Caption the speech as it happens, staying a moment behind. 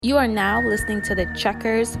You are now listening to the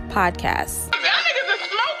Checkers podcast. Y'all niggas is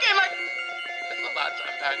smoking like... There's a lot to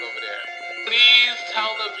unpack over there. Please tell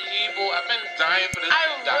the people. I've been dying for this. I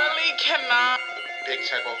really cannot. Big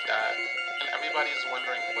check off that. And everybody's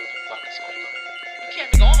wondering what the fuck is going on. You can't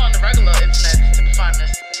be going on the regular internet to find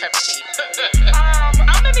this type of tea.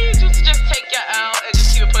 I'm gonna need you to just take your L and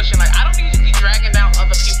just keep it pushing. Like, I don't need you to be dragging down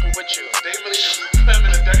other people with you. They really just put them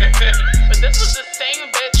in the dirt. But this was the same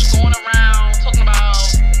bitch going around talking about...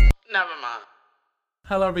 Never mind.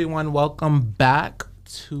 Hello, everyone. Welcome back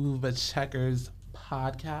to the Checkers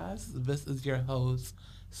podcast. This is your host,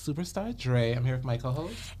 Superstar Dre. I'm here with my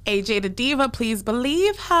co-host, AJ the Diva. Please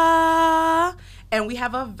believe her. And we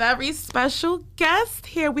have a very special guest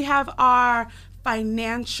here. We have our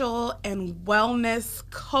financial and wellness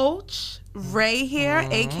coach, Ray here,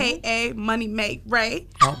 a.k.a. Money Make Ray.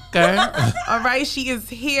 Okay. All right, she is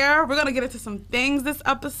here. We're going to get into some things this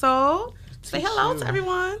episode. Say hello to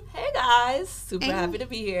everyone. Hey guys, super happy to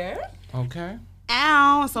be here. Okay.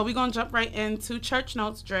 Ow. So we're going to jump right into church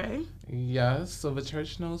notes, Dre. Yes. So the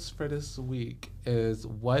church notes for this week is: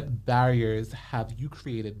 what barriers have you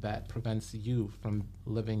created that prevents you from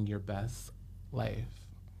living your best life?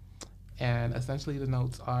 And essentially the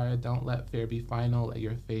notes are: don't let fear be final, let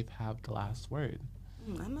your faith have the last word.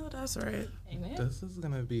 I know that's right. Amen. This is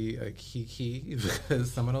going to be a key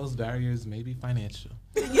because some of those barriers may be financial.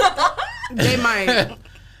 They might.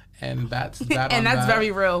 And that's that. And that's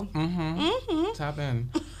very real. Tap in.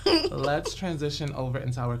 Let's transition over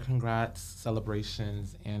into our congrats,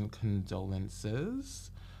 celebrations, and condolences.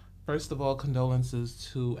 First of all, condolences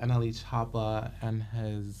to NLE Choppa and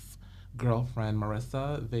his girlfriend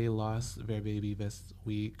Marissa. They lost their baby this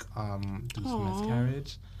week due to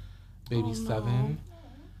miscarriage. Baby 7.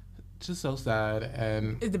 Just so sad.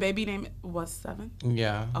 And Is the baby name was 7?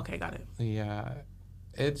 yeah. Okay, got it. Yeah.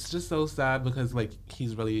 It's just so sad because, like,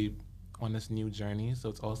 he's really on this new journey. So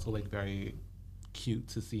it's also, like, very cute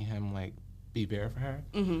to see him, like, be there for her.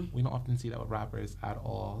 Mm-hmm. We don't often see that with rappers at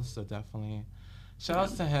all. So definitely shout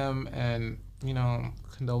outs to him and, you know,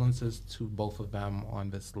 condolences to both of them on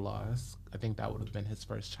this loss. I think that would have been his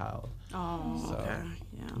first child. Oh, So okay.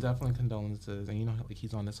 Yeah. definitely condolences. And, you know, like,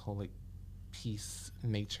 he's on this whole, like, peace,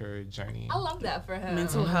 nature journey. I love that for him.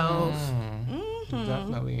 Mental health.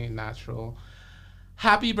 Definitely natural.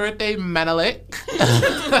 Happy birthday, Menelik.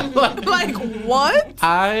 Like what?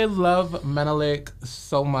 I love Menelik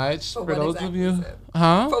so much. For For what those exact of you, reason?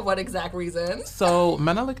 huh? For what exact reason? So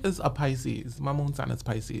Menelik is a Pisces. My moon sign is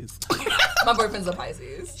Pisces. My boyfriend's a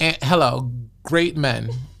Pisces. And hello, great men,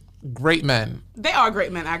 great men. They are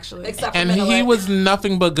great men, actually. Except for And he Menelik. was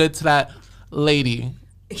nothing but good to that lady.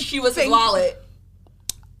 She was his wallet.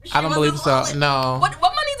 I don't was believe his so. wallet. No. What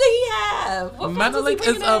money did he have? What funds was he Menelik is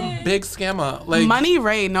bringing a in? big scammer. Like, Money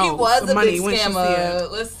Ray knows. He was a money big when she see scammer.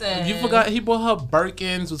 it. Listen. you forgot he bought her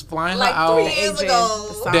Birkins, was flying Like her out. 3 years AJ, ago.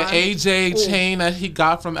 the The AJ chain that he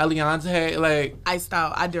got from Eliante, like, Iced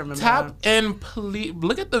out. I do remember tap that. in, please.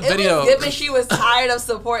 Look at the It video. was given she was tired of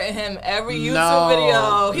supporting him every YouTube No.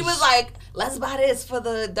 video. He was like, let's buy this for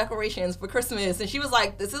the decorations for Christmas. And she was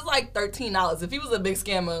like, this is like $13. If he was a big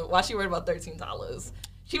scammer, why she worried about $13?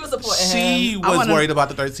 She was supporting She him. was worried about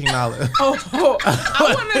the $13. Oh,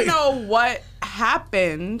 I want to know what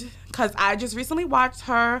happened because I just recently watched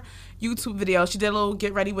her YouTube video. She did a little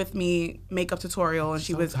get ready with me makeup tutorial, and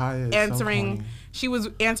she So was tired, so answering. corny. She was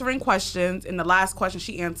answering questions. In the last question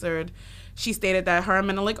she answered, she stated that her and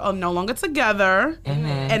Menelik are no longer together, and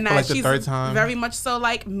that For like the she's third time. very much so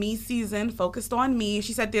like me season, focused on me.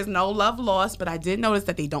 She said there's no love lost, but I did notice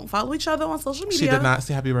that they don't follow each other on social media. She did not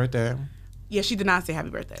say happy birthday. Yeah, she did not say happy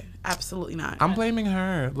birthday. Absolutely not. I'm blaming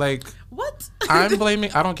her. Like, What? I'm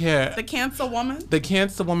blaming, I don't care. The Cancer woman. The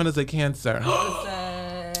Cancer woman is a Cancer.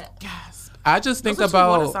 Listen, Gasp. I just think Those are two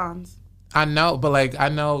water about, signs. I know, but like, I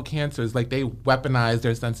know Cancers, like, they weaponize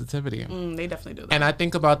their sensitivity. They definitely do that. And I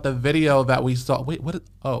think about the video that we saw. Wait, what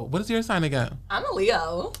is your sign again? I'm a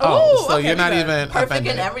Leo. Oh, so okay, you're not okay. even Perfect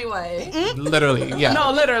offended. in every way. Literally, yeah.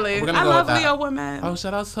 No, literally. We're gonna I go love with that. Leo women. Oh,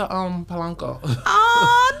 shout out to Polanco.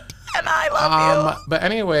 Oh, and I love you. But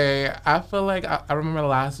anyway, I feel like I remember the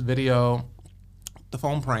last video, the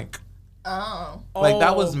phone prank. Oh. Like,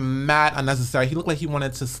 that was mad unnecessary. He looked like he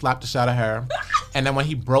wanted to slap the shit out of her. And then when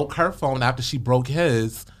he broke her phone after she broke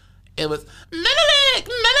his, it was, Menelik.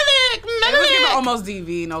 It was giving almost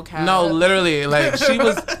DV, no cap. No, literally, like, she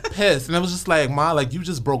was pissed. And it was just like, Ma, like, you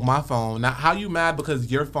just broke my phone. Now, how you mad because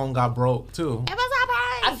your phone got broke, too? It was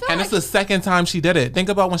alright. I feel And like it's the second time she did it. Think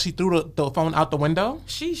about when she threw the phone out the window.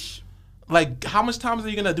 Sheesh. Like, how much times are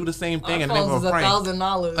you gonna do the same thing our in the name phones of a is prank?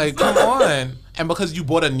 $1,000. Like, come on. And because you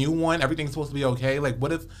bought a new one, everything's supposed to be okay. Like,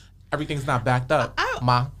 what if Everything's not backed up,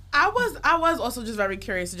 ma. I was also just very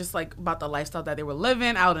curious, just like about the lifestyle that they were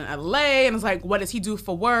living out in LA, and it's like, what does he do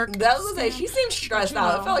for work? That was say she seemed stressed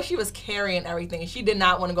out. I felt like she was carrying everything. She did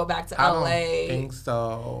not want to go back to LA. I don't think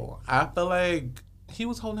so. I feel like he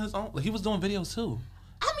was holding his own. He was doing videos too,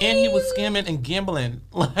 and he was scamming and gambling.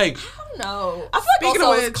 Like, I don't know. I feel like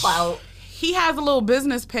also it's clout. He has a little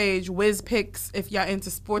business page, WizPicks. If y'all into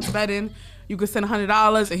sports betting, you could send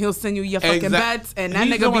 $100 and he'll send you your fucking bets, and that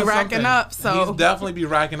nigga be racking up. So he's definitely be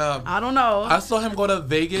racking up. I don't know. I saw him go to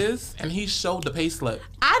Vegas and he showed the pay slip.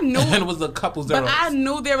 I knew, and it was a couple zeros. But I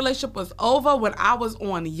knew their relationship was over when I was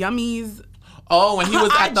on Yummies. Oh, when he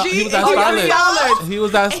was at Starlet. He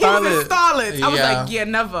was at Starlet. I was like, yeah,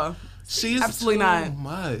 never. She's absolutely too not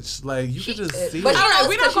much. Like, you could just see. But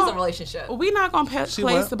it. she's a relationship. We're not gonna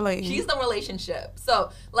place the blame. She's the relationship.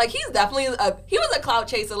 So, like, he's definitely he was a clout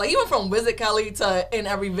chaser. Like, he went from Wizard Kelly to in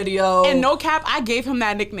every video. And no cap, I gave him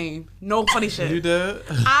that nickname. No funny shit. You did?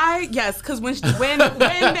 Yes, because when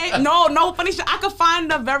they no funny shit. I could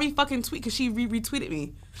find the very fucking tweet because she retweeted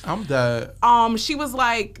me. I'm dead. She was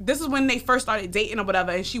like, this is when they first started dating or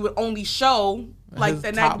whatever, and she would only show like his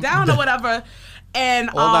the neck down or whatever. And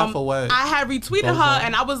all that for what? I had retweeted her,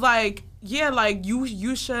 and I was like, yeah, like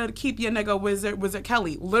you should keep your nigga Wizard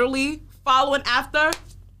Kelly. Literally following after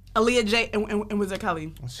Aaliyah J and Wizard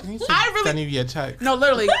Kelly. She needs to send you your check. No,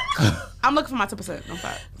 literally. I'm looking for my 2%. No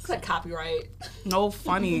fact. It's like copyright. No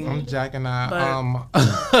funny. I'm jacking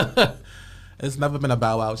that. It's never been a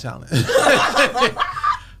Bow Wow challenge.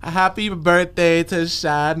 Happy birthday to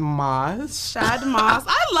Shad Moss. Shad Moss.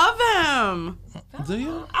 I love him. Do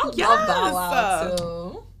you? I love Bow Wow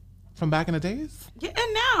too. From back in the days? Yeah,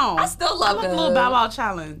 and now. I still love him. The little Bow Wow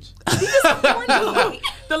challenge.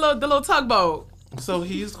 the little tugboat. So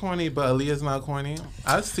he's corny, but Aaliyah's not corny.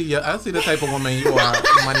 I see the type of woman you are,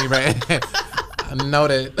 Money Red. I know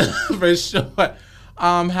that for sure.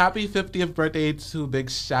 Happy 50th birthday to Big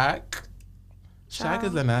Shaq. Shaq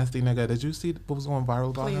is a nasty nigga. Did you see what was going viral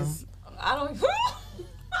about him? I don't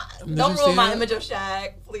ruin my image of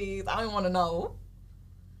Shaq, please. I don't want to know.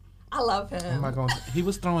 I love him. Oh my God. He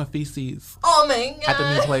was throwing feces oh my God. at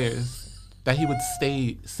the new players that he would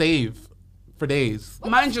save for days.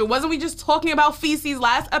 Mind you, wasn't we just talking about feces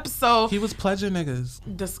last episode? He was pleasure niggas.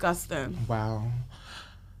 Disgusting. Wow.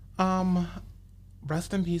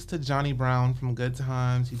 Rest in peace to Johnny Brown from Good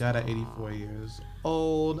Times. He died at 84 years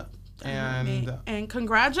old. And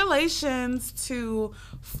congratulations to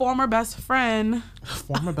former best friend.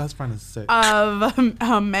 Former best friend is sick. Of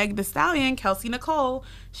Meg Thee Stallion, Kelsey Nicole.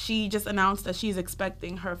 She just announced that she's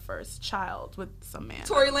expecting her first child with some man.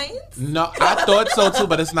 Tory Lanez? No, I thought so too,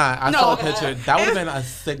 but it's not. I saw a picture. That would have been a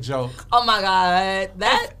sick joke. Oh my God.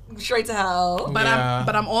 That straight to hell. But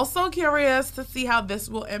I'm also curious to see how this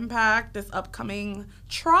will impact this upcoming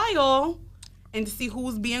trial and to see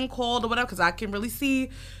who's being called or whatever, because I can really see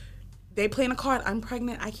they playing a card. I'm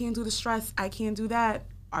pregnant. I can't do the stress. I can't do that.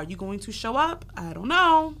 Are you going to show up? I don't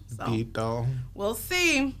know. So Dito. We'll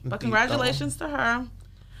see. But congratulations to her.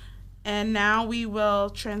 And now we will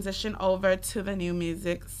transition over to the new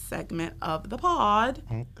music segment of the pod.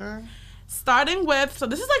 Okay. Starting with, so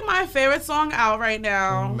this is like my favorite song out right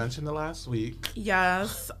now. You mentioned it last week.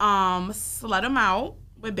 Yes. Slut 'Em Out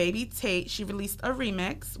with Baby Tate. She released a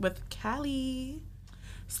remix with Callie.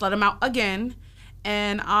 Slut 'Em Out again.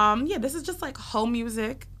 And yeah, this is just like home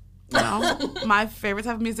music, you know, my favorite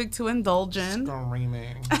type of music to indulge in.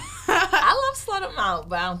 Screaming. I love Slut 'Em Out,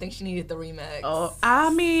 but I don't think she needed the remix. Oh,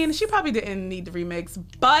 I mean, she probably didn't need the remix,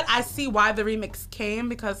 but I see why the remix came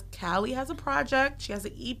because Callie has a project. She has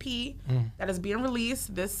an EP that is being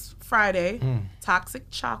released this Friday,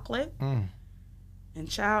 Toxic Chocolate. And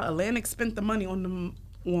child, Atlantic spent the money on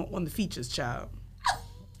the features, child.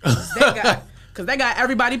 Because they got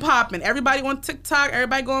everybody popping. Everybody on TikTok,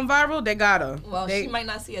 everybody going viral, they got her. Well, she might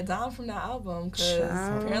not see a dime from that album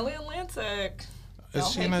because apparently Atlantic. Is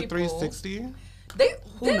she in a 360?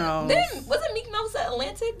 Who knows? Wasn't Meek Mill said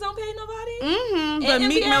Atlantic don't pay nobody? Mm-hmm. But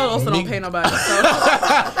Meek Mill also don't pay nobody. So.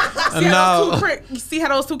 See how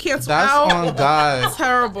those two cancel out? That's on God.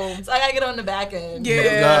 Terrible. So I gotta get on the back end.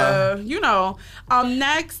 Yeah. You know.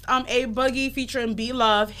 Next, A Boogie featuring B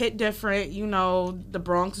Love, Hit Different. You know, the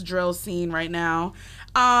Bronx drill scene right now.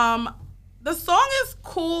 The song is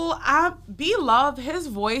cool. B Love, his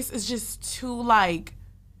voice is just too like.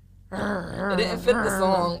 It didn't fit the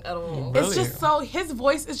song at all. It's just so, his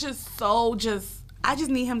voice is just so I just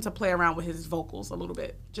need him to play around with his vocals a little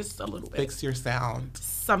bit. Just a little bit. Fix your sound.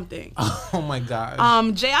 Something. Oh my gosh.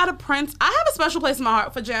 Jada Prince. I have a special place in my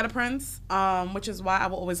heart for Jada Prince, which is why I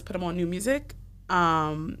will always put him on new music.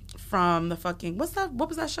 From the fucking, what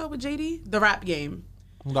was that show with JD? The Rap Game.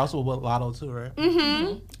 Also with Lotto too, right?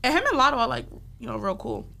 Mm-hmm. And him and Lotto are like, real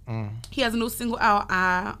cool. He has a new single out.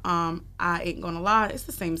 I ain't gonna lie, it's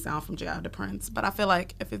the same sound from J.I. the Prince, but I feel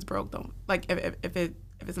like if it's broke, don't like if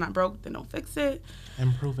it's not broke, then don't fix it.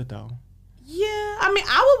 Improve it though. Yeah, I mean,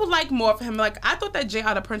 I would like more for him. Like, I thought that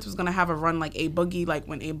J.I. the Prince was gonna have a run like A Boogie, like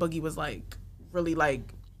when A Boogie was like really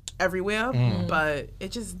like everywhere, but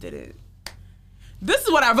it just didn't. This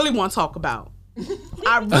is what I really want to talk about.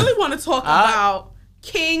 I really want to talk about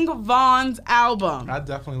King Von's album. I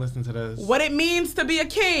definitely listened to this. What it means to be a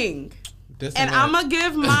king. And I'm going to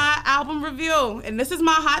give my album review. And this is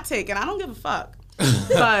my hot take. And I don't give a fuck.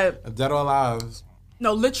 But Dead or Alive.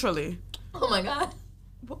 No, literally. Oh, my God.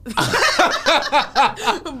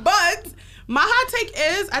 But my hot take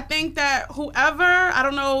is, I think that whoever, I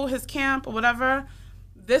don't know, his camp or whatever,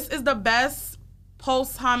 this is the best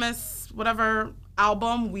posthumous whatever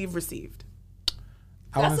album we've received.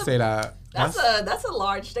 I wouldn't say that. That's a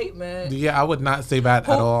large statement. Yeah, I would not say that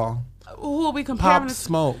at all. Who are we comparing? Pop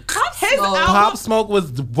Smoke. Pop Smoke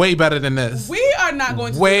was way better than this. We are not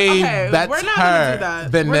going to way better we're not going to do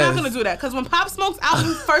that. Than we're this. not going to do that because when Pop Smoke's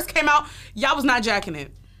album first came out, y'all was not jacking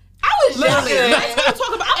it. I was jacking it. Let's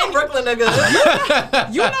talk about. I'm a Brooklyn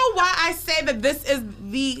nigga. You know why I say that this is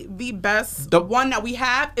the best one that we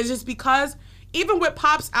have is just because even with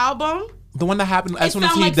Pop's album. The one that happened as soon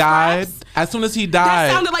as he like died. scraps. As soon as he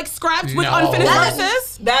died. That sounded like scraps with unfinished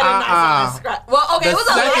verses. That did not sound like scrap. Well, okay, it was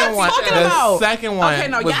a second lot. one. The second one. Okay,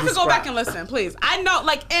 no, y'all can go back and listen, please. I know,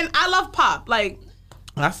 and I love Pop. I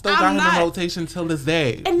still got him in rotation till this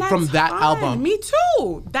day from that album. Me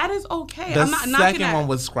too. That is okay. The I'm not knocking second that. one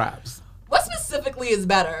was scraps. What specifically is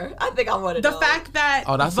better? I think I want to know. The fact that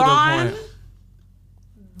that's Von, a good point.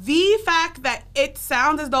 The fact that it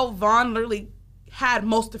sounds as though Von literally had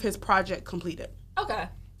most of his project completed. Okay.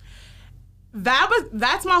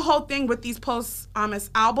 That's my whole thing with these posthumous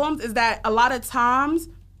albums is that a lot of times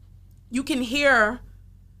you can hear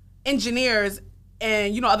engineers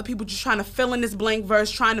and other people just trying to fill in this blank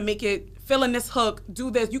verse, trying to make it fill in this hook,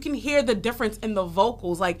 do this. You can hear the difference in the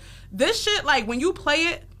vocals. Like this shit, when you play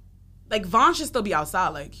it, Von should still be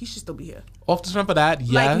outside. He should still be here. Off the strength of that,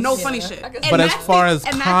 yes. No funny shit. But as far as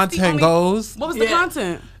content goes, what was the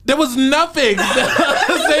content? There was nothing.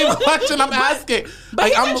 The same question I'm asking. But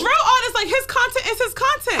he's a drill artist. His content is his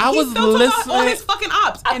content. I was still talking about all listening. his fucking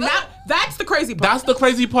ops. And that's the crazy part. That's the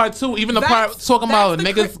crazy part, too. Even the part talking about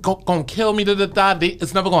niggas gonna kill me,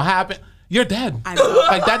 it's never gonna happen. You're dead. I know.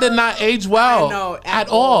 That did not age well. I know, at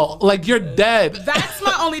all. You're dead. That's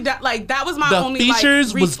my only, that was my only, The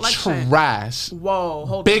features was reflection. trash. Whoa,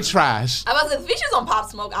 hold Big on. trash. I was the features on Pop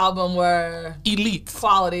Smoke album were elite.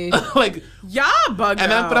 Quality. Y'all bugged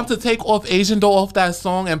And then out. for them to take off Asian Doll off that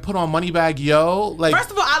song and put on Moneybag Yo,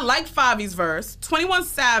 First of all, I like Favi's verse. 21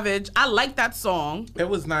 Savage, I like that song. It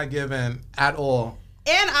was not given at all.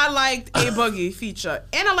 And I liked A Boogie feature.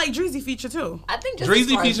 And I like Dreezy feature too. I think just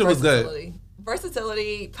Dreezy feature was good.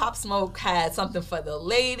 Versatility, Pop Smoke had something for the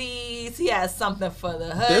ladies. He had something for the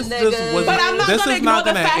hood niggas. But I'm not going to ignore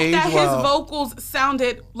the fact that well. his vocals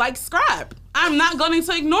sounded like scrap. I'm not going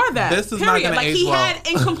to ignore that. This is not going to age he well. had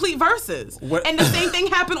incomplete verses. And the same thing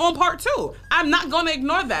happened on part 2. I'm not going to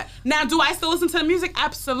ignore that. Now, do I still listen to the music?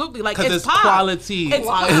 Absolutely. It's pop. quality. It's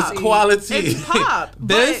pop. It's quality. It's pop.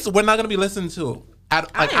 This, we're not going to be listening to.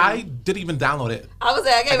 I didn't even download it. I was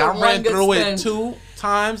I gave it I one ran good through spin. it 2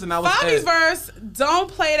 times and that was Favi's it. verse, don't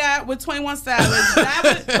play that with 21 Savage.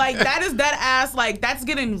 That is dead ass. That's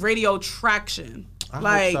getting radio traction.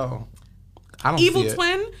 I hope so. I don't Evil see it.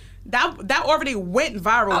 Twin, that already went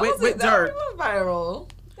viral with Dirt. Went viral.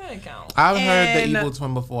 That didn't count. I've heard the Evil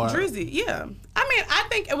Twin before. Dreezy, yeah. I mean, I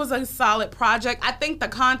think it was a solid project. I think the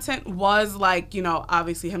content was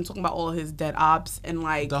obviously him talking about all of his dead ops and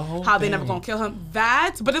how they never gonna kill him.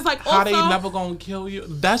 But it's how also, they never gonna kill you.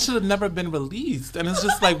 That should have never been released. And it's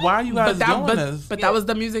just why are you guys doing this? But that was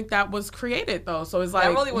the music that was created though. So it's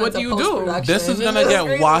really what do you do? This is gonna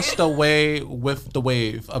get washed away with the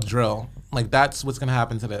wave of drill. That's what's gonna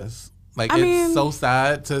happen to this. It's so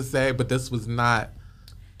sad to say, but this was not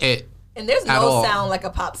it. And there's no sound like a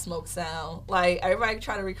Pop Smoke sound. Everybody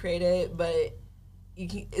try to recreate it, but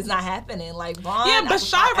it's not happening. Von. Yeah, but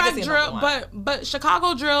Chirac drill, but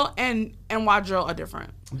Chicago drill and NY drill are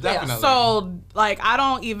different. Definitely. So I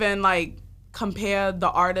don't even compare the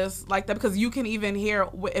artists like that because you can even hear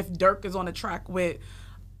if Dirk is on a track with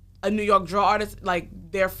a New York drill artist,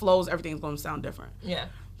 their flows, everything's gonna sound different. Yeah.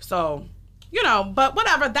 So. But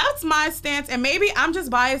whatever, that's my stance. And maybe I'm just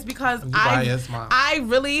biased because I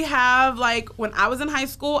really have, when I was in high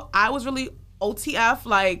school, I was really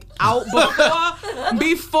OTF, out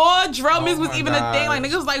before drill music was even a thing.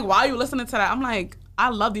 Niggas was why are you listening to that? I'm I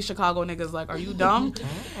love these Chicago niggas. Like, are you dumb?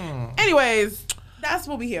 Anyways, that's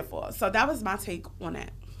what we here for. So that was my take on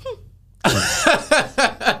that.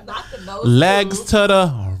 Not the nose Legs tube. to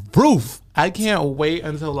the roof. I can't wait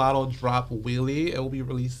until Lotto drop Wheelie. It will be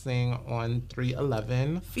releasing on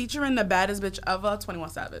 3/11. Featuring the baddest bitch ever, 21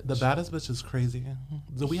 Savage. The baddest bitch is crazy.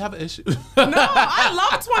 Do we have an issue? No, I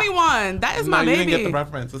love 21. That is my No, you baby. didn't get the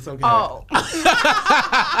reference. It's okay. Oh.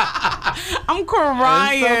 I'm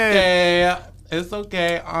crying. It's okay. It's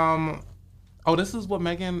okay. Oh, this is what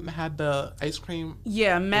Megan had the ice cream.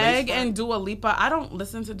 Yeah, Meg Lace and Dua Lipa. I don't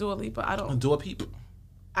listen to Dua Lipa. Do a peep.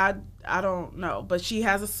 I don't know, but she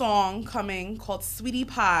has a song coming called Sweetie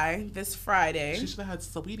Pie this Friday. She should have had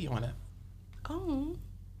Sweetie on it. Oh.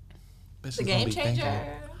 Bitch The is gonna game be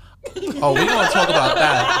changer. thinking. Oh, we gonna talk about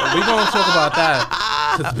that. We gonna talk about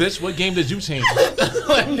that. Cause bitch, what game did you change?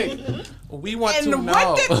 Like, we want to And know.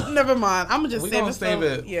 what did, never mind. I'm gonna just We save gonna it. save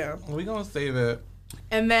it. Yeah. We gonna save it.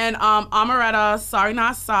 And then Amaretta, Sorry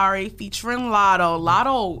Not Sorry, featuring Lotto.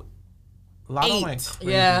 Lotto. Lotto 8. went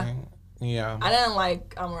crazy. Yeah. Yeah. I didn't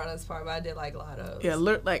like Amaretta's part, but I did like Lotto's. Yeah,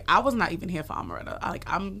 like I was not even here for Amaretta.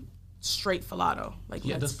 I'm straight for Lotto. Like,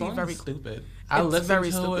 Yeah, the let's be song very is stupid. I It's listened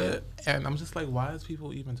very to stupid. it, and I'm just like, why is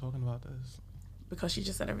people even talking about this? because she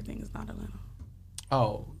just said everything is not Atlanta.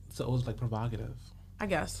 Oh, so it was like provocative. I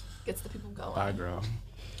guess. Gets the people going. Bye, girl.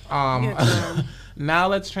 Yeah, girl. Now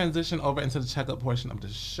let's transition over into the checkup portion of the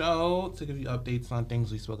show to give you updates on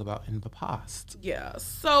things we spoke about in the past. Yeah.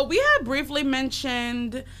 So we had briefly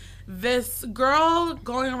mentioned this girl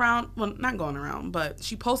going around, well, not going around, but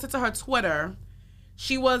she posted to her Twitter.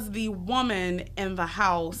 She was the woman in the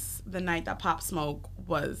house the night that Pop Smoke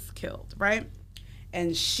was killed, right?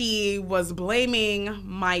 And she was blaming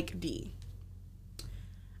Mike D.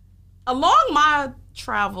 Along my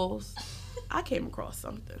travels, I came across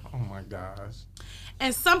something. Oh my gosh.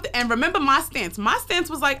 And remember my stance. My stance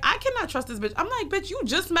was like, I cannot trust this bitch. I'm like, bitch, you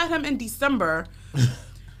just met him in December.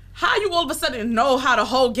 How you all of a sudden know how the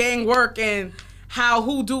whole gang work and how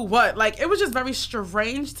who do what? Like, it was just very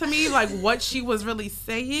strange to me, like what she was really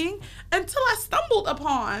saying, until I stumbled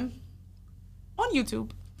upon on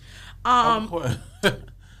YouTube. Of course.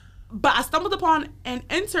 But I stumbled upon an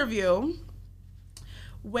interview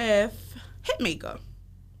with Hitmaker.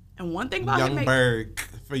 And one thing about Young Hitmaker, Berg,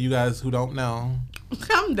 for you guys who don't know.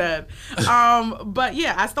 I'm dead. But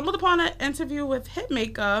yeah, I stumbled upon an interview with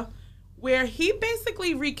Hitmaker where he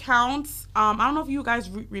basically recounts, I don't know if you guys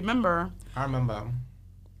remember, I remember.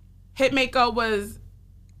 Hitmaker was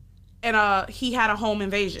he had a home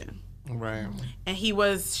invasion. Right. And he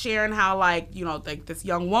was sharing how, like, you know, like this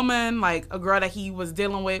young woman, like a girl that he was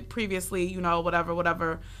dealing with previously, you know, whatever,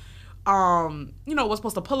 you know, was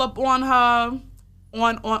supposed to pull up on her,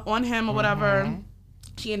 on him or whatever.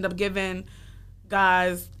 She ended up giving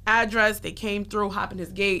guys address. They came through, hopping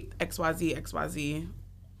his gate, XYZ.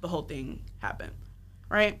 The whole thing happened,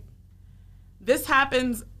 right? This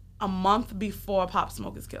happens a month before Pop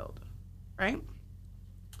Smoke is killed, right?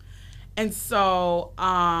 And so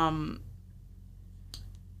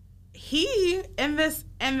he in this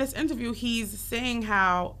interview, he's saying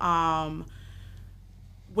how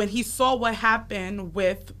when he saw what happened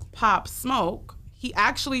with Pop Smoke, he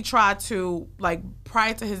actually tried to, like,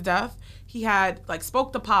 prior to his death, he had like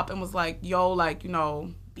spoke to Pop and was like, yo, like, you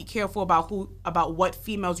know, be careful about what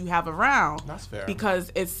females you have around. That's fair.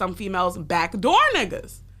 Because it's some females backdoor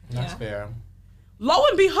niggas. That's fair. Lo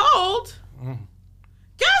and behold,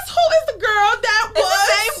 guess who is the girl that was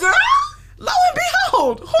the same girl? Lo and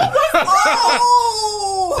behold, who was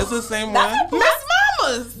Oh! It's the same That's one. Miss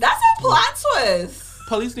Mamas? That's a plot twist.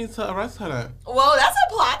 Police need to arrest her then. Well, that's a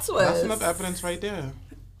plot twist. That's enough evidence right there.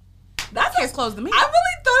 That's Case closed to me. I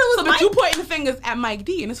really thought it was So, Mike. but you pointing the fingers at Mike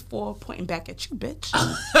D, and it's 4 pointing back at you, bitch.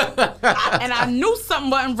 And I knew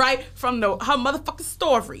something wasn't right from her motherfucking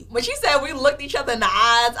story. When she said we looked each other in the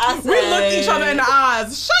eyes, I said... We looked each other in the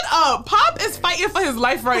eyes. Shut up. Pop is fighting for his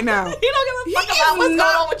life right now. He don't give a fuck He about is what's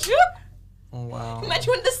not- going on with you. Oh, wow. He met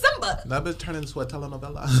you in December. That bitch turned into a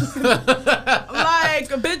telenovela. Like,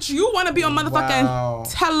 bitch, you want to be on motherfucking Wow.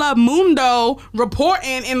 Telemundo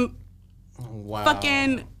reporting and Wow.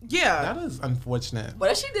 fucking, yeah. That is unfortunate. What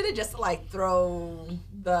if she did it just to, like, throw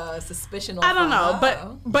the suspicion on I don't know, her?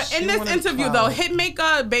 but She in this wanted interview clout. though,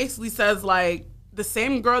 Hitmaker basically says, like, the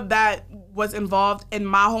same girl that was involved in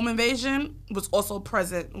my home invasion was also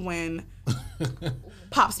present when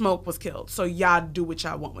Pop Smoke was killed. So y'all do what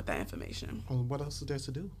y'all want with that information. Well, what else is there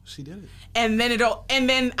to do? She did it. And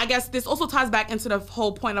then I guess this also ties back into the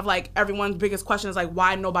whole point of, like, everyone's biggest question is, like,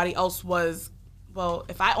 why nobody else was, well,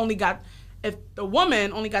 if the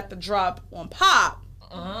woman only got the drop on Pop,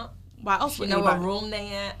 Why else You would know what anybody? room they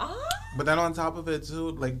in? But then on top of it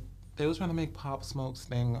too, like they was trying to make Pop Smoke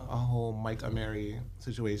sting a whole Mike Amiri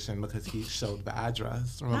situation because he showed the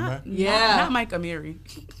address. Remember? Not Mike Amiri.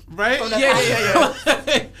 Right?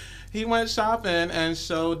 Yeah. He went shopping and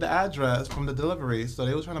showed the address from the delivery. So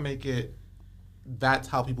they were trying to make it. That's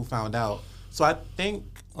how people found out. So I think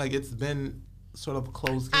like it's been sort of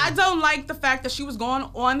closed. I don't like the fact that she was going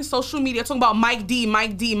on social media talking about Mike D,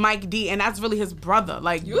 and that's really his brother.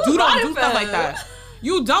 Like, you don't do stuff like that.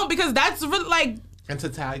 You don't, because that's really like. And to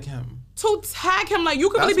tag him. Like, you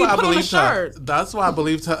could really be put on a shirt. That's why I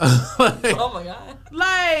believed her. Oh my God.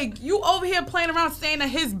 Like, you over here playing around saying that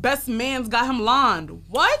his best man's got him lined.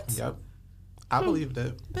 What? Yep. I believed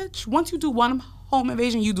it. Bitch, once you do one home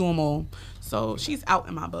invasion, you do them all. So she's out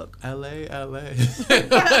in my book. LA.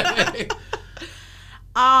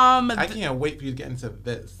 I can't wait for you to get into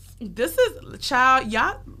this. This is, child,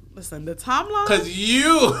 y'all, listen, the timeline. Because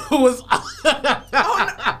you was...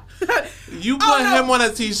 You put him on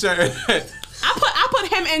a t-shirt. I put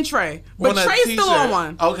him in Trey. But On a Trey's still on t-shirt.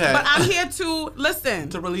 one. Okay. But I'm here to listen.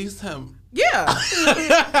 To release him. Yeah.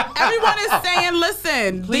 Everyone is saying,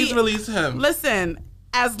 listen. Please release him. Listen,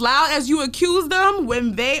 as loud as you accuse them,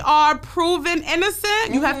 when they are proven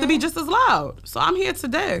innocent, you have to be just as loud. So I'm here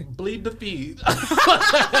today. Bleed the feed.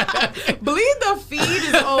 Bleed the feed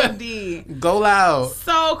is OD. Go loud.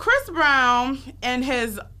 So Chris Brown and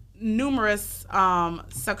his numerous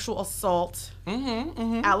sexual assault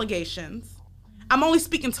allegations. I'm only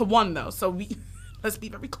speaking to one though, so let's be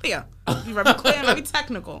very clear. Be very clear and very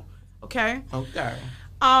technical. Okay? Okay.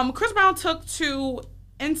 Chris Brown took to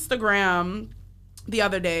Instagram the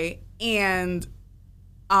other day and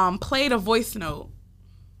played a voice note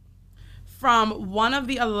from one of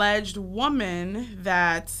the alleged women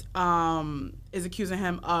that is accusing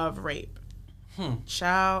him of rape.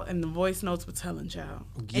 Child, and the voice notes were telling, child.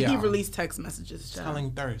 Yeah. And he released text messages, child.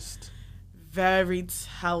 Telling thirst. Very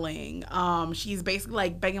telling. She's basically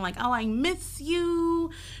like begging, like, oh, I miss you.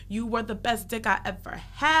 You were the best dick I ever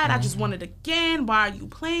had. I just want it again. Why are you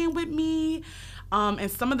playing with me? And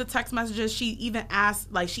some of the text messages, she even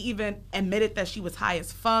asked, like, she even admitted that she was high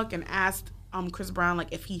as fuck and asked Chris Brown,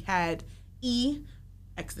 like, if he had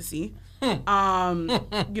ecstasy. You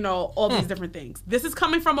know, all these different things. This is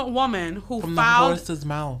coming from a woman who From filed the horse's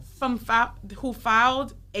mouth. who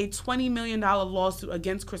filed a $20 million lawsuit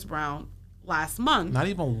against Chris Brown last month. Not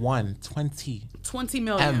even one, 20. 20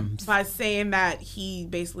 million M's. by saying that he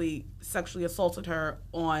basically sexually assaulted her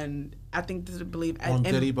on, I think this is On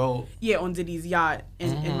Diddy boat. Yeah, on Diddy's yacht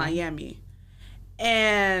in Miami.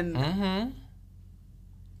 And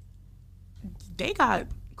they got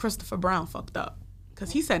Christopher Brown fucked up.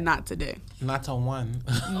 Because he said not today. Not a one.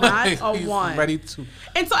 Not a He's one. Ready to.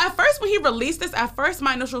 And so at first when he released this,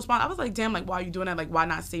 my initial response, I was like, damn, like, why are you doing that? Like, why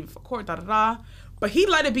not save it for court, da-da-da. But he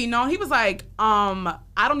let it be known. He was like, I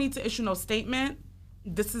don't need to issue no statement.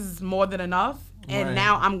 This is more than enough. And Right.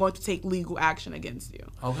 now I'm going to take legal action against you.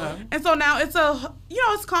 Okay. And so now it's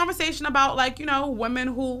it's a conversation about, like, women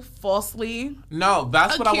who falsely No,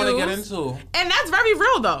 that's what I want to get accused. into. And that's very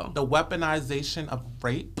real, though. The weaponization of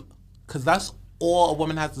rape. Because that's all a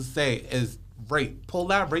woman has to say is rape. Pull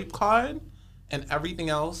that rape card and everything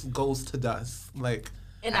else goes to dust. Like,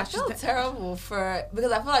 And I feel terrible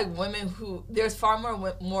because I feel like there's far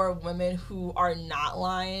more women who are not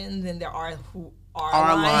lying than there are who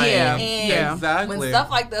are lying. Yeah, And yeah. Exactly. when stuff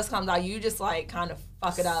like this comes out, you just like kind of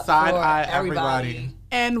fuck it up Side for eye everybody. everybody.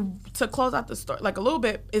 And to close out the story, like a little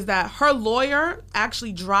bit, is that her lawyer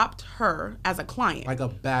actually dropped her as a client. Like a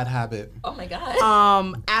bad habit. Oh my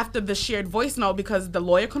God. After the shared voice note, because the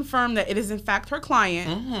lawyer confirmed that it is in fact her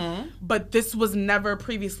client, but this was never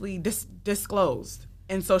previously disclosed.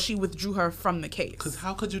 And so she withdrew her from the case. Because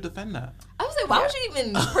how could you defend that? I was like, why would you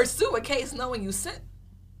even pursue a case knowing you sent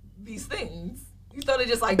these things? You thought it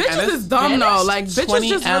just like Bitches it's is dumb though. finished. Like, bitches 20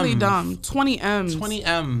 just really M's. dumb. 20 M's. 20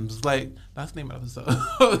 M's. Like, that's the name of the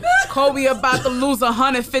episode. Kobe about to lose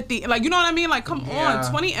 150. Like, you know what I mean? Like, come Yeah.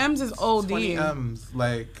 on. 20 M's is OD. 20 M's.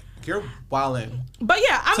 Like, you're wildin'. But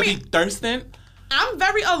yeah, I To mean, be thirsting. I'm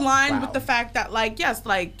very aligned Wow. with the fact that, like, yes,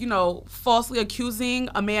 like, falsely accusing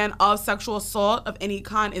a man of sexual assault of any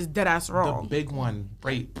kind is dead ass The wrong. big one.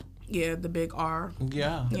 Rape. Yeah, the big R.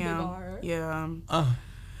 Yeah. Yeah. big R. Yeah. Uh,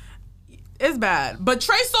 It's bad. But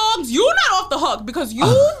Trey Songz, you not off the hook because you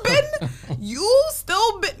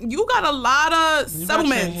got a lot of you got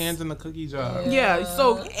settlements. your hands in the cookie jar. Yeah,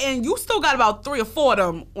 so, and you still got about 3 or 4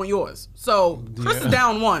 of them on yours. So, Chris Yeah. is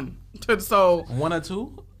down 1. So, 1 or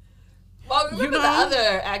 2? Well, remember know? the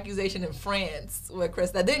other accusation in France with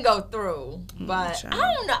Chris that didn't go through, but child.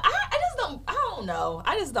 I don't know. I just don't. I don't don't know.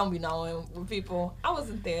 I just don't be knowing with people. I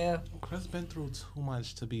wasn't there. Chris been through too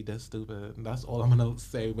much to be this stupid. That's all I'm gonna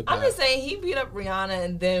say with that. I'm just saying he beat up Rihanna,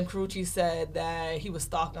 and then Karrueche said that he was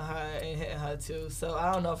stalking her and hitting her too. So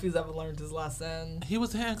I don't know if he's ever learned his lesson. He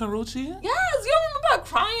was hitting Karrueche? Yes, you don't remember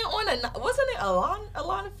crying on wasn't it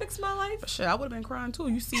Alana Fix My Life? Shit, I would have been crying too.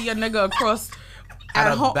 You see a nigga across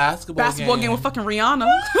At a home, basketball game with fucking Rihanna.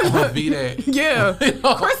 On V-Day. Yeah.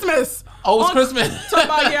 Christmas. Oh, it's Christmas. Talking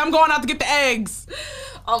about, yeah, I'm going out to get the eggs.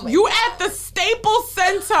 Oh my You God. at the Staples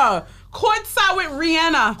Center, courtside with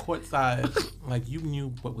Rihanna. Courtside. Like, you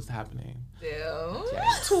knew what was happening. Yeah.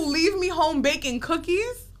 To leave me home baking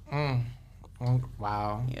cookies?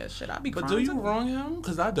 Wow. Yeah, shit, I be But crying do you too. wrong him?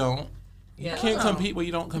 Because I don't. Yeah. You can't compete where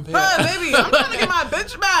you don't compare. Baby, I'm trying to get my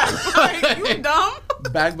bitch back. Like, you dumb?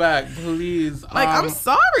 Back, please. Like, I'm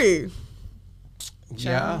sorry.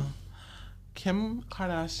 Yeah. Kim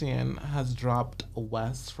Kardashian has dropped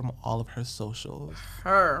West from all of her socials.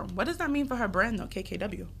 Her. What does that mean for her brand, though?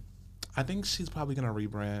 KKW. I think she's probably going to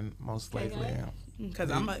rebrand, most likely. Because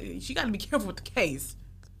she got to be careful with the K's.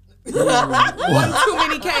 One too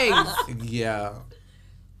many K's. Yeah.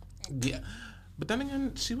 But then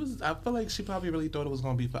again, I feel like she probably really thought it was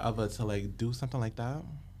going to be forever to, like, do something like that.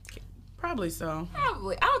 Probably so.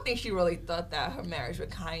 Probably. I don't think she really thought that her marriage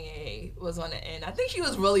with Kanye was on the end. I think she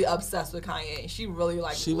was really obsessed with Kanye. She really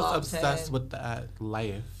She was loved obsessed him. with that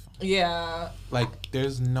life. Yeah. Like,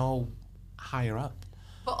 there's no higher up.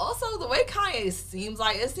 But also the way Kanye seems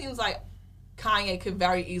like Kanye could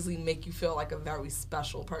very easily make you feel like a very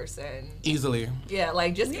special person. Easily. Yeah,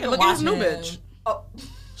 like just even look at his watching new him. bitch. Oh,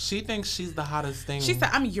 She thinks she's the hottest thing. She said,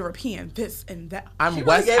 I'm European, this and that. I'm she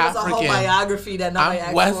West really gave us a whole African. biography that nobody I'm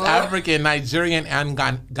asked West for. African, Nigerian, and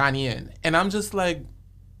Ghanaian. And I'm just like,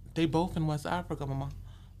 they both in West Africa, mama.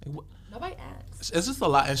 Like, Nobody asked. it's just a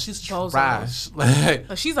lot, and she's Both trash. Like,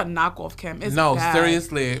 Like, she's a knockoff, Kim. It's no, bad.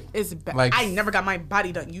 seriously. It's bad. Like- I never got my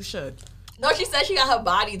body done. You should. No, she said she got her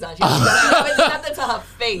body done. She did nothing to her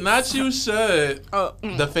face. Not you should. Oh,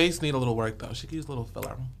 The face need a little work though. She could use a little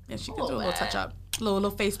filler. yeah, she could do a little touch up.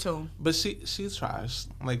 Little face tune. But she's trash.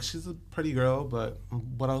 Like, she's a pretty girl, but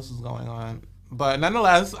what else is going on? But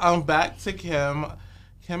nonetheless, I'm back to Kim.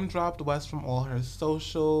 Kim dropped West from all her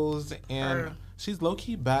socials, and Her. she's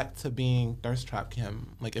low-key back to being Thirst Trap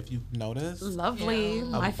Kim. Like, if you've noticed. Lovely. Yeah.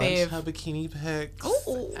 My a bunch fave. of bikini pics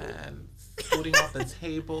Ooh. and scooting off the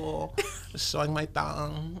table, showing my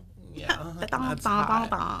thong. Yeah, The thong, that's thong, hot.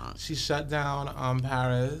 thong, thong. She shut down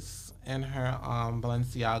Paris in her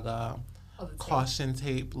Balenciaga Oh, the tape. caution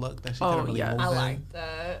tape look that she Oh, couldn't really yes. move I in. like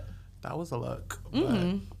that. That was a look, but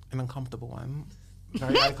Mm-hmm. an uncomfortable one.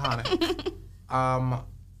 Very iconic.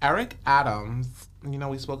 Eric Adams, you know,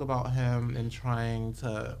 we spoke about him in trying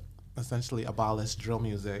to essentially abolish drill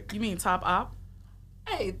music. You mean Top Op?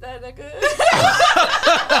 Hey, that nigga.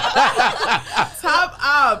 Top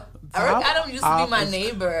Op. Eric Adams used to be Op my is-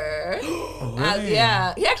 neighbor. Really?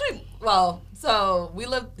 Yeah, he actually. Well, so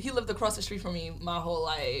he lived across the street from me my whole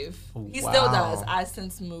life. He still Wow. does. I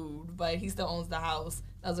since moved, but he still owns the house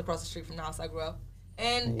that was across the street from the house I grew up.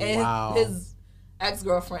 And Wow. his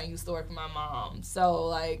ex-girlfriend used to work for my mom. So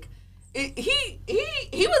like, he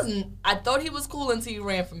was. I thought he was cool until he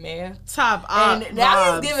ran for mayor. Top Op. And now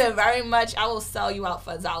vibes. he's giving very much. I will sell you out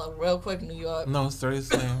for $1 real quick, New York. No,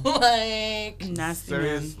 seriously. Like, Nasty man.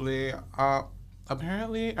 Seriously.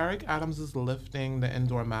 Apparently, Eric Adams is lifting the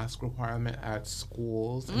indoor mask requirement at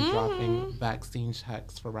schools and dropping vaccine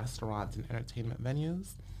checks for restaurants and entertainment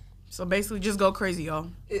venues. So basically, just go crazy, y'all.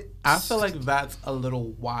 I feel like that's a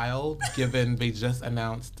little wild, given they just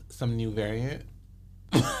announced some new variant.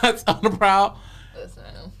 That's on the prowl. Listen,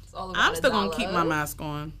 it's all about I'm still $1. gonna keep my mask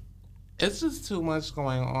on. It's just too much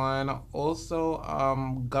going on. Also,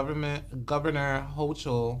 Governor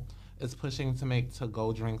Hochul is pushing to make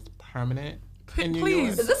to-go drinks permanent in New Please.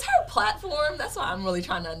 York. Is this her platform? That's what I'm really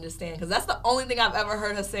trying to understand, because that's the only thing I've ever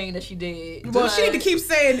heard her saying that she did. Well, she need to keep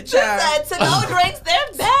saying it, She child. said, to no drinks,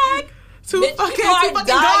 they're back. Two Bitch, fucking people are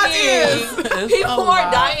God's ears. It's People a are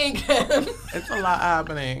lot. dying, Kim. It's a lot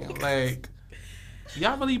happening. Like,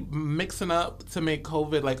 y'all really mixing up to make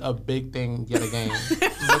COVID like a big thing yet again.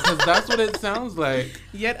 Because that's what it sounds like.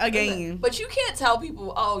 Yet again. But you can't tell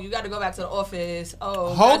people, oh, you got to go back to the office.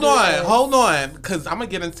 Oh, Hold gotta do on, this. because I'm going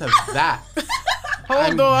to get into that. Hold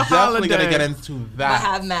I'm on, definitely going to holiday. get into I that.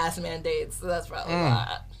 have mask mandates, so that's probably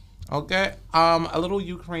why. Okay. A little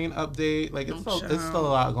Ukraine update. Like, it's still a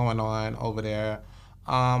lot going on over there.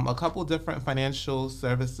 A couple different financial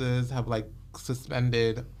services have like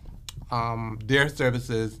suspended their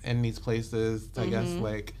services in these places to, I guess,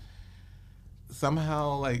 like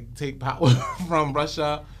somehow like take power from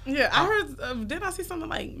Russia. Yeah, I heard. Didn't I see something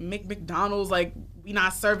like McDonald's like we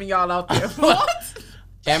not serving y'all out there? What?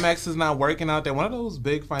 Amex is not working out there. One of those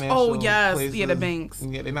big financial places. Yeah, the banks.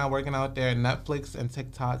 Yeah, they're not working out there. Netflix and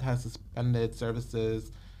TikTok has suspended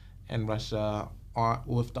services in Russia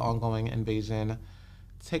with the ongoing invasion.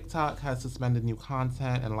 TikTok has suspended new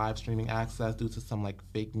content and live streaming access due to some like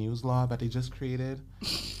fake news law that they just created.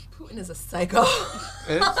 Putin is a psycho.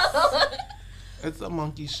 It's a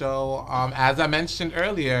monkey show. As I mentioned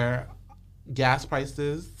earlier, gas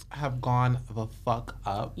prices have gone the fuck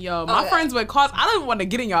up. Yo, my friends with cars, I don't want to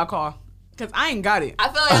get in y'all car because I ain't got it. I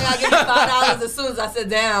feel like I gotta give you $5 as soon as I sit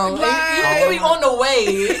down. You be on the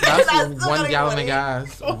way. That's 1 gallon of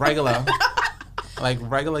gas, regular. Like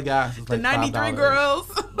regular gas is like the 93 $5.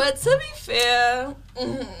 girls. But to be fair,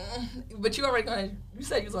 but you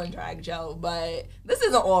said you was gonna drag Joe, but this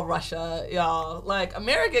isn't all Russia, y'all. Like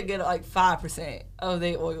America get like 5% of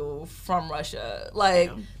their oil from Russia.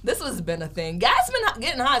 Like this has been a thing. Gas been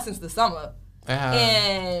getting high since the summer.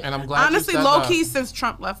 And I'm glad. Honestly, low key since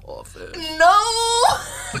Trump left office. No,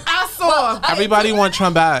 I saw. Everybody want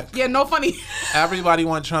Trump back. Yeah, no funny. Everybody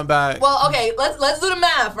want Trump back. Well, okay, let's do the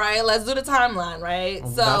math, right? Let's do the timeline, right?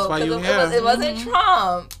 So that's why you're here. It wasn't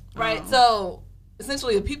Trump, right? So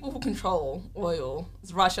essentially, the people who control oil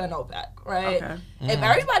is Russia and OPEC, right? Okay. If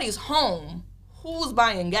everybody's home, who's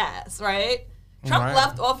buying gas, right? Trump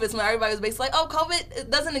left office when everybody was basically like, "Oh, COVID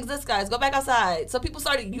it doesn't exist, guys. Go back outside." So people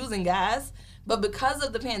started using gas. But because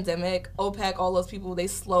of the pandemic, OPEC, all those people, they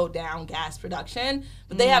slowed down gas production.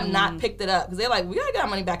 But they have not picked it up because they're like, we gotta get our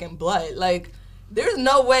money back in blood. Like, there's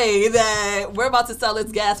no way that we're about to sell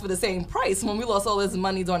this gas for the same price when we lost all this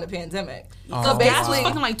money during the pandemic. So Gas was basically,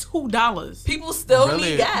 fucking like $2. people still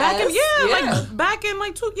Really? need gas. Back in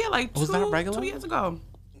like 2 years ago.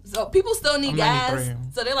 So people still need I'm gas. 93.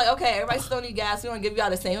 So they're like, okay, everybody still need gas. We want to give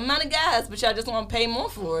y'all the same amount of gas, but y'all just want to pay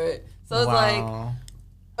more for it. So it's like,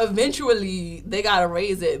 eventually they gotta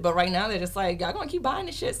raise it, but right now they're just like, y'all gonna keep buying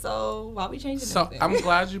this shit, so why we changing So anything? I'm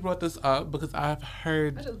glad you brought this up because I've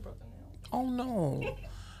heard. I just broke them down. Oh no.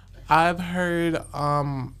 I've heard,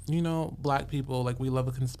 black people, like, we love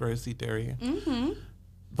a conspiracy theory. Mm-hmm.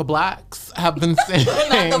 The blacks have been saying...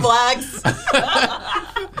 Not the blacks.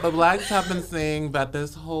 The blacks have been saying that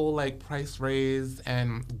this whole, like, price raise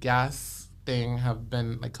and gas thing have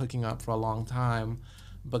been, like, cooking up for a long time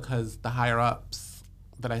because the higher-ups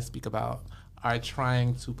that I speak about are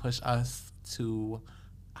trying to push us to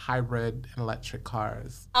hybrid and electric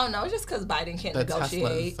cars. Oh, no, it's just because Biden can't The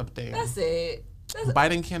negotiate. Teslas of things. That's it.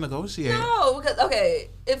 Biden can't negotiate. No, because, okay,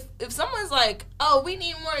 if someone's like, oh, we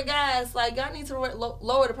need more gas, like, y'all need to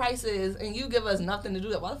lower the prices, and you give us nothing to do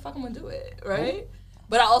that, why the fuck am I going to do it, right? Ooh.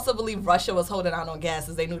 But I also believe Russia was holding out on gas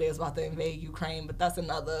as they knew they was about to invade Ukraine, but that's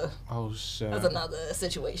another... Oh, shit. That's another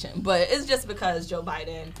situation. But it's just because Joe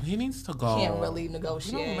Biden... He needs to go. Can't really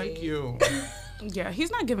negotiate. He don't like you. Yeah,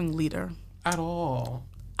 he's not giving leader. At all.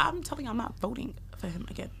 I'm telling you, I'm not voting for him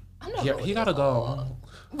again. I'm not he gotta go.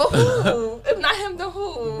 But who? If not him, then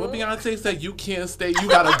who? Well, Beyonce said you can't stay, you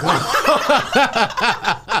gotta go.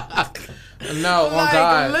 No, oh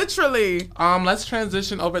God. Literally. Let's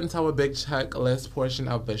transition over into our big checklist portion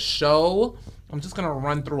of the show. I'm just gonna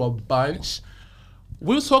run through a bunch.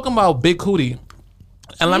 We was talking about Big Cootie.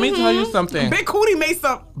 And let me tell you something. Big Cootie made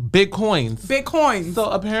some big coins. Big coins. So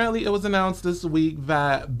apparently it was announced this week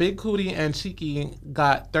that Big Cootie and Cheeky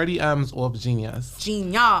got 30 M's off Genius.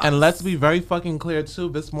 Genius. And let's be very fucking clear too.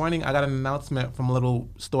 This morning I got an announcement from a little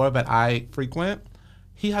store that I frequent.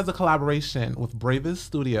 He has a collaboration with Bravest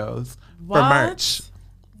Studios for merch.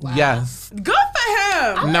 Wow. Yes. Good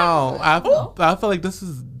for him. No, I feel like this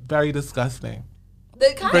is very disgusting.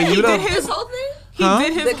 Did Kanye did his whole thing? He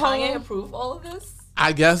did his whole... Kanye approve all of this?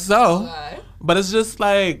 I guess so. Okay. But it's just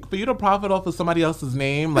like, for you to profit off of somebody else's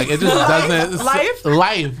name, like, it just doesn't... Life.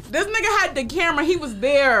 This nigga had the camera. He was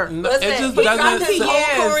there. Listen, it just he doesn't... got his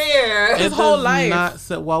whole career. His whole life. It does not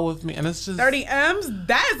sit well with me. And it's just... 30 M's?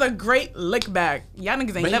 That is a great lick back. Y'all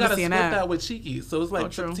niggas ain't never seen that. But you gotta split that with Cheeky. So it's like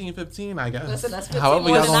 15-15, I guess. Listen, that's 15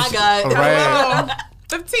 more than I got. Right.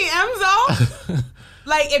 15 M's, though?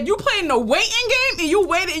 Like, if you playing the waiting game and you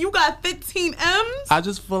waited and you got 15 M's? I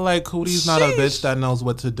just feel like Cootie's not a bitch that knows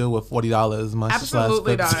what to do with $40, much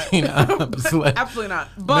Absolutely less 15 M's. Like, absolutely not.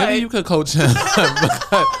 But maybe you could coach him.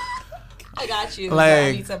 I got you.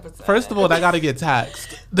 Like, first of all, that got to get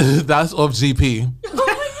taxed. That's off GP.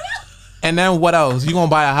 And then what else? You gonna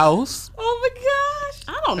buy a house? Oh my gosh.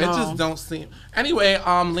 I don't know. It just don't seem. Anyway,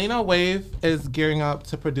 Lena Waithe is gearing up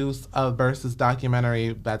to produce a Versus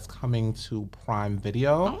documentary that's coming to Prime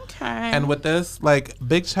Video. Okay. And with this, like,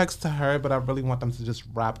 big checks to her, but I really want them to just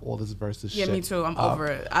wrap all this Versus shit. Yeah, me too. I'm up. over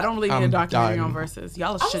it. I don't really need I'm a documentary done. on Versus. Y'all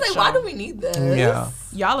a I was shit like, show. why do we need this? Yeah.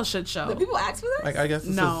 Y'all a shit show. Did people ask for this? Like, I guess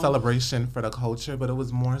it's No. a celebration for the culture, but it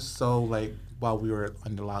was more so, like, while we were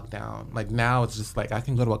under lockdown. Like, now it's just, like, I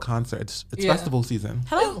can go to a concert. It's Yeah. festival season.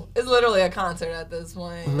 Hello. It's literally a concert at this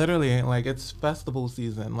point. Literally, like, it's festival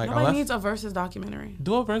season. Like, Nobody unless needs a Versus documentary.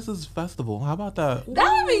 do a Versus festival. How about that?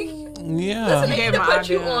 That would be. Yeah. Listen, they Gave need to my put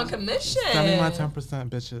you idea. on commission. Send me my 10%,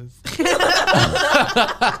 bitches.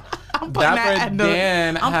 I'm putting that in the,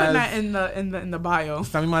 Dan I'm has, putting that in the bio.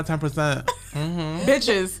 Send me my 10%.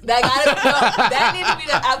 Bitches. That needs to be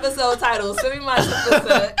the episode title. Send me my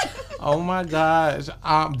 10%. Oh my gosh.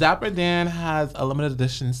 Dapper Dan has a limited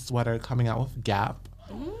edition sweater coming out with Gap.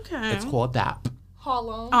 Okay. It's called Dap.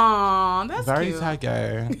 Harlem. Aw, that's Very cute. tacky.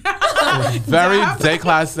 Very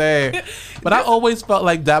déclassé. But I always felt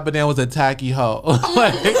like Dapper Dan was a tacky hoe.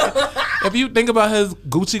 Like, if you think about his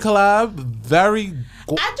Gucci collab, very.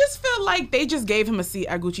 I just feel like they just gave him a seat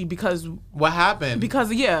at Gucci because What happened?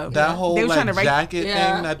 yeah, that whole they were like trying to write. jacket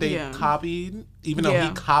Yeah. thing that they Yeah. copied, even though Yeah.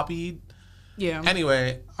 he copied. Yeah.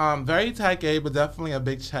 Anyway, very tacky, but definitely a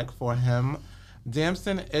big check for him.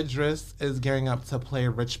 Damson Idris is gearing up to play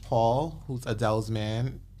Rich Paul, who's Adele's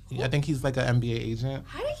man. I think he's like an NBA agent.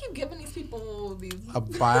 How do you keep giving these people these A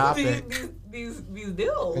biopic. these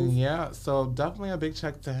deals? And yeah, so definitely a big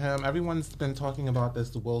check to him. Everyone's been talking about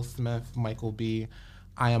this Will Smith, Michael B.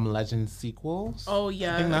 I Am Legend sequel. Oh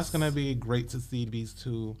yeah. I think that's gonna be great to see these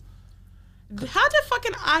two. How did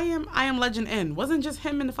fucking I Am Legend end? Wasn't just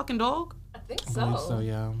him and the fucking dog? I think I so. believe so,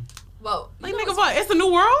 yeah. Well, Like nigga, what? It's a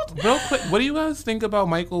new world. Real quick, what do you guys think about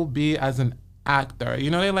Michael B as an actor? You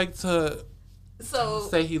know, they like to so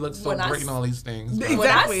say he looks so when I great and all these things. but- when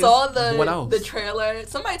Exactly. I saw What else? the trailer,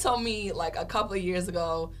 somebody told me like a couple of years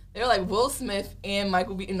ago, they were like Will Smith and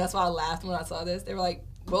Michael B. And that's why I laughed when I saw this. They were like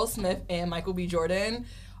Will Smith and Michael B. Jordan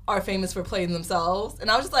are famous for playing themselves, and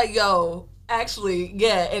I was just like, yo. Actually,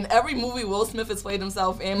 yeah, in every movie, Will Smith has played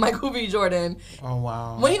himself and Michael B. Jordan. Oh,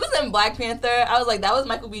 wow. When he was in Black Panther, I was like, that was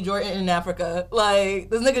Michael B. Jordan in Africa. Like,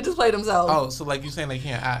 this nigga just played himself. Oh, so like you saying they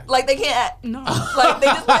can't act? Like, they can't act. No. Like, they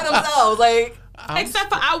just play themselves. Like, Except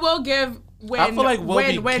for I will give when I feel like Will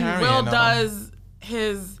be when carrying, Will though. does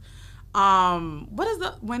his what is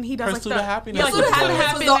the when he does Pursuit like of the Happiness yeah, was Pursuit of good.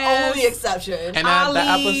 Happiness was the Happiness. only exception. and that the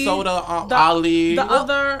Ali, episode of the- Ali. the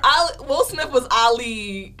other Will Smith was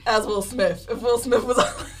Ali as Will Smith. If Will Smith was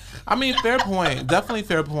Ali. I mean, fair point. Definitely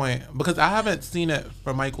fair point. Because I haven't seen it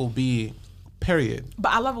for Michael B. Period. but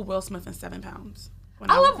I love a Will Smith in 7 pounds.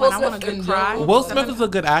 When I love Will when I want a Smith good in cry. general. Will Smith is a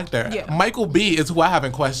good actor. Yeah. Michael B. is who I have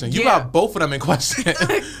in question. You Yeah. got both of them in question.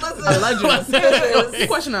 Listen, A legend. Suspicious.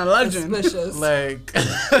 Question a legend. Suspicious. like,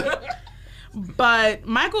 But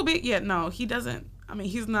Michael B. Yeah, no, he doesn't. I mean,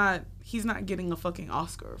 he's not getting a fucking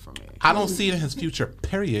Oscar from me. I don't see it in his future.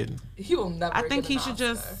 Period. He will never. I think get he an should Oscar.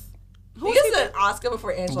 just. He Who is gets he? an Oscar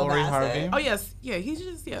before Angela Lori Bassett. Harvey. Oh yes, yeah. He's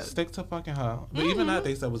just Stick to fucking her. But even that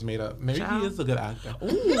they said was made up. Maybe Child. he is a good actor.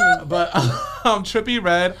 But Trippie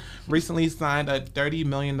Redd recently signed a $30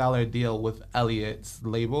 million deal with Elliott's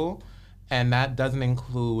label, and that doesn't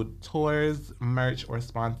include tours, merch, or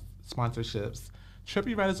sponsorships.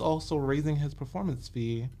 Trippie Redd is also raising his performance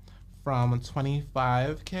fee from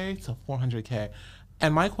 $25K to $400K.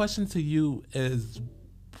 And my question to you is,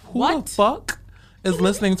 who What? the fuck is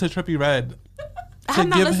listening to Trippie Redd? I have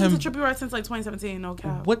not listened to Trippie Redd since like 2017. No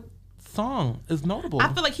cap. What song is notable?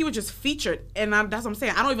 I feel like he was just featured, and that's what I'm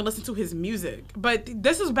saying. I don't even listen to his music. But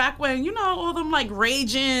this is back when, you know, all them like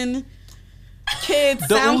raging kids,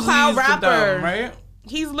 The SoundCloud Uzis and rapper. them, right?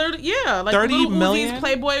 He's literally, yeah, like 30 Lil million? Uzi's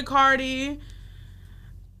Playboy Cardi.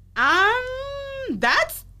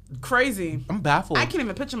 That's crazy. I'm baffled. I can't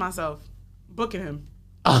even picture myself booking him.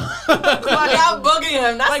 Like, I'm booking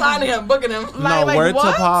him. Not Like- signing him, booking him. No, like, word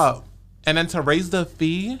what? to pop. And then to raise the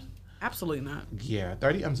fee, Absolutely not. yeah,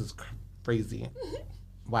 30 M's is crazy.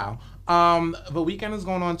 Wow. The weekend is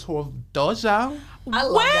going on tour with Doja. I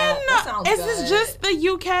love that. That sounds is good. this just the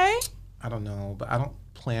UK? I don't know, but I don't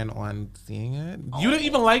plan on seeing it. You didn't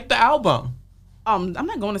even like the album. I'm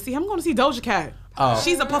not going to see him. I'm going to see Doja Cat. Oh.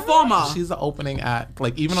 She's a performer. She's the opening act.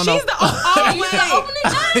 Like even on She's the, the oh, You the opening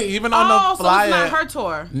night? even on oh, the so flyer. it's not her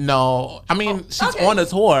tour. No, I mean she's okay. on a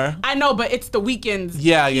tour. I know, but it's the weekends.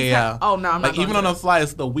 Yeah, yeah. Oh no, I'm like not even going on to the flyer,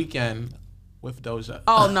 it's the weekend with Doja.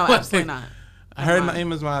 Oh no, Like, absolutely not. Her Never mind.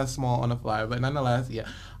 name is not small on the flyer, but nonetheless, yeah.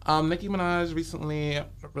 Nicki Minaj recently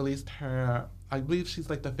released her. I believe she's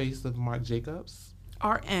like the face of Marc Jacobs.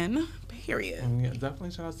 RN. Period. Yeah,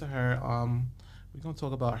 definitely shout out to her. We're gonna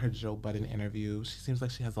talk about her Joe Budden interview. She seems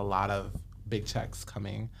like she has a lot of big checks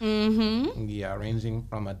coming. Mm-hmm. Yeah, ranging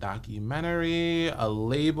from a documentary, a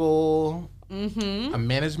label, a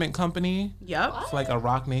management company. Yep. It's like a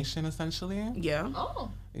Rock Nation, essentially. Yeah.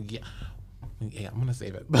 Oh. Yeah. Yeah, I'm gonna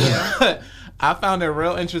save it. I found it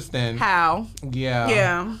real interesting. How? Yeah.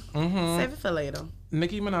 Yeah. Mm-hmm. Save it for later.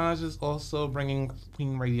 Nicki Minaj is also bringing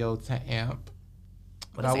Queen Radio to AMP.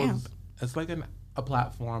 What is AMP? It's like a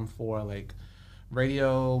platform for like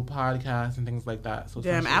radio, podcasts, and things like that. So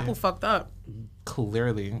Damn, Apple fucked up.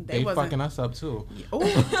 Clearly, they fucking us up too.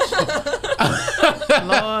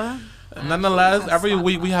 Lord. Nonetheless, every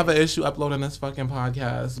week we have an issue uploading this fucking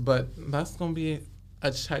podcast, but that's gonna be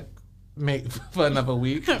a checkmate for another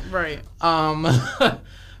week. Right.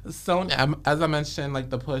 Sony, as I mentioned, like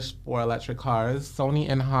the push for electric cars, Sony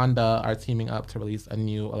and Honda are teaming up to release a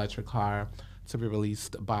new electric car to be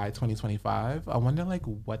released by 2025. I wonder like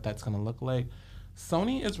what that's gonna look like.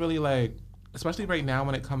 Sony is really like, especially right now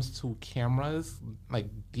when it comes to cameras, like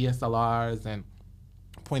DSLRs and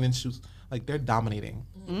point and shoots, like they're dominating.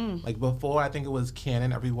 Like before, I think it was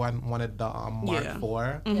Canon. Everyone wanted the Mark IV.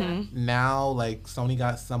 Mm-hmm. Now, like Sony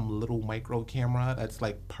got some little micro camera that's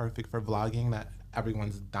like perfect for vlogging that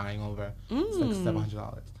everyone's dying over. It's like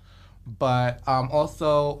 $700. But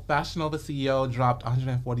also, Fashion Nova CEO dropped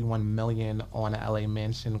 $141 million on an LA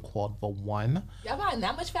mansion called The One. Y'all buying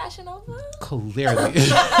that much Fashion Nova? Clearly.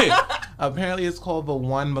 Apparently, it's called The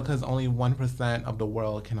One because only 1% of the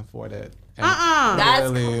world can afford it. And That's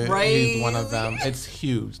clearly, crazy. He's one of them. It's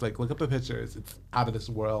huge. Like, look up the pictures. It's out of this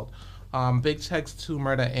world. Big checks to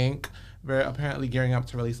Murder Inc. They're apparently gearing up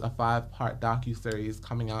to release a 5-part docuseries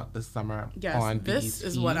coming out this summer on BET. This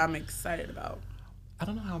is what I'm excited about. I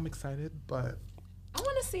don't know how I'm excited, but I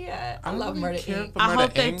want to see it. I don't love really Murder care Inc. for I Murder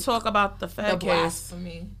hope they Inc. talk about the Fed The case.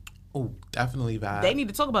 blasphemy. Oh, definitely that. They need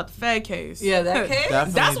to talk about the Fed case. Yeah, that case.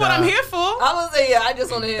 Definitely That's what I'm that. here for. I was say, yeah, I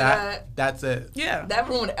just want to hear that. That's it. Yeah. That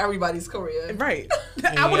ruined everybody's career. Right.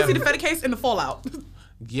 I want to see the Fed case and the fallout.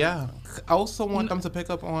 Yeah. I also want them to pick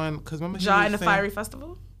up on, because remember he Ja was and the saying- Fiery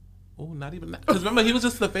Festival? Oh, not even that. Because remember, he was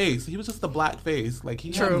just the face. He was just the black face. Like,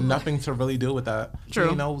 he True. had nothing to really do with that. True. He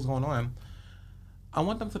didn't know what was going on. I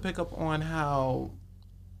want them to pick up on how,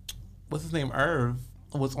 what's his name, Irv,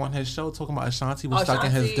 was on his show talking about Ashanti was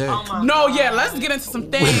sucking his dick. Oh my No, God. yeah, let's get into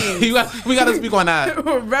some things. we got to speak on that.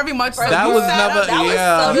 Very much so. That You was sat never, up-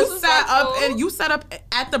 yeah. You sat up disrespectful. and you sat up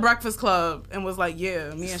at the Breakfast Club and was like, "Yeah,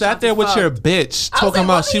 me and Sat there Shanti with fucked." your bitch I was talking like, about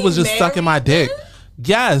wasn't she he was just sucking my married dick. then?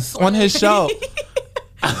 Yes, on his show.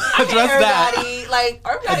 Address that. Everybody, like,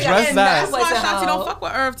 everybody Address got that. That's why Place in Shanti don't hell. fuck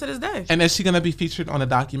with Irv to this day. And is she gonna be featured on a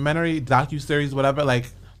documentary, docuseries, whatever? Like,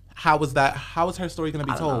 how was that? How is her story gonna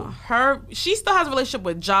be told? She still has a relationship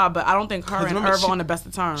with Ja, but I don't think her and remember, Irv she- are on the best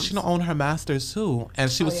of terms. She don't own her masters too,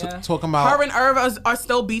 and she was yeah. talking about Her and Irv are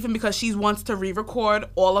still beefing because she wants to re-record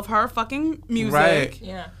all of her fucking music. Right.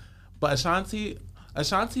 Yeah. But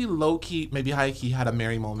Ashanti low key, maybe high key, had a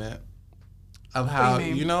Mary moment of how do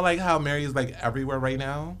you mean? you know, like how Mary is like everywhere right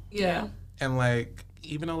now, Yeah. and like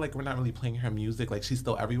even though like we're not really playing her music, like she's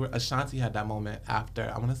still everywhere. Ashanti had that moment after,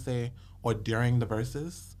 I want to say, or during the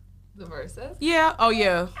verses. The verses. Yeah. Oh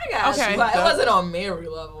yeah. I got Okay. you, but it wasn't on Mary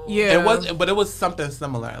level. Yeah. It was, but it was something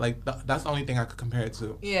similar. Like that's the only thing I could compare it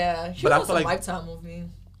to. Yeah. She But I was feel a like- Lifetime movie.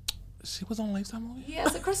 She was on Lifetime movie. Yeah,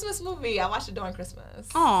 it's a Christmas movie. I watched it during Christmas.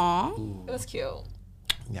 Aw. It was cute.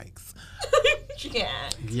 Yikes. She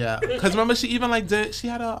can't. Yeah, because remember she even like she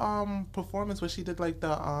had a performance where she did like the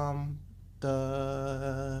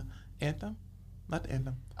anthem, not the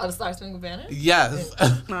anthem. Oh, the Star Spangled Banner? Yes,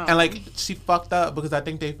 No. and like she fucked up because I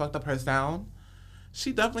think they fucked up her sound.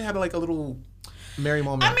 She definitely had like a little Mary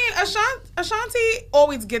moment. I mean, Ashanti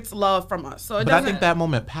always gets love from us, so it but I doesn't. think that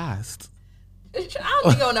moment passed. I don't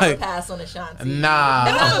think you'll never Like, pass on Ashanti. Nah. I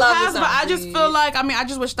It doesn't love pass, but I just Ashanti. feel like I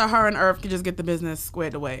just wish that her and Irv could just get the business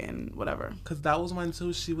squared away and whatever. Because that was one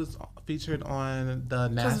too. She was featured on the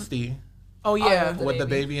Nasty Oh yeah. The with the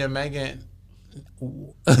baby. baby and Megan.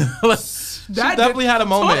 she definitely had a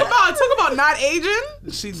moment. Talk about not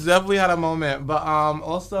aging. She definitely had a moment, but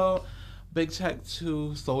also big check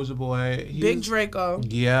to Soulja Boy. Big Draco.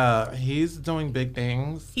 Yeah, he's doing big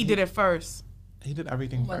things. He did it first. He did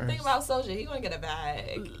everything One first. thing about Soulja, he gonna get a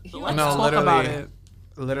bag. He Let's gonna No, talk literally. about it.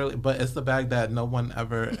 Literally, but it's the bag that no one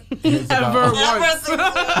ever hears Ever about.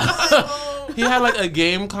 once. He had like a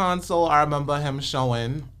game console. I remember him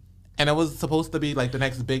showing, and it was supposed to be like the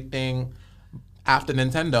next big thing after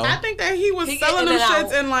Nintendo. I think that he was He selling them getting it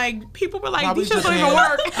shits out. and like people were like, Probably these shits just don't even saying-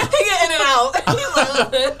 work. he get in and out.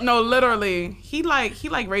 He's like, No, literally, he like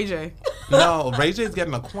Ray J. No, Ray J's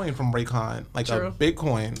getting a coin from Raycon, like True. a big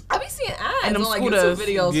coin. I be seeing ads And them on like scooters. YouTube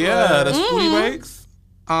videos. Yeah, the for Scooty Breaks.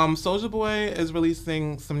 Soulja Boy is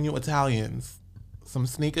releasing some new Italians, some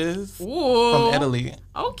sneakers Ooh. from Italy.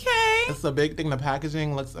 Okay. It's a big thing. The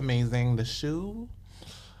packaging looks amazing. The shoe,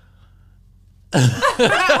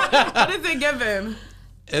 What is it giving?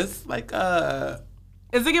 it's like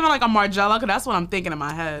Is it giving like a Margiela? Because that's what I'm thinking in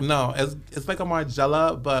my head. no, it's like a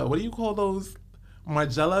Margiela, but what do you call those?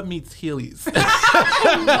 Margiela meets Heelys.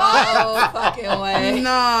 No fucking way.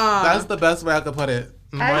 Nah. That's the best way I could put it.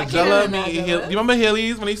 I can't Margiela imagine meet it. Heelys. You remember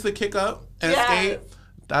Heelys when they used to kick up and Yes. skate?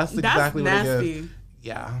 That's exactly what it nasty. is.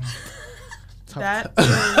 Yeah. That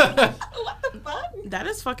What the fuck? that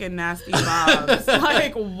is fucking nasty vibes.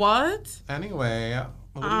 Like what? Anyway,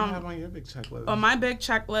 what do you have on your big checklist? On my big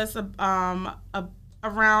checklist,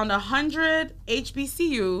 around 100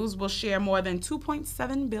 HBCUs will share more than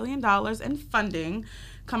 $2.7 billion in funding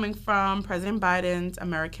coming from President Biden's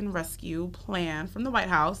American Rescue Plan from the White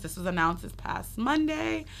House. This was announced this past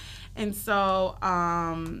Monday. And so,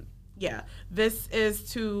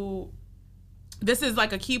 this is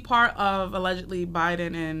like a key part of allegedly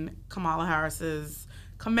Biden and Kamala Harris's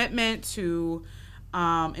commitment to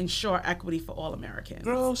ensure equity for all Americans.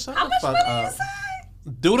 Girl, shut How the much fuck money up. is that?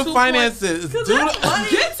 Do the finances. Do the. Money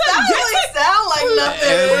that really sound like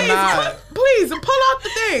nothing. It's not. Please pull out the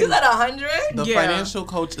thing. Is that 100? The Yeah. financial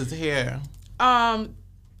coach is here.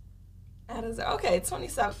 That is okay.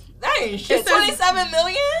 27. That ain't shit. It says- 27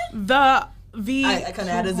 million. I couldn't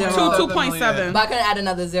add a zero. 2.7. But I couldn't add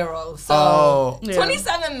another zero. So Oh. Yeah.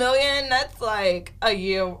 27 million. That's like a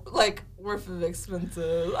year, like worth of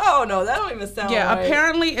expenses. Oh no, that don't even sound. Yeah, right.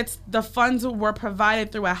 apparently the funds were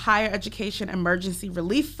provided through a higher education emergency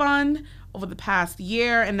relief fund over the past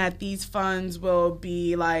year, and that these funds will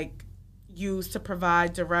be like used to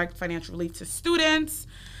provide direct financial relief to students,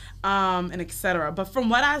 and etc. But from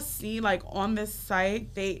what I see, like on this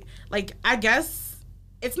site, they I guess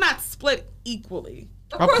it's not split equally.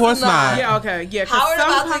 Of course not. Yeah, okay, yeah. 'cause Howard about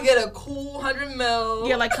to sometimes- get a cool 100 mil.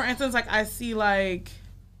 Yeah, like for instance, like I see like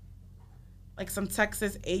some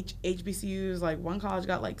Texas HBCUs, like one college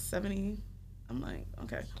got like 70. I'm like,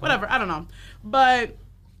 okay, whatever. I don't know, but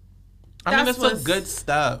I mean, that's it's a what's- good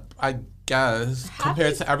step, I guess,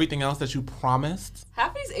 compared to everything else that you promised.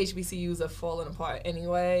 Half of these HBCUs are falling apart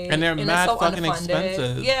anyway. And they're mad so fucking underfunded.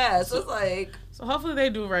 expensive. Yeah, so it's like. so hopefully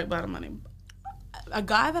they do right by the money. A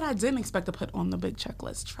guy that I didn't expect to put on the big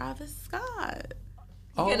checklist, Travis Scott.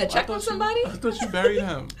 Getting a check I from thought somebody? I thought you buried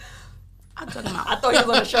him. I took him out. I thought he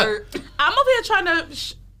was on a shirt. I'm over here trying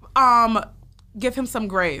to give him some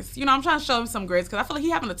grace. You know, I'm trying to show him some grace because I feel like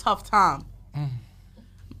he's having a tough time.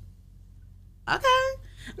 Okay.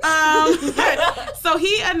 So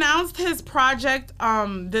he announced his project,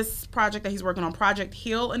 this project that he's working on, Project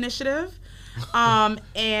Heal Initiative.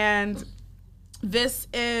 And this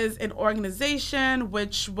is an organization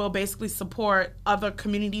which will basically support other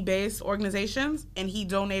community-based organizations. And he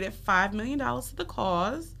donated $5 million to the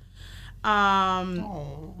cause.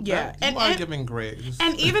 Oh, Yeah, you are giving grace.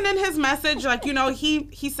 And even in his message, like, you know, he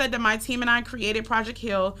said that my team and I created Project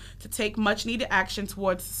Heal to take much needed action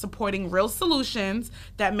towards supporting real solutions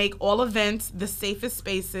that make all events the safest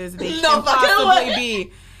spaces they No can fucking possibly way.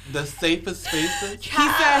 be. The safest spaces. He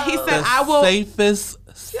said The I will. safest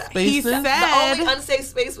spaces. He The said only unsafe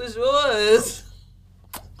space was yours.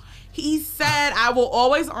 He said, I will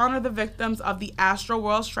always honor the victims of the Astro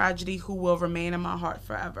World's tragedy who will remain in my heart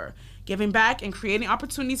forever. Giving back and creating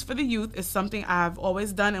opportunities for the youth is something I've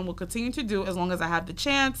always done and will continue to do as long as I have the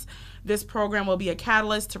chance. This program will be a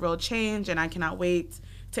catalyst to real change, and I cannot wait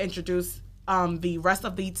to introduce the rest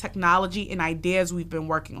of the technology and ideas we've been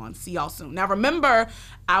working on. See y'all soon. Now, remember,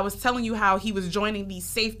 I was telling you how he was joining these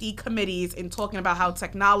safety committees and talking about how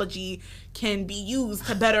technology can be used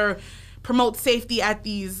to better promote safety at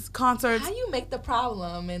these concerts. How you make the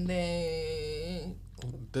problem and then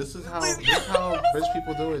This is how rich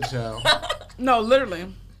people do it, Joe. No,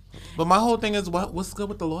 literally. But my whole thing is, what's good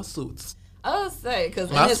with the lawsuits? I would say because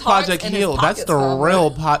That's Project Heal. That's the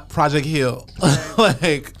real Project Heal.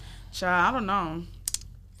 Like, Child, I don't know.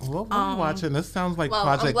 what are we watching? This sounds like Well,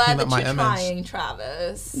 Project I'm glad Clean that Up My you're Image. trying,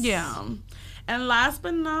 Travis. Yeah. And last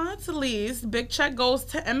but not least, big check goes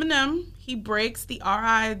to Eminem. He breaks the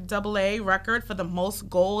RIAA record for the most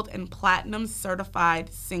gold and platinum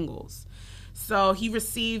certified singles. So he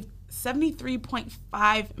received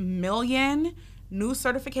 73.5 million new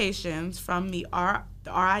certifications from the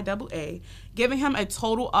RIAA, giving him a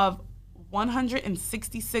total of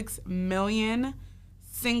 166 million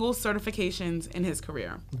single certifications in his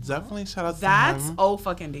career. Definitely shout out to That's him.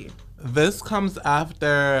 O-fucking-D. This comes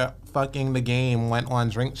after fucking The Game went on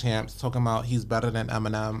Drink Champs talking about he's better than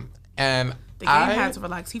Eminem. And The Game had to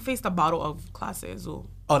relax. He faced a bottle of Clase Azul.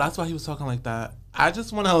 Oh, that's why he was talking like that. I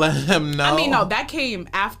just want to let him know. I mean, no, that came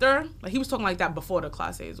after. Like, he was talking like that before the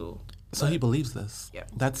Clase Azul. So he believes this. Yeah.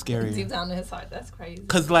 That's scary. Deep down in his heart, that's crazy.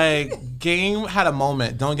 Because, like, Game had a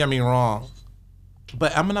moment, don't get me wrong.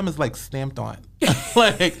 But Eminem is, like, stamped on.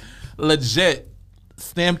 Like, legit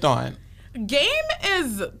stamped on. Game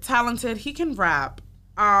is talented. He can rap.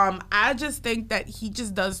 I just think that he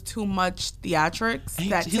just does too much theatrics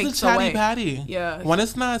that He's takes a chatty away. patty. Yeah. When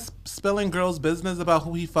it's not spilling girls' business about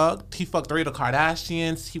who he fucked 3 of the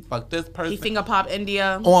Kardashians. He fucked this person. He finger pop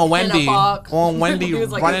India. on Wendy. Park. On Wendy He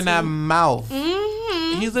was like running 18. that mouth.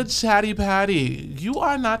 Mm-hmm. He's a chatty patty. You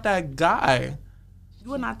are not that guy.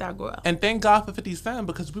 You are not that girl. And thank God for 50 Cent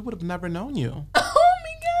because we would have never known you. Oh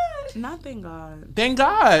my God. Nothing, God. Thank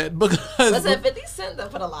God because Listen, 50 Cent that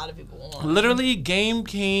put a lot of people on. literally Game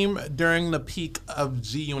came during the peak of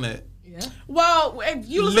G Unit. Yeah. Well, if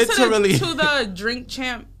you listen Literally. to the Drink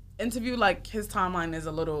Champ interview, like his timeline is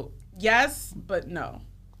a little yes, but no.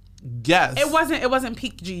 Yes. It wasn't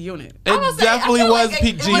peak G Unit. It I definitely feel was like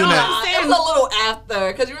peak it G was Unit. It was a little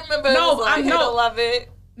after, because you remember No, it was like, I Hate know. or Love It.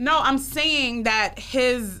 No, I'm saying that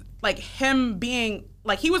him being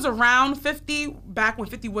like he was around 50 back when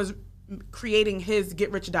 50 was creating his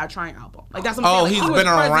Get Rich or Die Trying album. Like that's what I'm Oh, saying. he's Like, he was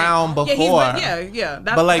been present. around Yeah, before. yeah.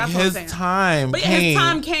 But like that's what I'm his saying. time But yeah, came. his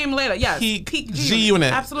time came later. Yeah, Peak peak G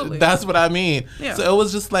Unit. Absolutely. That's what I mean. Yeah. So it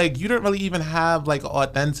was just like you didn't really even have like an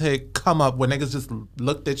authentic come up where niggas just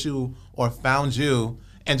looked at you or found you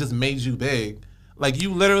and just made you big. Like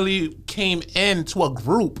you literally came into a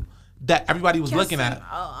group that everybody was looking at.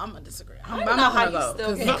 Oh, I'm gonna disagree. I'm don't know not how gonna you go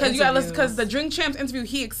still get because you gotta listen. interviews. Because the Drink Champs interview,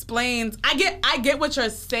 he explains. I get what you're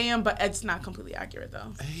saying, but it's not completely accurate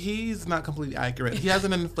though. He's not completely accurate. He has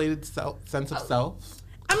an inflated sense of self.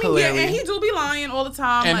 I mean, Clearly. yeah, and he do be lying all the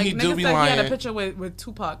time. And like he niggas do be said he had a lying. picture with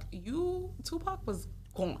Tupac. Tupac was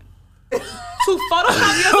gone. To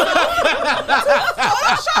Photoshop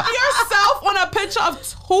yourself on a picture of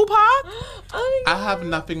Tupac? I have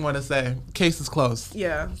nothing more to say. Case is closed.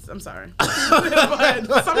 Yeah, I'm sorry.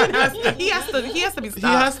 But something he has to be stopped.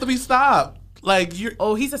 He has to be stopped. Like you're.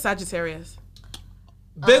 Oh, he's a Sagittarius.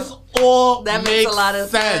 This all That makes makes a lot of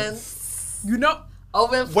sense. sense. You know,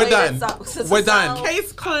 Overinflated We're done. We're done.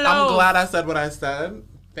 case closed. I'm glad I said what I said.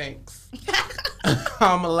 Thanks.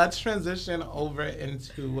 Let's transition over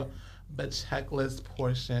into the checklist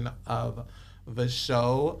portion of the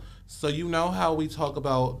show. So you know how we talk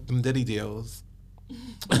about them Diddy deals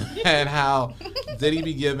and how Diddy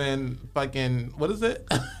be giving fucking what is it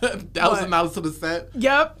 $1,000 to the set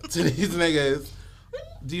Yep. to these niggas.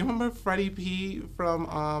 Do you remember Freddie P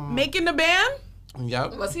from Making the band?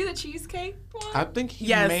 Yep. Was he the cheesecake one? I think he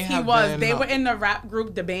Yes, may he have was. been, They were in the rap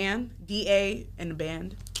group, the band, DA and the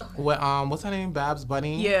band. with, what's her name? Babs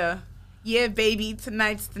Bunny. Yeah. Yeah, baby,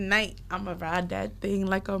 tonight's the night. I'ma ride that thing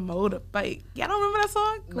like a motorbike. Y'all don't remember that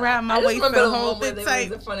song? Grab my I just waist remember and the hold one where it they tight.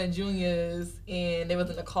 was in front of Junior's and they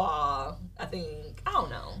was in the car. I don't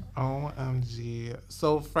know. OMG.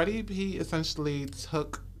 So Freddie P essentially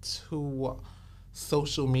took to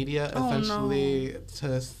social media essentially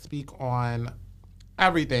to speak on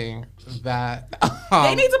everything that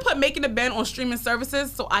They need to put Making the Band on streaming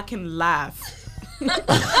services so I can laugh. Diddy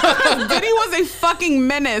was a fucking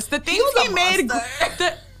menace. The things was a he made,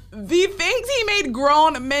 monster. the things he made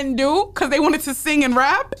grown men do because they wanted to sing and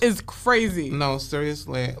rap is crazy. no,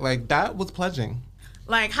 seriously, like that was pledging.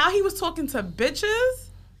 Like how he was talking to bitches.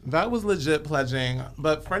 That was legit pledging.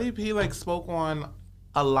 But Freddie P like spoke on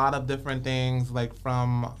a lot of different things, like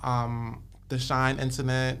from the Shine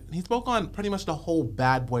incident. He spoke on pretty much the whole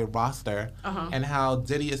Bad Boy roster and how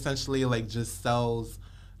Diddy essentially like just sells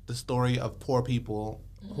the story of poor people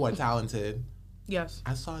who are talented. Yes.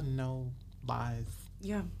 I saw no lies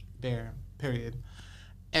Yeah. there, period.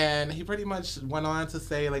 And he pretty much went on to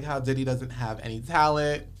say like how Diddy doesn't have any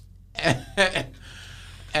talent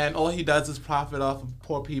and all he does is profit off of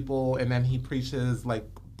poor people, and then he preaches like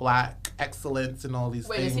black excellence and all these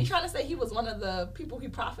Wait, things. is he trying to say he was one of the people he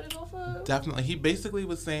profited off of? Definitely. He basically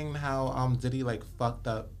was saying how Diddy like fucked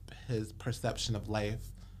up his perception of life.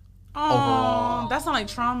 Overall. That's not like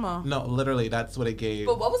trauma. No, literally, that's what it gave.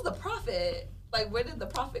 But what was the profit? Like, where did the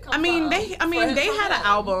profit come from? They had an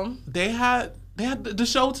album. They had They had the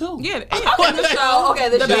show too. Yeah, the show. Okay,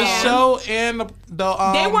 the show and the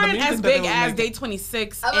they weren't the as big as Day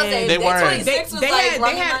 26. I was gonna say, they weren't. Day 26 was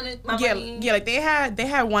like they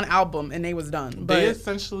had one album and they was done. But they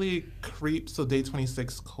essentially creep so Day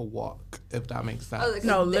 26 could walk, if that makes sense. Like,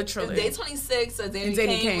 no, literally. Day 26, so Danny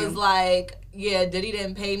Kane was like, yeah, Diddy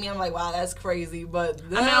didn't pay me. I'm like, wow, that's crazy. But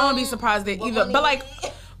I mean, I wouldn't be surprised that either. But like,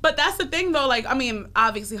 but that's the thing though. Like, I mean,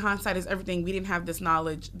 obviously hindsight is everything. We didn't have this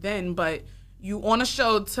knowledge then, but you on a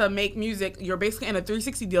show to make music, you're basically in a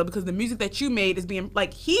 360 deal because the music that you made is being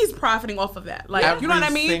like he's profiting off of that. Like, you know what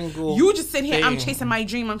I mean? You just sit here, I'm chasing my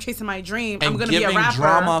dream. I'm gonna be a rapper. Giving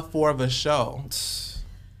drama for the show.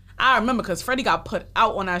 I remember because Freddie got put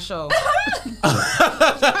out on that show.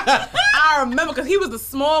 I remember because he was the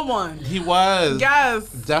small one. He was. Yes.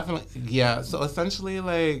 Definitely. Yeah. So essentially,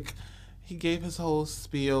 like, he gave his whole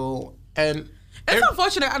spiel, and it's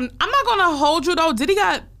unfortunate. I'm not gonna hold you though. Diddy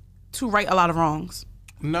got to right a lot of wrongs.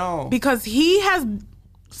 No. Because he has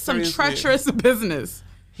some treacherous business.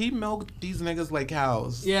 He milked these niggas like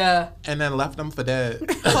cows. Yeah. And then left them for dead.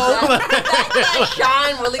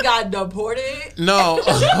 Shine really got deported? No.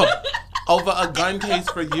 Over a gun case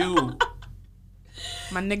for you.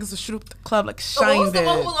 My niggas will shoot up the club like Shine what was did. The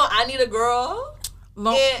one who was on I Need a Girl?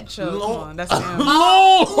 Chill, come on, that's fam.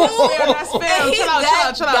 That's fam. Chill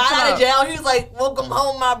out. Got out of jail. He was like, "Welcome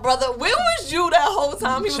home, my brother." Where was you that whole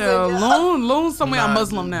time? He was chill. in jail. Loon somewhere I'm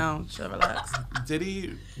Muslim now. Chill, relax. Did he?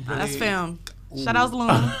 Really? That's fam. Shout out to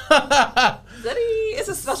Loon. Diddy, it's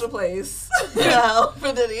a special place.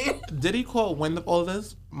 For Diddy. Diddy caught wind of all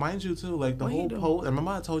this, mind you too. Like the whole post.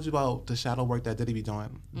 Remember I told you about the shadow work that Diddy be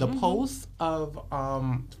doing. The post of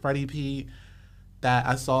Freddie P that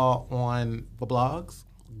I saw on the blogs,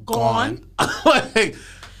 gone. Like,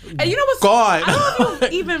 and you know what's gone? I don't know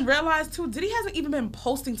if you even realized too. Diddy hasn't even been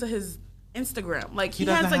posting to his Instagram. Like he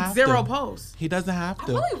has like 0 posts. He doesn't have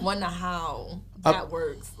to. I really wonder how that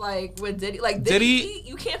works. Like with Diddy, like Diddy,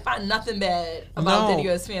 you can't find nothing bad about Diddy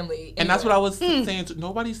or his family. Anywhere. And that's what I was saying.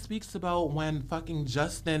 Nobody speaks about when fucking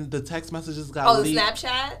Justin, the text messages got leaked. Oh,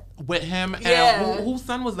 Snapchat? With him and whose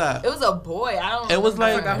son was that? It was a boy. I don't know. It was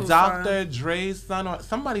like Dr. Dre's son or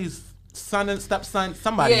somebody's son and stepson.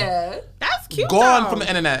 Somebody. Yeah. That's cute. Gone from the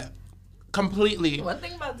internet. Completely. One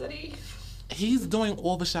thing about Diddy. He's doing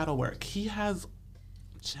all the shadow work. He has.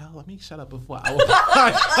 Chill, let me shut up before I.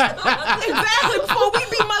 Exactly, before we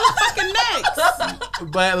be motherfucking next.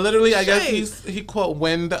 But literally, I guess he caught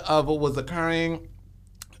wind of what was occurring,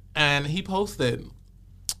 and he posted.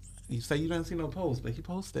 You say you didn't see no post, but he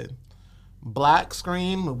posted. Black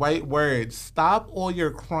screen, white words. Stop all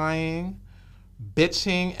your crying,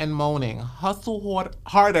 bitching, and moaning. Hustle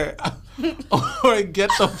harder, or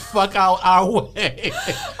get the fuck out our way.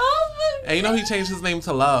 And you know he changed his name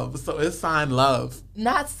to Love, so it's signed Love.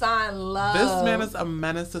 Not signed Love. This man is a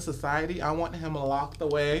menace to society. I want him locked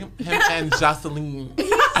away. Him and Jocelyn.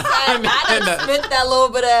 I done spent that little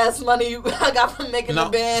bit of ass money I got from making the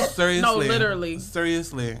band. Seriously. No, literally.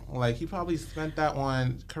 Seriously. Like, he probably spent that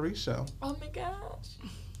on Carisha. Oh my gosh.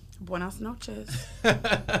 Buenas noches.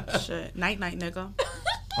 Shit. Night, nigga.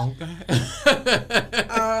 Okay.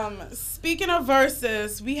 Speaking of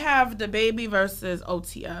verses, we have the baby versus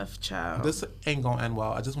OTF, child. This ain't gonna end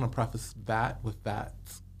well. I just want to preface that with that.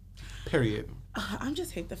 Period. I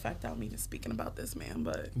just hate the fact that I'm even speaking about this, man,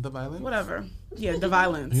 but The violence? whatever. Yeah, the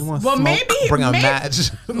violence. You want well, smoke? maybe Bring a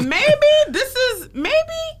match. maybe this is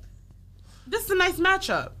a nice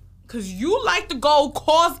matchup because you like to go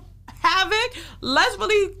cause havoc. Let's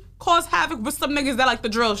really cause havoc with some niggas that like the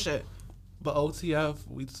drill shit. But OTF,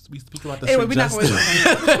 we speak about the Anyway, street justice.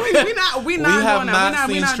 we have not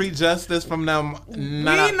seen street justice from them. We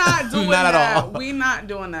not doing not that. at all. We not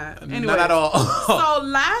doing that. Anyways, not at all. So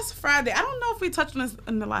last Friday, I don't know if we touched on this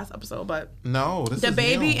in the last episode, but no, this the is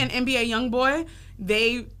baby new. and NBA YoungBoy,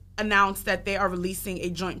 they announced that they are releasing a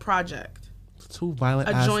joint project, Two violent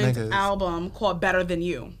a ass joint niggas. album called Better Than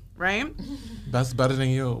You, right? That's better than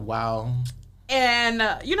you. Wow. And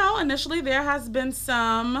initially there has been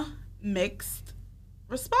some mixed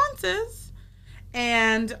responses,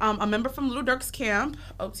 and a member from Lil Durk's camp,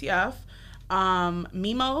 OTF,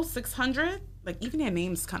 Mimo 600, like even their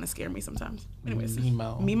names kind of scare me sometimes. Anyways,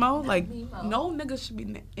 Mimo, like Mimo. no nigga should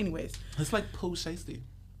be. Anyways, It's like Pooh Shiesty.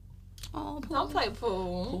 oh, Don't play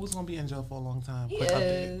pool. Pooh's gonna be in jail for a long time. He Quick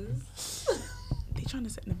update. is. they trying to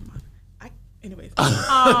say never mind. Anyways,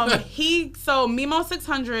 Mimo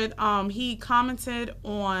 600, he commented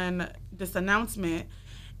on this announcement,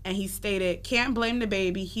 and he stated, "Can't blame the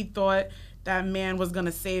baby. He thought that man was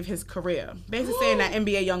gonna save his career. Basically saying that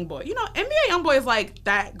NBA YoungBoy. You know, NBA YoungBoy is like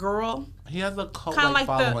that girl. He has a cult Kind of like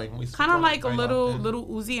following. kind of like a little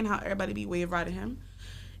Uzi and how everybody be wave riding him.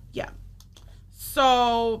 Yeah.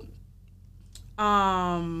 So,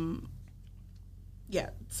 yeah.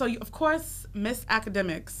 So of course, Miss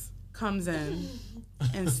Academics comes in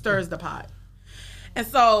and stirs the pot. And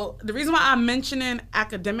so the reason why I'm mentioning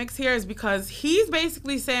Academics here is because he's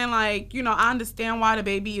basically saying, like, you know, I understand why the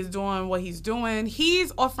baby is doing what he's doing.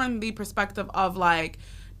 He's offering the perspective of, like,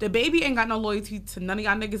 the baby ain't got no loyalty to none of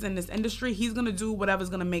y'all niggas in this industry. He's going to do whatever's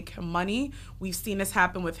going to make him money. We've seen this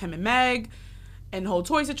happen with him and Meg and the whole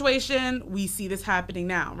toy situation. We see this happening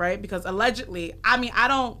now, right? Because allegedly, I mean,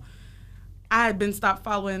 I had been stopped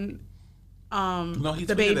following no, he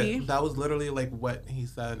the tweeted baby. It. That was literally, like, what he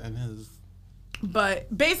said in his...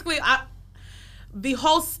 But basically, the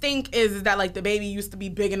whole stink is that, like, the baby used to be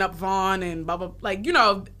bigging up Vaughn and blah, blah, like, you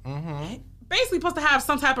know, basically supposed to have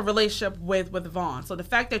some type of relationship with Vaughn. So the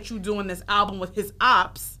fact that you doing this album with his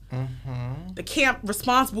ops, the camp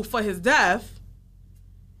responsible for his death,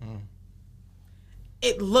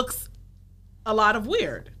 it looks a lot of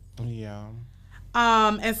weird. Yeah.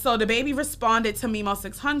 And so the baby responded to Memo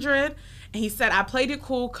 600, and he said, I played it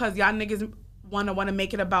cool because y'all niggas want to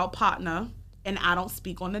make it about partner. And I don't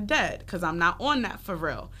speak on the dead because I'm not on that for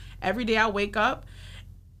real. Every day I wake up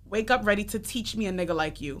ready to teach me a nigga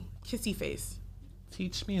like you. Kissy face.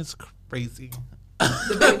 Teach me is crazy.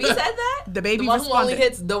 The baby said that? The baby the one responded. who only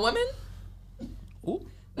hits the women? Ooh.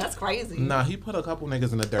 That's crazy. Nah, he put a couple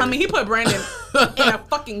niggas in the dirt. I mean, he put Brandon in a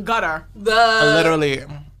fucking gutter. Literally.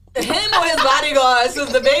 Him or his bodyguards,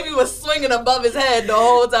 because the baby was swinging above his head the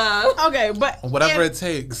whole time. Okay, but whatever it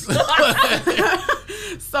takes.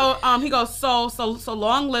 So he goes, so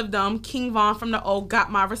long live them. King Von from the O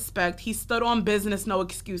got my respect. He stood on business, no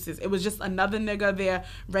excuses. It was just another nigga there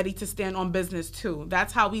ready to stand on business too.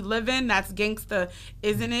 That's how we living. That's gangsta,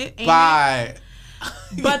 isn't it? Ain't Bye.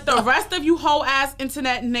 it? But the rest of you hoe ass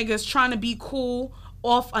internet niggas trying to be cool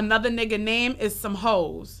off another nigga name is some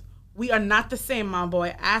hoes. We are not the same, my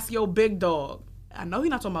boy. Ask your big dog. I know he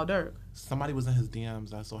not talking about Dirk. Somebody was in his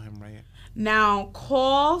DMs. I saw him right. Now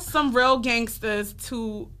call some real gangsters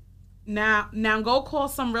to now go call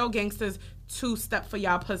some real gangsters to step for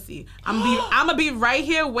y'all pussy. I'm gonna be right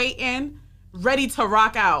here waiting, ready to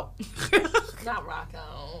rock out. Not rock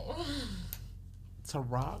out. To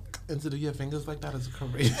rock and to do your fingers like that is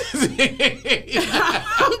crazy.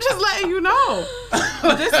 I'm just letting you know.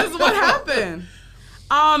 This is what happened.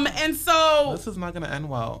 And so this is not gonna end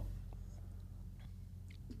well.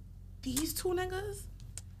 These two niggas.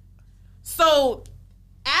 So,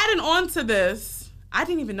 adding on to this, I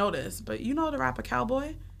didn't even know this, but you know the rapper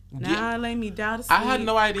Cowboy? Now lay me down to sleep. I had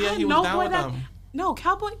no idea he was down with them. No,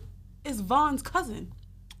 Cowboy is Vaughn's cousin.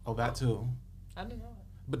 Oh, that too. I didn't know it.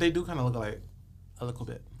 But they do kind of look alike. A little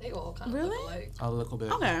bit. They all kind of Really? look alike. A little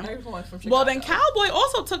bit. Okay. Everyone's from Chicago. Well, then Cowboy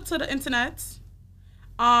also took to the internet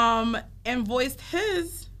and voiced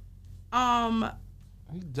his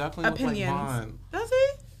He definitely opinions. look like Vaughn. Does he?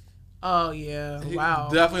 Oh, yeah. He Wow.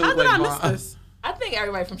 definitely How look did like I miss Vaughn. this? I think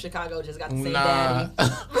everybody from Chicago just got the same Nah.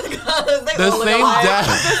 daddy. Because they The all look same alike.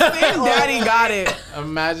 dad. Same daddy got it.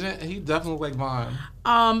 Imagine, he definitely look like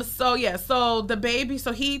Vaughn. So the baby,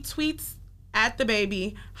 so he tweets at the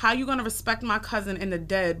baby, how you gonna respect my cousin in the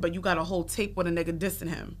dead, but you got a whole tape with a nigga dissing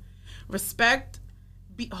him? Respect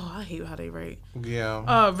be, oh, I hate how they write.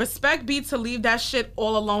 Yeah. Respect be to leave that shit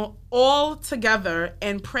all alone, all together,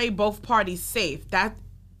 and pray both parties safe. That,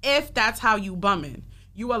 if that's how you bumming.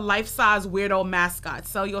 You a life-size weirdo mascot.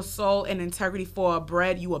 Sell your soul and integrity for a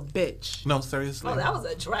bread, you a bitch. No, seriously. Oh, that was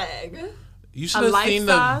a drag. You should have seen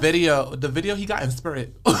the life-size? video. The video he got in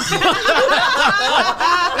Spirit.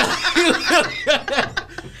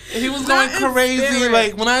 He was going Not in crazy. Spirit.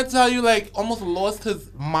 Like, when I tell you, like, almost lost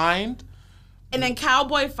his mind. And then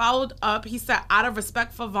Cowboy followed up. He said, out of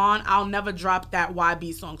respect for Vaughn, I'll never drop that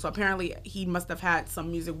YB song. So apparently he must have had some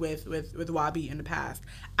music with YB in the past.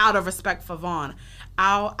 Out of respect for Vaughn.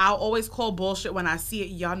 I'll always call bullshit when I see it.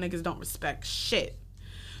 Y'all niggas don't respect shit.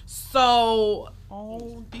 So,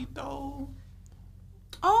 Oh, Dito.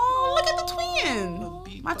 oh, look at the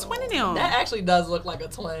twin. My twin in them. That actually does look like a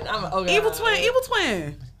twin. Evil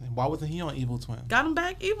twin. Why wasn't he on Evil Twin? Got him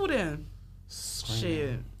back evil then. Screaming.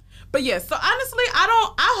 Shit. But yeah, so honestly,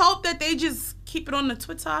 I hope that they just keep it on the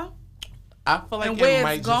Twitter. I feel like And where it it's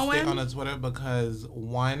might just stay going? on the Twitter because,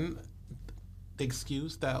 one, the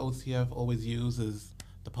excuse that OTF always uses is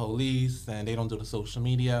the police and they don't do the social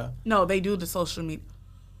media. No, they do the social media.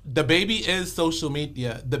 The baby is social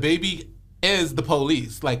media. The baby is the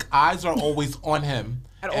police. Like, eyes are always on him.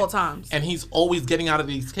 At all times. And he's always getting out of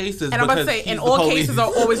these cases. And I'm about to say, and all cases are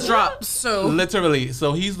always dropped. So literally.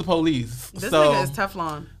 So he's the police. This nigga is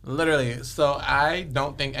Teflon. Literally. So I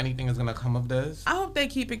don't think anything is going to come of this. I hope they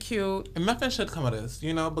keep it cute. And nothing should come of this,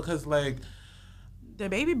 you know, because like... The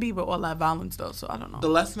baby be with all that violence though, so I don't know. The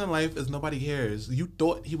lesson in life is nobody cares. You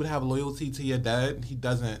thought he would have loyalty to your dad. He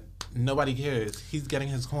doesn't. Nobody cares. He's getting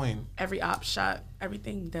his coin. Every op shot,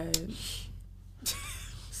 everything dead.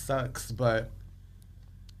 Sucks, but...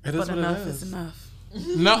 It but is what enough it is. enough.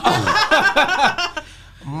 No.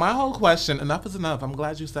 My whole question, enough is enough. I'm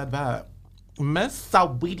glad you said that. Miss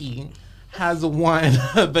Saweetie has won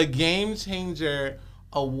the Game Changer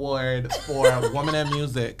Award for Woman in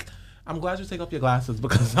Music. I'm glad you take off your glasses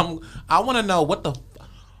because I want to know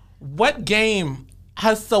what game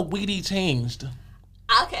has Saweetie changed?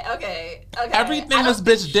 Okay. Everything this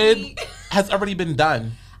bitch did has already been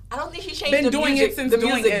done. I don't think she changed Been the doing music, it since the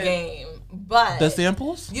doing music it. game. But The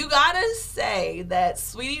samples? you gotta say that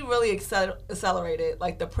Sweetie really accelerated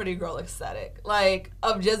like the pretty girl aesthetic, like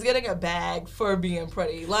of just getting a bag for being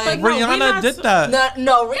pretty. Like no, Rihanna did that.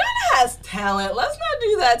 No, Rihanna has talent. Let's not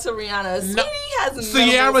do that to Rihanna. Sweetie has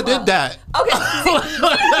minimal Ciara did talent. that. Okay,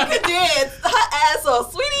 Rihanna could dance her ass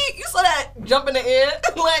off. Sweetie, you saw that jump in the air?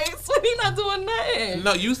 Like Sweetie not doing nothing.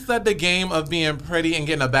 No, you said the game of being pretty and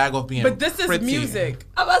getting a bag of being But this is pretty. music.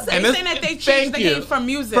 I'm about to say, And They this- saying that they thank changed the you. game from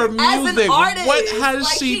music. For as music, an artist, what has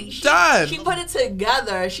like, she done? She put it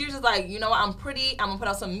together. She was just like, you know what, I'm pretty. I'm gonna put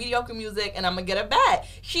out some mediocre music, and I'm gonna get it back.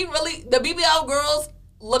 She really, the BBL girls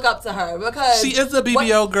look up to her because She is a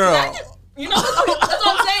BBL girl. You know, okay, that's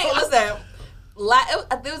what I'm saying. Listen.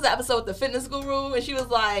 There was an episode with the fitness guru, and she was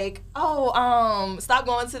like, "Oh, stop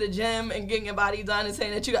going to the gym and getting your body done, and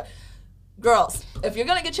saying that you got." Girls, if you're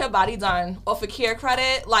gonna get your body done off of care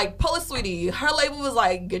credit, like pull a Sweetie. Her label was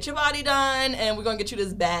like, get your body done and we're gonna get you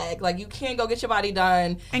this bag. Like you can't go get your body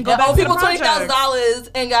done And go back owe to the people projects. $20,000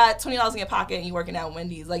 and got $20 in your pocket and you working at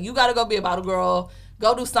Wendy's. Like you gotta go be a bottle girl,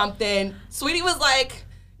 go do something. Sweetie was like,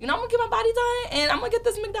 you know, I'm gonna get my body done and I'm gonna get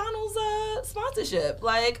this McDonald's sponsorship.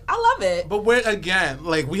 Like, I love it. But we're again,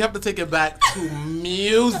 like we have to take it back to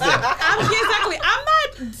music. Exactly. I'm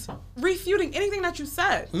not refuting anything that you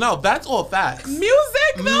said. No, that's all facts.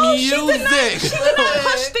 Music, though, she did not Music.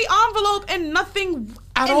 push the envelope in nothing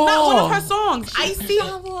At in not one all. of her songs. Icy.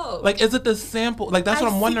 Like, is it the sample? Like, that's what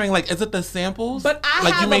I'm see. wondering. Like, is it the samples? But I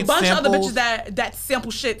like, have a bunch of other bitches that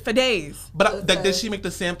sample shit for days. But like, did she make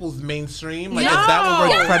the samples mainstream? Like, No. is that what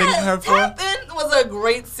we're crediting her for? Tap In was a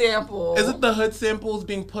great sample. Is it the hood samples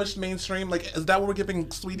being pushed mainstream? Like, is that what we're giving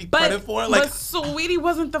Sweetie credit for? Like, but Sweetie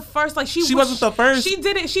wasn't the first. Like she wasn't the first. She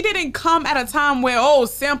didn't come at a time where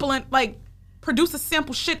sampling, like produce a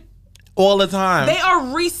sample shit. all the time. They are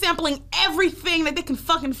resampling everything that they can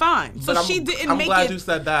fucking find. So But she didn't I'm make glad it. you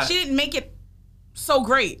said that. She didn't make it so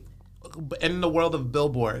great. But in the world of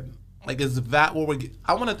Billboard, like, is that what we're...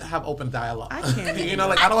 I want to have open dialogue. I can't. You know,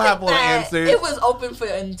 like, I don't have all the answers. It was open for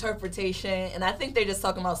interpretation, and I think they're just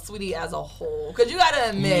talking about Sweetie as a whole. Because you gotta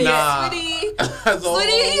admit, Nah. Sweetie As a whole.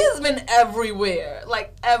 has been everywhere.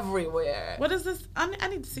 Like, everywhere. What is this? I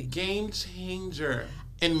need to see. Game changer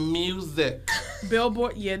in music.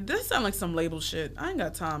 Billboard. Yeah, this sound like some label shit. I ain't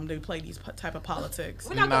got time to play these type of politics.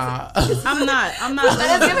 We're not Nah. I'm not.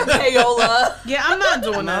 Let's give it payola. Yeah, I'm not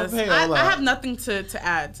doing No this. payola. I have nothing to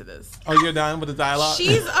add to this. Oh, you're done with the dialogue?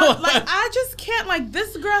 She's like, I just can't, like,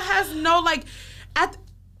 this girl has no, like,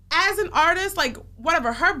 as an artist, like,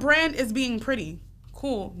 whatever, her brand is being pretty.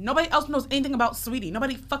 Cool. Nobody else knows anything about Sweetie.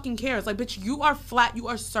 Nobody fucking cares. Like, bitch, you are flat, you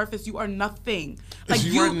are surface, you are nothing. Like,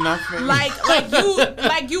 You're nothing.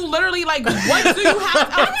 Like you literally, like, what do you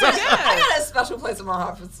have else to I get? got a special place in my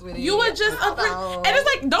heart for Sweetie. You were just and it's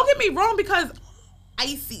like, don't get me wrong, because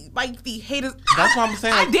Icy, like, the haters. That's what I'm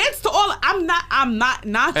saying. I Like, dance to all. I'm not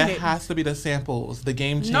knocking it it. has to be the samples, the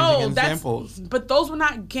game changing No, in that's samples. but those were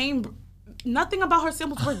not game. Nothing about her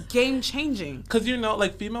samples were game changing. Because, you know,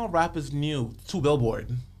 like, female rap is new to Billboard.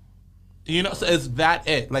 You know, so is that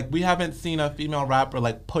it? Like, we haven't seen a female rapper,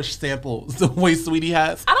 like, push samples the way Sweetie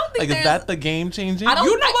has. I don't think like, is there's- that the game changing? I don't-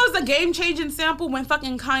 You know what was a game changing sample when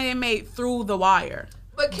fucking Kanye made Through the Wire?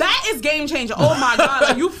 But That is game changer. Oh my god!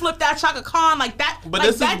 Like, you flip that Chaka Khan like that. But like,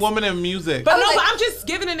 this is that's- woman in music. But no, like- but I'm just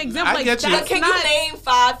giving an example. I Like, get you. that's Can not, you name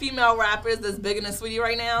 5 female rappers that's bigger than Sweetie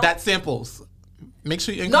right now? that samples. Make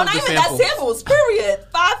sure you No, include not the even samples. that samples, period.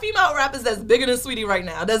 5 female rappers that's bigger than Sweetie right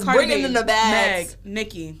now. That's Cardi bringing B, in the bags. Meg,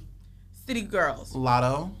 Nicki, City Girls,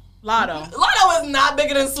 Lotto. Lotto. Lotto is not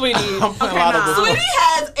bigger than Sweetie. I'm playing Okay, Lotto nah. before.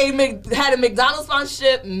 Sweetie had a McDonald's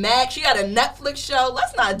sponsorship. Mac, she had a Netflix show.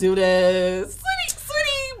 Let's not do this.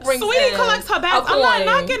 Sweetie brings Sweetie in collects her bags. a I'm not coin.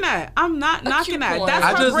 knocking that. I'm not knocking that. coin. That's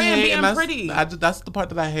I her just brand hate, being and pretty. that's the part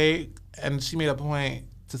that I hate. And she made a point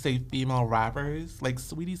to say female rappers. Like,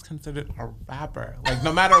 Sweetie's considered a rapper. Like,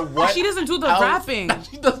 no matter what. She doesn't do the else- rapping.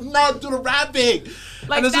 She does not do the rapping.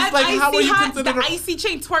 Like and it's that just like, how are you hot, considered the icy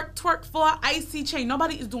chain, twerk for her icy chain.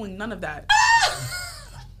 Nobody is doing none of that.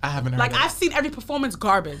 I haven't heard Like, it. I've seen every performance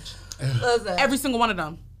garbage. Listen, Every single one of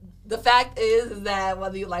them. the fact is that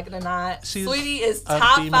whether you like it or not, She's Sweetie is a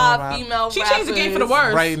top female 5 rap- female She rappers changed the game for the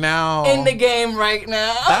worse. right now. in the game right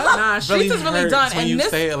now. That Nah, Streets is really hurts done. when And you this,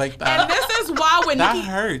 say it like that. and this is why when That Nicki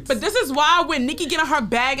hurts. But this is why when Nicki get in her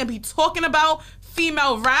bag and be talking about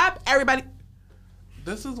female rap, everybody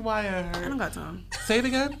This is why it hurts. I don't got time. Say it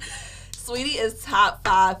again. Sweetie is top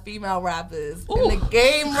 5 female rappers Ooh. in the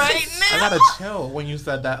game right I now. gotta chill when you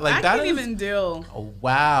said that. Like, I that can't is- even deal. Oh,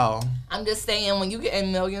 wow. I'm just saying, when you get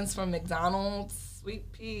millions from McDonald's, Sweet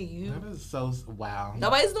Pea, That is so wow.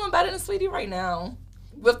 nobody's doing better than Sweetie right now.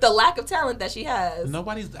 With the lack of talent that she has.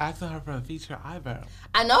 Nobody's asking her for a feature either.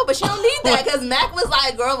 I know, but she don't need that because Mac was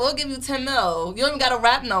like, girl, we'll give you 10 mil. You don't even got to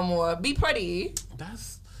rap no more. Be pretty.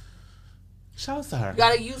 That's shout out to her. You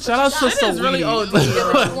got to use Shout what out you to got. It is really Saweetie. OD.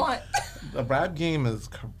 Get what you want. The rap game is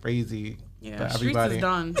crazy. Yeah, for Streets everybody. is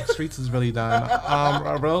done. Streets is really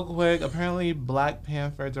done. Real quick, apparently Black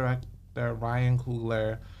Panther director Ryan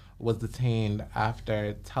Coogler was detained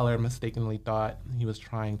after Teller mistakenly thought he was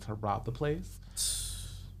trying to rob the place.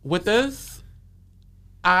 With this,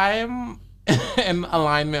 I'm in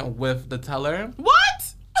alignment with the Teller.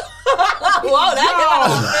 What? Whoa,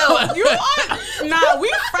 that You are, nah,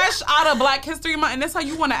 we fresh out of Black History Month, and that's how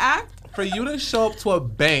you want to act? For you to show up to a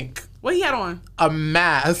bank, What he had on? a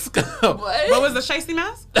mask. What? What was the Shacey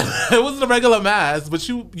mask? It wasn't a regular mask, but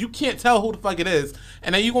you can't tell who the fuck it is.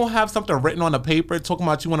 And then you gonna have something written on the paper talking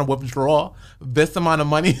about you want to withdraw this amount of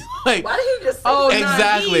money. Like, Why did he just say Oh, that? nah,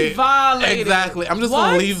 exactly. he violated. Exactly. I'm just What?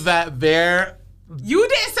 gonna leave that there. You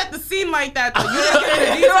didn't set the scene like that, though. You didn't get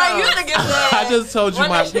into You're right, you details. gotta get that. I just told you Run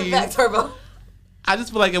my that shit piece. back, Turbo. I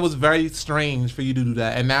just feel like it was very strange for you to do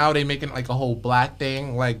that. And now they making like a whole black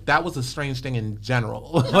thing. Like, that was a strange thing in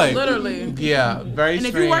general. Like, Literally. Yeah, very And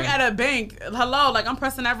strange. if you work at a bank, hello, like I'm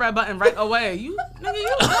pressing that red button right away. You know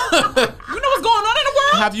what's going on in the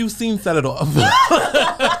world? Have you seen Set It Off?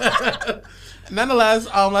 Nonetheless,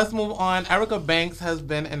 let's move on. Erica Banks has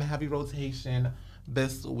been in heavy rotation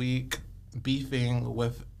this week, beefing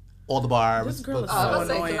with all the barbs. This girl is I was so gonna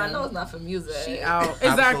say, 'cause I annoying. know it's not for music. She out. Absolutely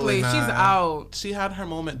Exactly. She's not. out. She had her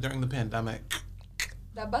moment during the pandemic.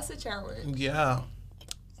 That busted challenge. Yeah.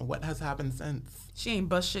 What has happened since? She ain't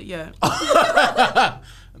bust shit yet. Not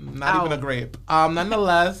Ow. even a grape.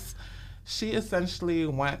 Nonetheless, she essentially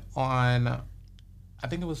went on, I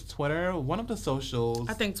think it was Twitter, one of the socials,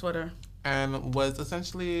 I think Twitter. and was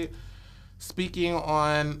essentially speaking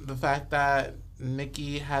on the fact that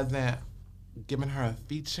Nicki hasn't given her a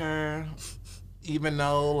feature, even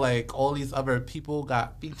though like all these other people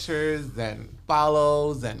got features and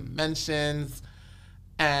follows and mentions,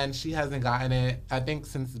 and she hasn't gotten it. I think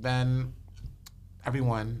since then,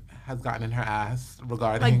 everyone has gotten in her ass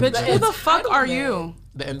regarding Like, bitch, The who the fuck are entitlement. you?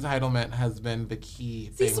 the entitlement has been the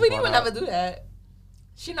key. See, thing Sweetie brought would up. never do that.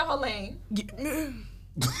 She know her lane.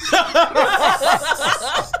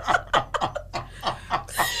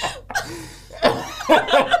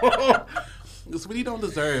 Sweetie don't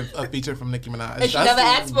deserve a feature from Nicki Minaj. And she That's never the-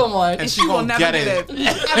 asked for one. And she she will won't never get get it. it.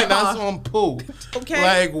 And that's on poo. Okay.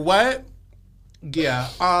 Like, what? Yeah.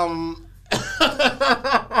 I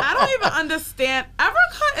don't even understand.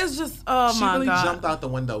 Erica is just, oh She my really God. jumped out the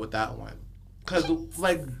window with that one. Because,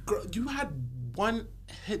 like, girl, you had one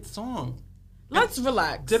hit song. Let's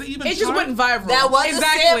relax. Did it even It just chart? went viral. That was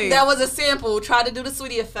exactly. that was a sample. Try to do the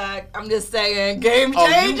Sweetie effect. I'm just saying, game Oh,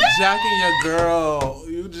 changer. you jacking your girl.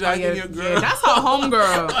 You jacking your girl. Yeah, that's her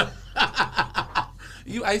homegirl.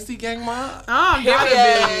 You Icy Gang Ma?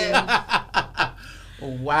 Gotta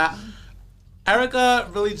Wow. Erica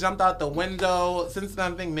really jumped out the window. Since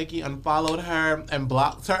then, I think Nicki unfollowed her and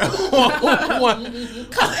blocked her. It's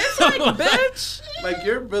like, bitch, Like,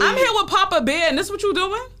 you're really I'm here with Papa Bear, and this what you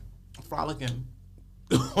doing? frolicking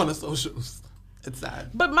on the socials. It's sad.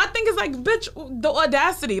 But my thing is like, bitch, the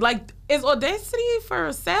audacity. Like, is audacity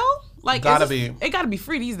for sale? Like, Gotta is be. It gotta be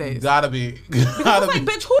free these days. Gotta be. It's Gotta like,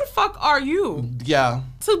 be. bitch, who the fuck are you Yeah.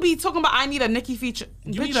 to be talking about? I need a Nicki feature.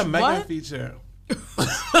 You bitch, need a Megan what? feature.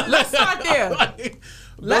 Let's start there. Like,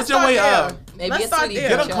 Let's build your start way there. up. Maybe Let's a start Sweetie there.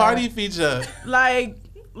 Get a feature. Cardi feature. Like,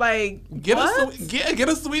 Get what? get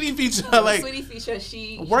a Sweetie feature. The Like, Sweetie feature.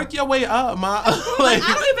 She work your way up, ma. Like,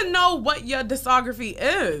 I don't even know what your discography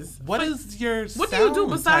is. what is your What do you do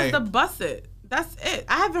sound besides type? the bust it? That's it.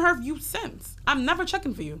 I haven't heard of you since. I'm never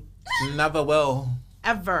checking for you. Never will.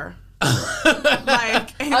 Ever.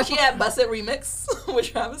 She had Busted Remix with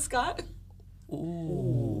Travis Scott.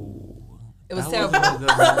 Ooh. It was terrible.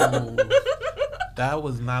 That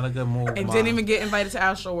was not a good move. And didn't even get invited to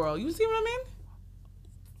Astroworld. You see what I mean?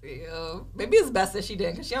 Yeah. Maybe it's best that she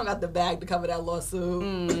didn't, because she don't got the bag to cover that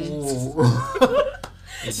lawsuit. Drake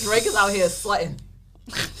is out here sweating.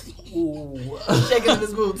 Shaking in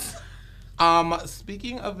his boots.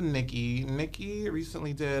 Speaking of Nicki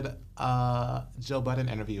recently did a Joe Budden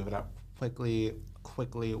interview that I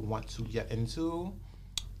quickly want to get into.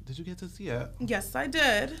 Did you get to see it? Yes, I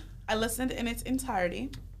did. I listened in its entirety.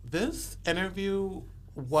 This interview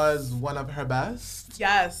was one of her best.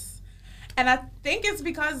 Yes. And I think it's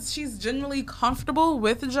because she's genuinely comfortable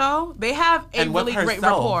with Joe. They have a really great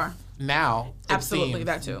rapport. Now, absolutely,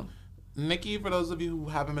 that too. Nicki, for those of you who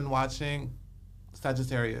haven't been watching,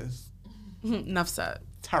 Sagittarius. Enough said.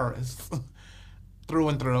 Terrorist. Through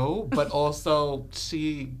and through. But also,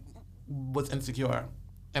 she was insecure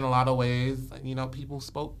in a lot of ways. You know, people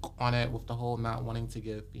spoke on it with the whole not wanting to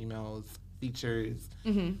give females features,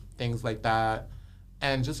 things like that.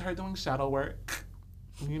 And just her doing shadow work,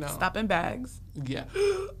 you know. Stopping bags. Yeah.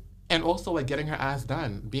 And also, like, getting her ass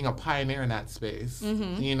done, being a pioneer in that space,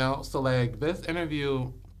 you know? So, like, this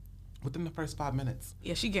interview, within the first 5 minutes.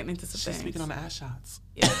 Yeah, she getting into some things. She's speaking on the ass shots.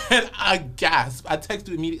 Yeah. And I gasped. I texted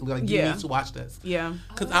you immediately, like, you need to watch this. Yeah.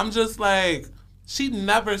 Because I'm just like, she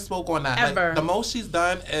never spoke on that. Ever. Like, the most she's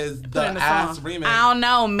done is the ass remix. I don't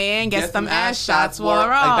know, man. Guess some ass shots wore off.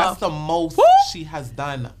 Like, that's the most she has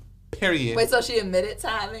done. Period. Wait, so she admitted to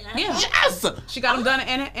having ass? Yeah. Yes! She got them done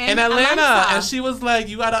in Atlanta. And she was like,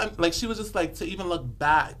 you gotta, like, she was just like, to even look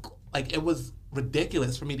back, like, it was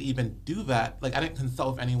ridiculous for me to even do that. Like, I didn't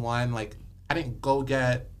consult with anyone. Like, I didn't go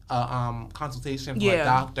get a consultation from a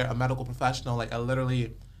doctor, a medical professional. Like, I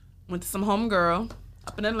literally went to some homegirl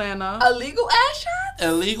up in Atlanta. Illegal ass shots?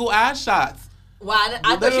 Illegal ass shots. Wow,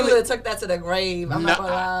 I thought she would have took that to the grave. I'm not gonna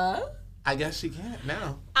lie. I guess she can't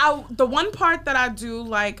now. The one part that I do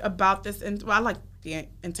like about this, I like the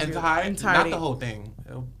interview. Entirety. Not the whole thing.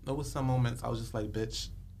 There was some moments I was just like, bitch.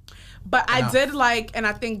 But I did like, and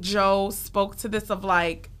I think Joe spoke to this of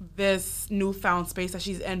like this newfound space that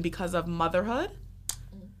she's in because of motherhood.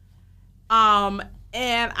 And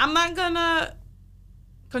I'm not gonna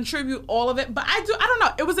contribute all of it, but I don't know.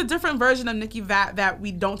 It was a different version of Nicki that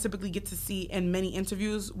we don't typically get to see in many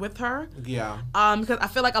interviews with her. Yeah. Because I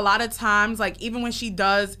feel like a lot of times, like even when she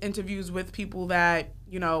does interviews with people that,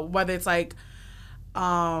 you know, whether it's like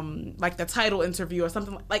the title interview or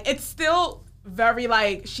something, like it's still very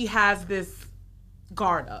like she has this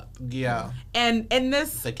guard up. Yeah. And in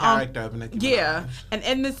this the character of Nicki Minaj. Yeah. And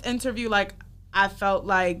in this interview, like I felt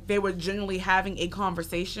like they were genuinely having a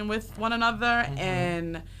conversation with one another,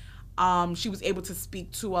 and she was able to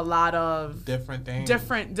speak to a lot of different things,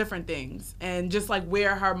 different things, and just like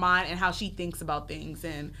where her mind and how she thinks about things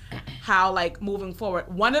and how like moving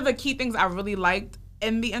forward. One of the key things I really liked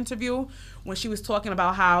in the interview when she was talking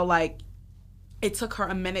about how like it took her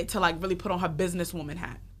a minute to like really put on her businesswoman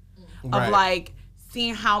hat of like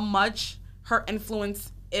seeing how much her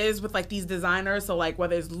influence is with like these designers, so like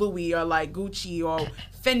whether it's Louis or like Gucci or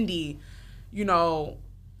Fendi, you know,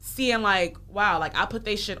 seeing like, wow, like I put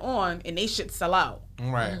they shit on and they shit sell out.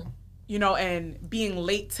 Right. You know, and being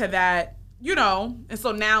late to that, you know, and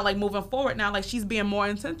so now like moving forward now, like she's being more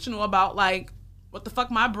intentional about like what the fuck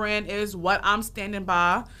my brand is, what I'm standing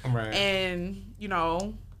by. Right. And, you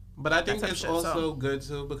know. But I think it's also good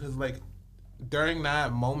too because like during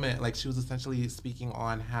that moment, like she was essentially speaking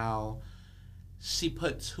on how she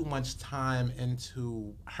put too much time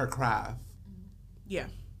into her craft. Yeah.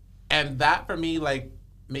 And that for me, like,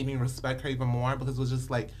 made me respect her even more because it was just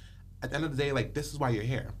like, at the end of the day, like, this is why you're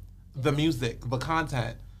here. The music, the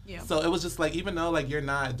content. Yeah. So it was just like, even though, like, you're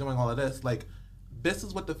not doing all of this, like, this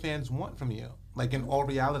is what the fans want from you. Like, in all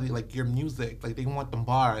reality, like, your music, like, they want the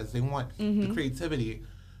bars, they want the creativity.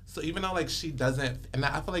 So even though, like, she doesn't, and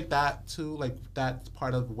I feel like that, too, like, that's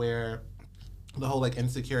part of where the whole, like,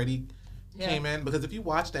 insecurity came in, because if you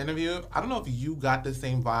watch the interview, I don't know if you got the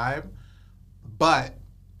same vibe, but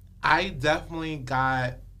I definitely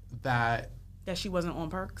got that she wasn't on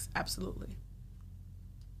perks. Absolutely.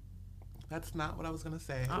 That's not what I was gonna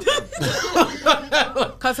say. Because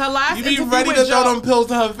her last you be ready to throw them pills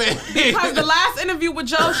in her face. Because the last interview with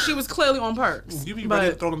Joe, she was clearly on perks. You be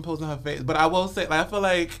ready to throw them pills in her face. But I will say, like, I feel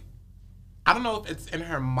like, I don't know if it's in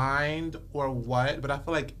her mind or what, but I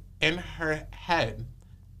feel like in her head,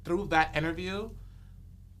 through that interview,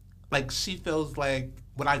 like, she feels like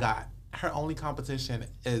what I got. Her only competition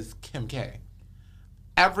is Kim K.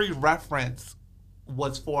 Every reference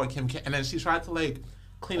was for Kim K. And then she tried to like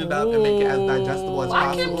clean it up and make it as digestible as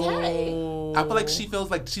possible. Why Kim K? I feel like she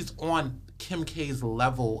feels like she's on Kim K's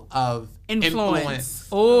level of influence.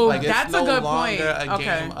 Oh, like, that's it's no a good point. longer a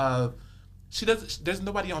game of there's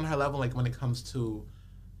nobody on her level like when it comes to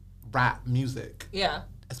rap music. Yeah.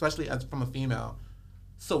 Especially as from a female.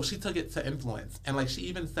 So she took it to influence. And like she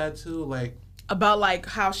even said too, like about like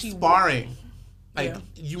how she sparring. Like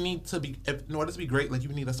you need to be in order to be great, like you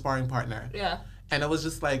need a sparring partner. Yeah. And it was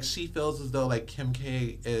just like she feels as though like Kim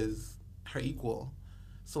K is her equal.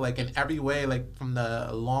 So like in every way, like from the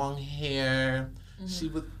long hair, she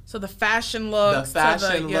was so the fashion looks, yeah,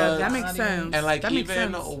 that makes sense. And like that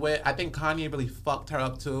even with I think Kanye really fucked her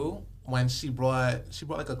up too when she brought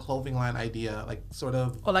like a clothing line idea, like sort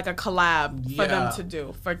of or like a collab for them to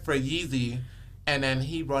do for Yeezy, and then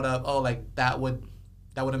he brought up like that would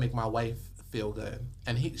make my wife feel good,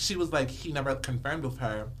 and she was like he never confirmed with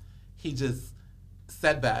her, he just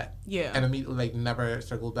said that and immediately like never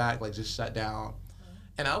circled back, like just shut down.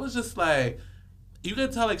 And I was just like, you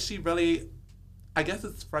could tell like she really, I guess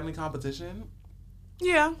it's friendly competition.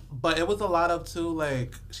 Yeah. But it was a lot of too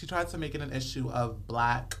like she tried to make it an issue of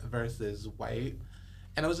black versus white.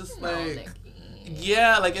 And it was just like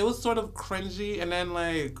yeah, like it was sort of cringy, and then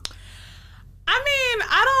like I mean,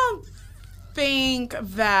 I don't think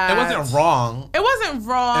that it wasn't wrong.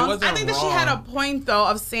 I think that she had a point though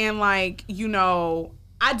of saying like, you know,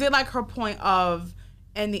 I did like her point of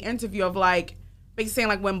in the interview of like basically saying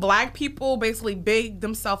like when black people basically big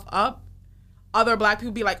themselves up, other black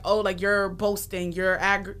people be like, oh, like you're boasting, you're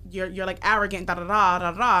like arrogant, da da da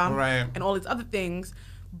da da, right, and all these other things.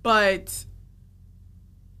 But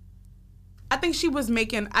I think she was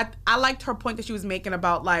making. I liked her point that she was making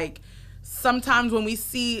about like sometimes when we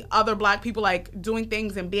see other black people like doing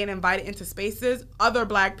things and being invited into spaces, other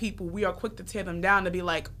black people, we are quick to tear them down to be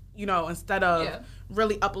like, you know, instead of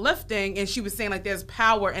really uplifting. And she was saying like there's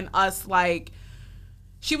power in us like.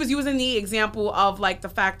 She was using the example of like the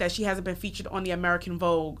fact that she hasn't been featured on the American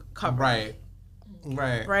Vogue cover.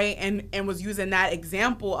 Right. And was using that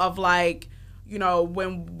example of like, you know,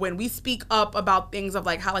 when we speak up about things of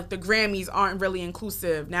like how like the Grammys aren't really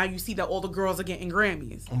inclusive. Now you see that all the girls are getting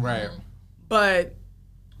Grammys. Right. But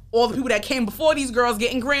all the people that came before these girls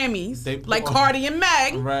getting Grammys, like Cardi and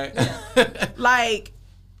Meg. Right. Like,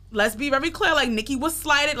 let's be very clear. Like Nicki was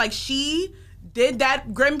slighted. Like she did that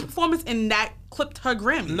Grammy performance and that clipped her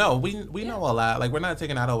Grammy. No, we know a lot. Like we're not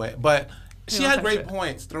taking that away, but she had great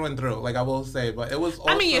points through and through. Like I will say, but it was.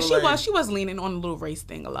 Also, I mean, yeah, she was leaning on the little race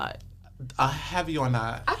thing a lot. Heavy on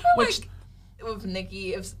that. I feel like with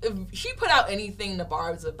Nicki, if she put out anything, the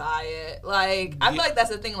Barbs would buy it. Like I feel like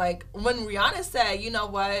that's the thing. Like when Rihanna said, you know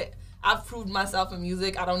what, I've proved myself in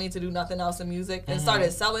music. I don't need to do nothing else in music, and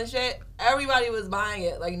started selling shit. Everybody was buying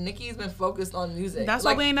it. Like Nicki's been focused on music. That's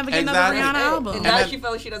like, why we ain't never get another Rihanna album. And now she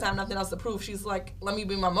feels like she doesn't have nothing else to prove. She's like, let me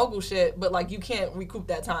be my mogul shit, but like you can't recoup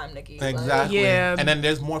that time, Nicki. Exactly. Like, yeah. And then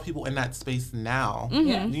there's more people in that space now.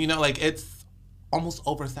 Mm-hmm. You know, like it's almost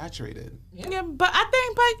oversaturated. Yeah, but I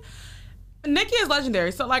think like Nicki is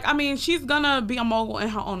legendary. So like I mean, she's gonna be a mogul in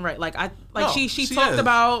her own right. Like she talked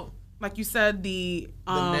about. Like you said, the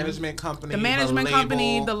management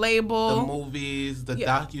company, the label, the movies, the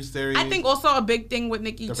docuseries. I think also a big thing with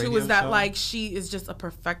Nicki too is that like she is just a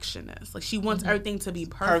perfectionist. Like she wants everything to be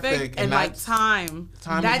perfect and like time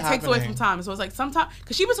that takes away from time. So it's like sometimes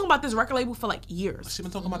because she was talking about this record label for like years. She's been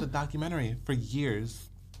talking about the documentary for years.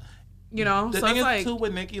 You know, the so thing it's is like too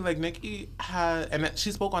with Nicki. Like Nicki had, and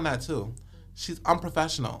she spoke on that too. She's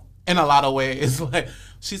unprofessional in a lot of ways. Like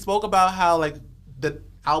she spoke about how like the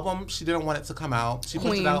album, she didn't want it to come out. She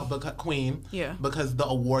pushed it out because because the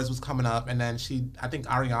awards was coming up, and then I think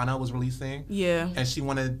Ariana was releasing. Yeah. And she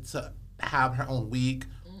wanted to have her own week,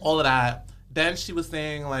 all of that. Then she was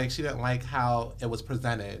saying like she didn't like how it was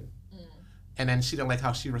presented. And then she didn't like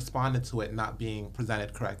how she responded to it not being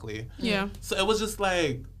presented correctly. Yeah. So it was just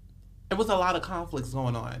like it was a lot of conflicts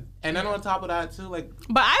going on. And then on top of that too, like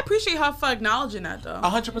but I appreciate her for acknowledging that though.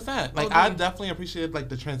 100%. Like I definitely appreciated like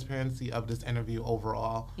the transparency of this interview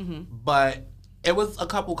overall. But it was a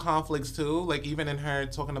couple conflicts too. Like even in her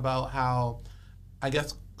talking about how I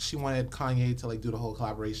guess she wanted Kanye to like do the whole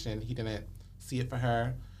collaboration. He didn't see it for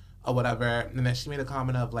her or whatever. And then she made a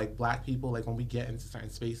comment of like black people, like when we get into certain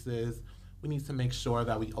spaces, we need to make sure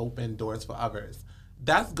that we open doors for others.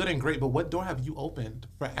 That's good and great, but what door have you opened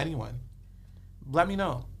for anyone? Let me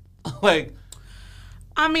know. Like,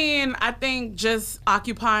 I mean, I think just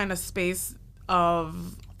occupying a space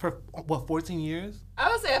of for what 14 years?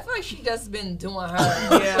 I would say I feel like she just been doing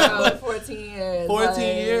her for 14 years. 14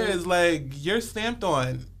 years, like you're stamped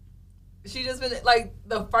on. She just been like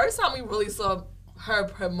the first time we really saw her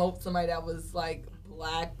promote somebody that was like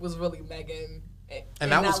black was really Megan.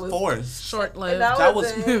 And that was forced. Short-lived. That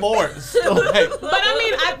was forced. Like, but I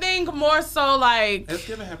mean, I think more so like... It's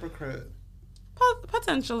giving hypocrite.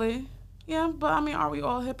 Potentially. Yeah, but I mean, are we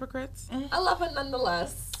all hypocrites? I love her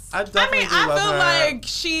nonetheless. I feel like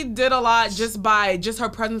she did a lot just by just her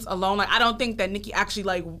presence alone. Like, I don't think that Nicki actually,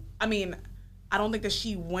 like, I mean, I don't think that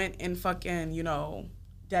she went and fucking, you know,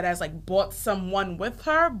 deadass, like, bought someone with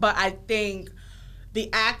her. But I think the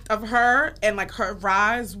act of her and, like, her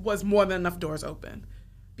rise was more than enough doors open.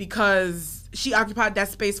 Because she occupied that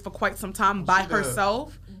space for quite some time by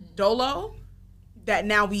herself, dolo, that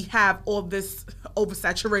now we have all this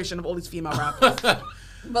oversaturation of all these female rappers.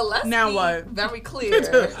 But let's be very clear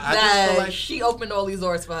that like she opened all these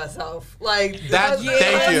doors for herself. Like that's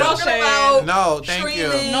thank you. No shade. No, thank you.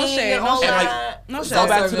 No shade. No shade. No shade. Go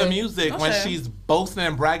back to the music when she's boasting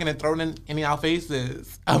and bragging and throwing in our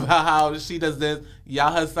faces about how she does this.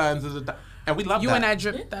 Y'all her sons is and we love you that. And that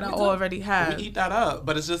drip that I already had. We eat that up,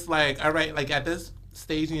 but it's just like, all right, like at this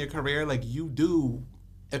stage in your career, like you do,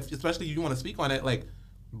 especially if you want to speak on it, like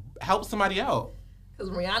help somebody out.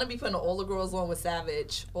 Because Rihanna be putting all the girls on with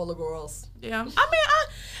Savage, all the girls. Yeah, I mean,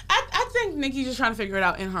 I think Nicki's just trying to figure it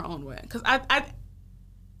out in her own way. Because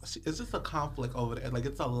it's just a conflict over there. Like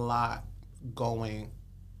it's a lot going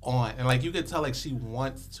on, and like you could tell, like she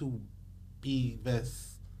wants to be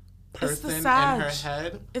this person in her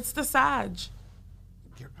head. It's the Sag.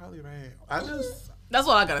 You're probably right. That's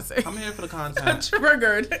all I gotta say. I'm here for the content.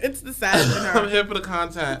 Triggered. It's the Sag in her. I'm here for the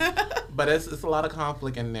content. But it's a lot of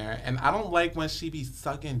conflict in there. And I don't like when she be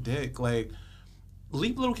sucking dick. Like,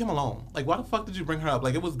 leave Lil' Kim alone. Like, why the fuck did you bring her up?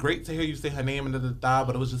 Like, it was great to hear you say her name and da-da-da,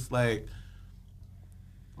 but it was just like,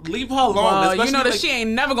 leave her alone. Well, you know that she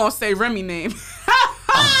ain't never gonna say Remy name.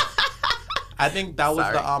 I think that was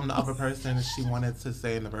the other person she wanted to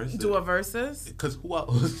say in the verses. Do a verses? Because who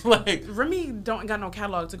else? Like Remy don't got no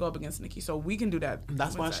catalog to go up against Nicki, so we can do that.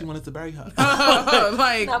 That's why she wanted to bury her.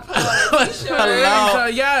 Like, hello.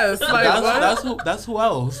 Yes, like that's who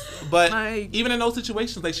else. But like, even in those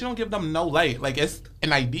situations, like she don't give them no light. Like it's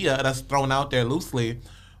an idea that's thrown out there loosely,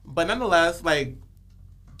 but nonetheless, like,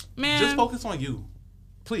 man, just focus on you,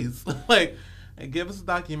 please. Like, give us a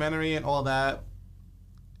documentary and all that.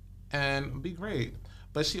 And be great.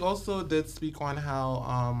 But she also did speak on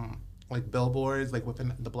how, like, billboards, like,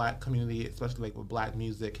 within the black community, especially, like, with black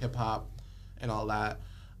music, hip-hop, and all that,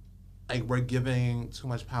 like, we're giving too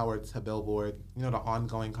much power to Billboard, you know, the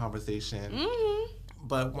ongoing conversation. Mm-hmm.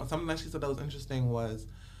 But something that she said that was interesting was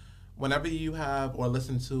whenever you have or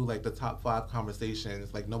listen to, like, the top 5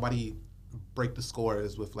 conversations, like, nobody break the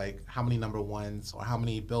scores with, like, how many number ones or how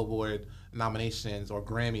many Billboard nominations or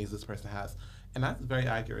Grammys this person has. And that's very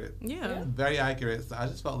accurate. Yeah. Very accurate. So I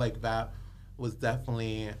just felt like that was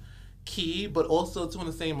definitely key, but also too in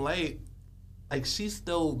the same light, like she's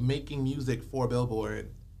still making music for Billboard,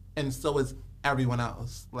 and so is everyone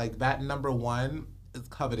else. Like that number one is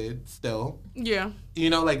coveted still. Yeah. You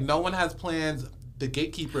know, like no one has plans. The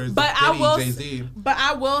gatekeepers. But Jay-Z. But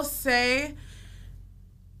I will say,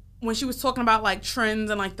 when she was talking about like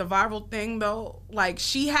trends and like the viral thing, though, like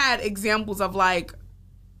she had examples of like,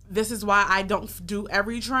 this is why I don't do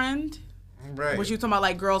every trend. Right. When she was talking about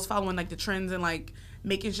like girls following like the trends and like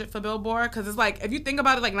making shit for Billboard. Because it's like, if you think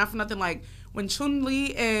about it, like not for nothing, like when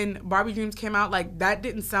Chun-Li and Barbie Dreams came out, like that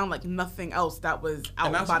didn't sound like nothing else that was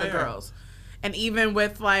out by the girls. And even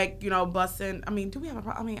with like, you know, Bustin', I mean, do we have a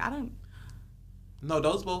problem? I mean, I don't. No,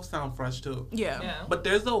 those both sound fresh too. Yeah. But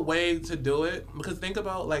there's a way to do it, because think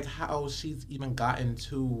about like how she's even gotten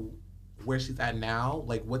to where she's at now.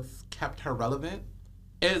 Like what's kept her relevant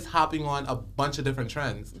is hopping on a bunch of different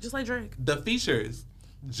trends. Just like Drake. The features,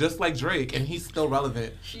 just like Drake, and he's still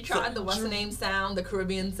relevant. She tried the what's the name sound, the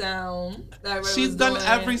Caribbean sound. She's done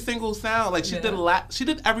every single sound. Like she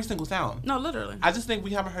did every single sound. No, literally. I just think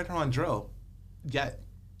we haven't heard her on drill yet.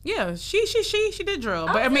 Yeah, she did drill,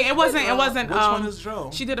 but I mean it wasn't. Which one is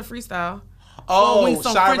drill? She did a freestyle. Oh,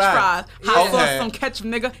 some French fries, hot sauce, Okay. some ketchup,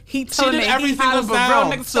 nigga. He She did every single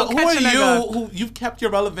sound. So who are you? Who you've kept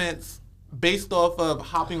your relevance based off of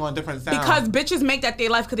hopping on different sounds? Because bitches make that their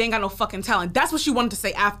life because they ain't got no fucking talent. That's what she wanted to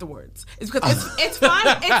say afterwards. It's because it's fine.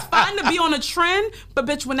 It's fine to be on a trend, but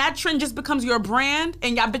bitch, when that trend just becomes your brand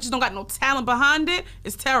and y'all bitches don't got no talent behind it,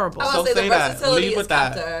 it's terrible. I would say the versatility Lead with is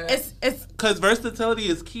that. It's because versatility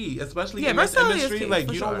is key, especially in this industry. Like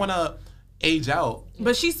you don't want to age out.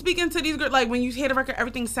 But she's speaking to these girls like when you hear the record,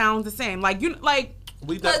 everything sounds the same. Like you like.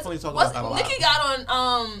 We definitely talk about that a lot. Nicki got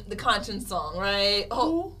on the Conscience song, right?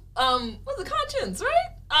 What's the Conscience,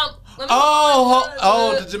 right?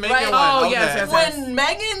 The Jamaican one. Oh, okay. yes. When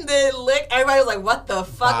Megan did Lick, everybody was like, what the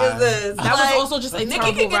fuck is this? That was also just a Nicki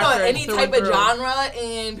terrible can get on record any through type and of through. genre,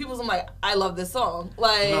 and people's like, I love this song.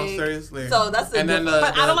 Like, No, seriously. So that's the difference.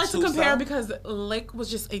 But I don't like to Tusa? compare because Lick was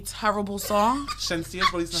just a terrible song.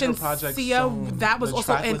 Shensia's releasing her project Shensia, soon. that was the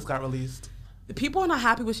also track in- list got released. People are not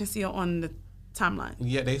happy with Shensia on the timeline.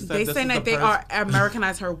 Yeah, they said They this say is that the they are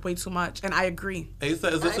Americanized her way too much, and I agree. They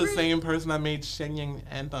said, is this I the agree. same person that made Shenyang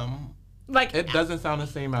Anthem? Like It doesn't sound the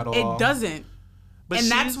same at all. it doesn't, But and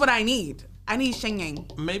that's she's- what I need. I need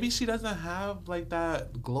Shenyang. Maybe she doesn't have like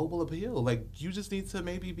that global appeal. Like you just need to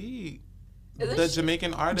maybe be Isn't the she-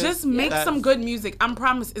 Jamaican artist. Just make that's- some good music. I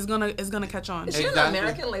promise it's gonna catch on. Is she Exactly. an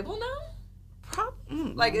American label now?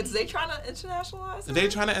 Mm. Like, is they trying to internationalize her? They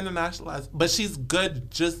trying to internationalize, but she's good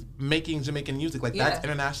just making Jamaican music. Like that's Yeah.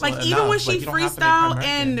 international. Like even when she you don't have to make her freestyle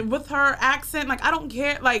American. and with her accent, like I don't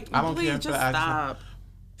care. Like I don't please care for just the accent. stop.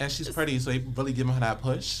 And she's pretty, so they really giving her that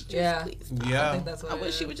push. Yeah. Please stop. I Yeah, think that's what I it wish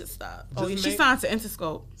is. she would just stop. Just She make- signed to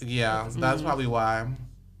Interscope. yeah, that's probably why.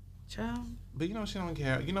 Child. But she don't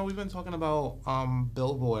care. We've been talking about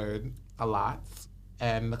Billboard a lot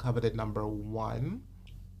and the coveted number one.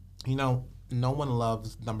 No one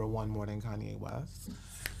loves number one more than Kanye West.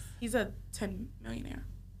 He's a 10 millionaire.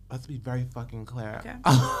 Let's be very fucking clear. Okay.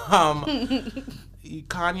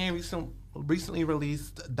 Kanye recently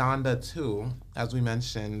released Donda 2, as we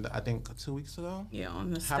mentioned, I think 2 weeks ago. Yeah,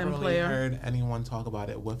 on the Haven't STEM really player. heard anyone talk about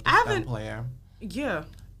it with the I STEM haven't- player. Yeah.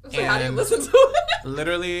 So how do you And- listen to it?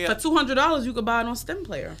 Literally, For $200, you could buy it on STEM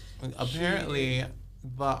player. apparently,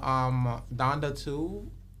 the Donda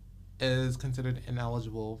 2 is considered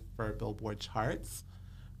ineligible for Billboard charts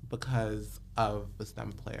because of the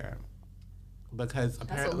STEM player. Because That's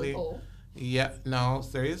a apparently, loophole. yeah, no,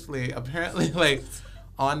 seriously, apparently, like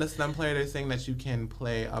on the STEM player, they're saying that you can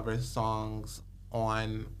play other songs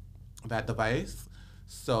on that device,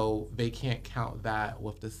 so they can't count that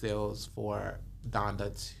with the sales for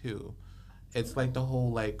Donda 2. It's like the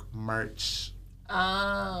whole like merch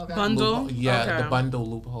Oh, okay. Bundle? loophole- yeah, Okay. the bundle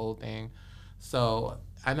loophole thing. So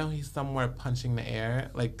I know he's somewhere punching the air.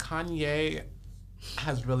 Like Kanye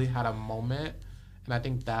has really had a moment, and I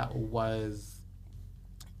think that was.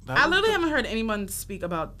 I literally haven't heard anyone speak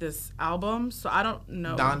about this album, so I don't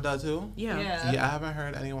know. Donda too. Yeah. Yeah, I haven't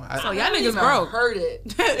heard anyone. So I y'all haven't niggas even broke. heard it.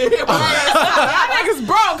 Y'all niggas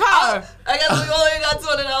broke, huh? I guess we only got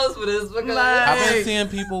 $200 for this because I've been Like- seeing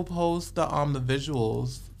people post the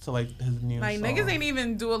visuals to like his new Like song. niggas ain't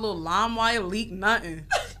even do a little LimeWire leak, nothing.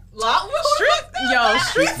 Street.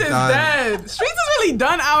 Streets is done. dead. Streets is really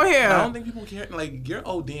done out here. I don't think people care. Like you're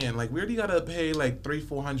ODing. Like where do you gotta pay like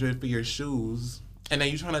 $300-$400 for your shoes, and then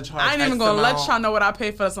you trying to charge? I ain't even X gonna let amount? y'all know what I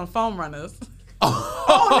paid for some foam runners.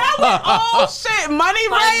 Oh shit, Money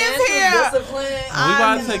Ray is here. Discipline. We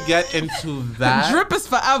about to get into that. Drip is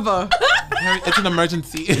forever, It's an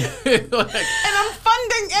emergency. Like, and I'm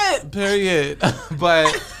funding it. period.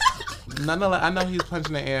 But nonetheless, I know he's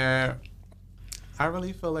punching the air. I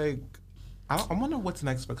really feel like I wonder what's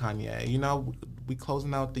next for Kanye. We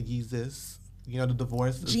closing out the Yeezus. The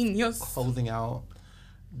divorce is Genius. closing out.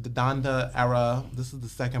 The Donda era. This is the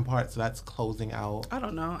second part, so that's closing out. I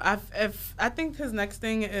don't know. I think his next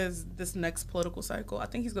thing is this next political cycle. I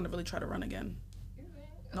think he's gonna really try to run again.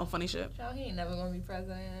 No funny shit. Child, he ain't never gonna be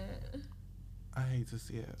president. I hate to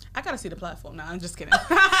see it. I gotta see the platform now. I'm just kidding.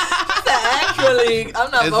 Actually, I'm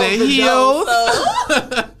not Is voting it for heels?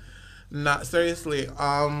 Joe, so. Not seriously.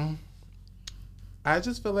 I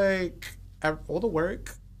just feel like all the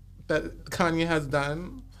work that Kanye has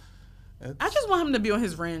done. I just want him to be on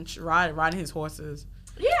his ranch, riding his horses.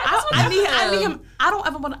 Yeah, I need him. I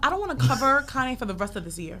don't want to cover Kanye for the rest of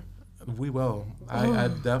this year. We will. I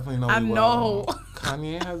definitely know. I we will. know.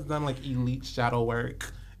 Kanye has done like elite shadow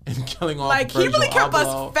work and killing off. Like he really Virgil kept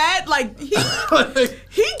Abloh. us fed. Like he Like,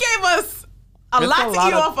 he gave us a it's lot to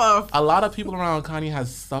eat off of. A lot of people around Kanye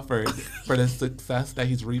has suffered for the success that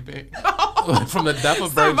he's reaping. From the death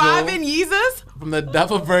of Virgil, Surviving Yeezus. from the death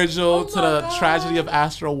of Virgil to the tragedy of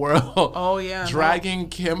Astro World. Oh yeah. Dragging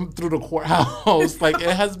Kim through the courthouse. Like,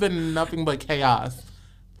 it has been nothing but chaos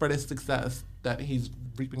for this success that he's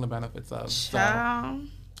reaping the benefits of. Child.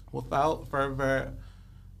 So, without further,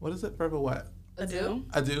 what is it? Further what? Ado.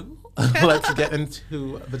 Let's get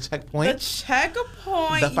into the checkpoint. The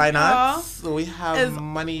checkpoint. The finance. y'all. We have is-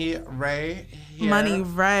 Money Ray here. Money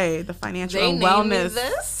Ray, the financial They and named me wellness.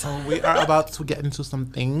 this. So we are about to get into some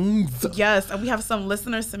things. Yes, and we have some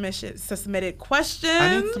listener submitted questions.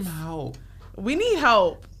 I need some help. We need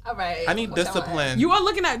help. All right. I need discipline. You are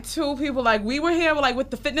looking at two people like we were here like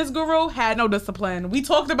with the fitness guru, had no discipline. We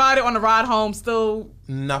talked about it on the ride home, still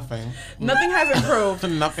Nothing has improved.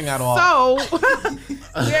 Nothing at all. So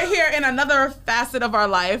we're here in another facet of our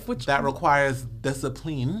life, which that requires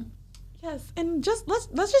discipline. yes, and just let's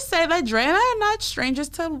just say that Dre and I are not strangers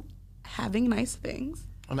to having nice things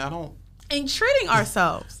And I don't treating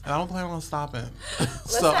ourselves plan on stopping.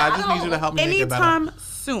 So I just need you to help me make it better. anytime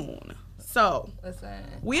soon. So Listen.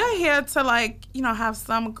 we are here to have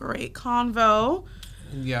some great convo.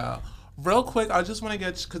 Yeah. Real quick, I just want to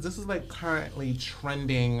get, because this is like currently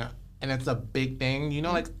trending and it's a big thing. You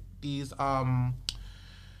know, like these, what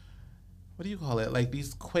do you call it? Like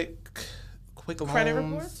these quick loans. Credit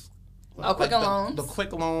reports? Oh, Quicken Loans? The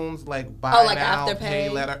quick loans, like buy like now, Afterpay? pay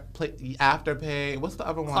later, Afterpay. What's the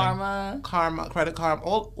other one? Karma, Credit Karma,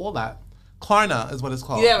 all that. Klarna is what it's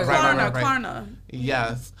called. Yeah, Klarna.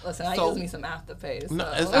 Yes. Listen, I use me some Afterpay. So.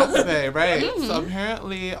 No, it's Afterpay, right? So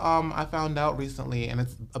apparently, I found out recently, and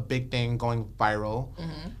it's a big thing going viral.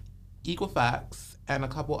 Equifax and a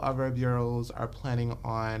couple other bureaus are planning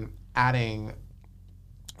on adding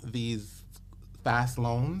these fast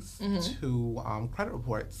loans to credit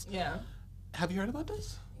reports. Yeah. Have you heard about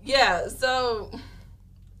this? Yeah, so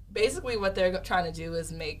basically what they're trying to do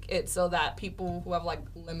is make it so that people who have like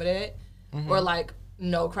limited or like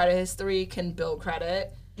no credit history can build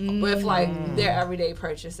credit with like their everyday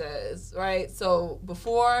purchases, right? So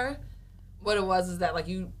before, what it was is that like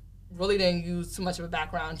you really didn't use too much of a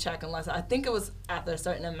background check unless I think it was after a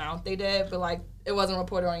certain amount they did, but like it wasn't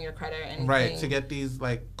reported on your credit or anything. Right, to get these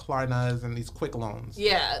like Klarnas and these quick loans.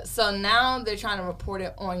 Yeah, so now they're trying to report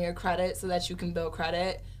it on your credit so that you can build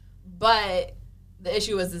credit, but the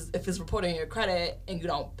issue is if it's reported on your credit and you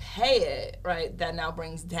don't pay it, right, that now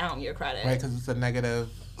brings down your credit. Right, because it's a negative.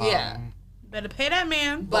 Better pay that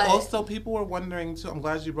man. But also, people were wondering too. I'm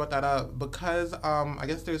glad you brought that up because I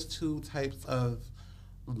guess there's two types of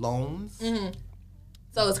loans.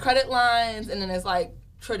 So it's credit lines, and then there's like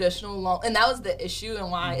traditional loan, and that was the issue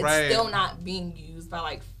and why it's still not being used by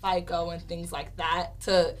like FICO and things like that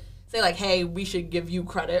to say like, hey, we should give you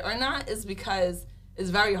credit or not, is because it's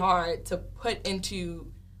very hard to put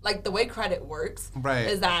into like the way credit works. Right.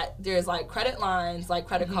 Is that there's like credit lines, like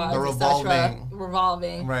credit cards,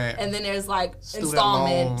 revolving, right? And then there's like student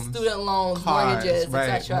loans, cars, mortgages, right,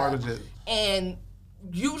 etc. And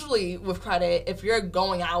usually with credit, if you're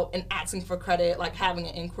going out and asking for credit, like having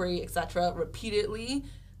an inquiry, etc., repeatedly,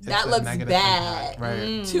 that looks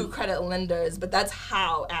bad to credit lenders. But that's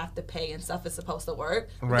how Afterpay and stuff is supposed to work.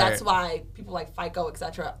 Right. That's why people like FICO,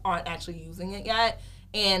 etc., aren't actually using it yet.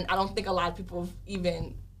 And I don't think a lot of people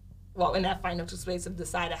even, in that financial space have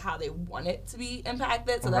decided how they want it to be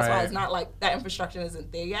impacted. So that's why it's not like that infrastructure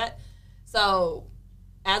isn't there yet. So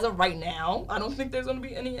as of right now, I don't think there's going to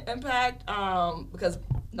be any impact because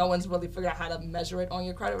no one's really figured out how to measure it on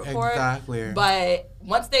your credit report. Exactly. But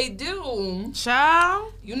once they do,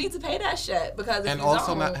 child, you need to pay that shit because if and you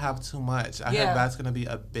also don't, not have too much. I heard that's going to be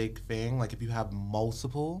a big thing. Like if you have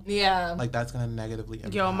multiple, like that's going to negatively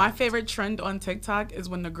impact. Yo, my favorite trend on TikTok is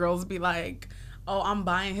when the girls be like, oh, I'm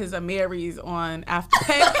buying his Amiris on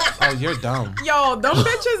Afterpay. Oh, you're dumb. Yo, them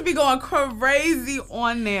bitches be going crazy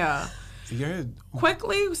on there.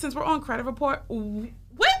 Quickly, since we're on credit report,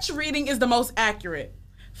 which reading is the most accurate?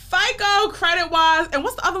 FICO, Credit Wise, and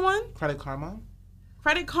what's the other one? Credit Karma.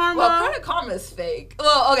 Credit Karma. Well, Credit Karma is fake.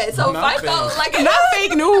 Well, okay, so not FICO, fake. like not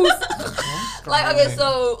fake news. Like, okay,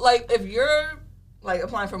 so like if you're like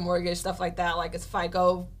applying for mortgage stuff like that, like it's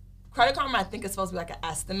FICO. Credit Karma, I think, is supposed to be like an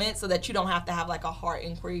estimate so that you don't have to have like a hard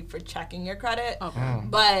inquiry for checking your credit. Okay.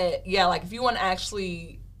 But yeah, like if you want to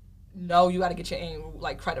actually know, you got to get your annual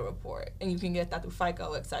like credit report, and you can get that through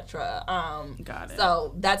FICO, etc. Got it.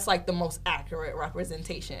 So that's like the most accurate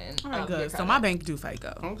representation. All right, of good. your So credit. my bank do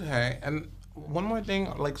FICO. Okay, and one more thing,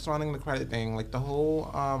 like surrounding the credit thing, like the whole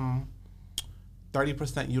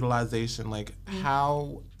 30% utilization. Like,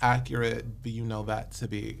 how accurate do you know that to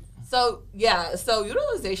be? So yeah, so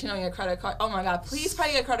utilization on your credit card. Oh my God, please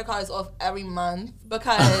pay your credit cards off every month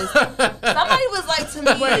because somebody was like to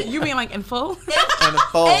me. Wait, you mean like in full? In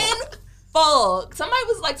full. In full. Somebody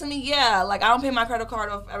was like to me, yeah, like I don't pay my credit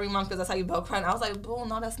card off every month because that's how you build credit. I was like, boo,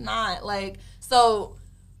 no, that's not. Like, so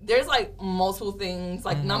there's like multiple things,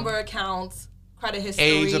 like number of accounts, credit history,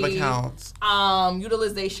 age of accounts,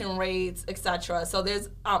 utilization rates, etc. So there's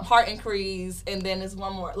hard inquiries, and then there's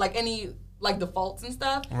one more, like any like defaults and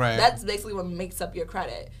stuff. Right. That's basically what makes up your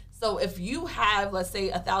credit. So if you have, let's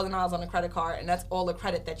say, $1,000 on a credit card, and that's all the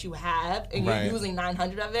credit that you have, and you're using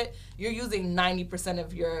 900 of it, you're using 90%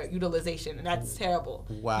 of your utilization, and that's terrible.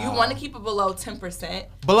 Wow. You want to keep it below 10%.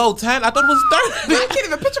 Below 10? I thought it was 30. I can't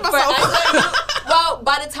even picture myself. Well,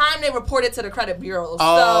 by the time they report it to the credit bureaus.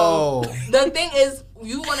 Oh. So the thing is,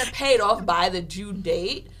 you want to pay it off by the due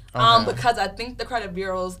date. Because I think the credit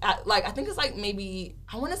bureaus, I think it's like maybe,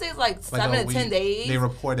 I want to say it's like 7 to 10 days they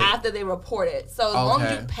report it. after they report it. So as long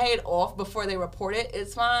as you pay it off before they report it,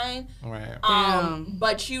 it's fine. Right.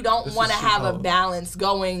 But you don't want to have a balance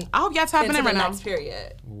going I hope y'all tapping into in the right now. next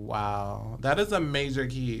period. Wow. That is a major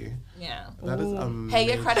key. Yeah. That is amazing.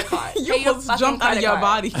 Pay your credit card. You Pay your almost fucking jumped out of credit your card.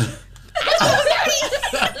 body.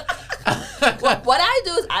 What I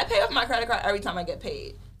do is I pay off my credit card every time I get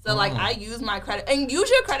paid. So like I use my credit and use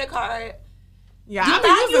your credit card. Yeah, Do I be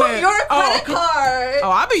not using use it. your credit card. Oh,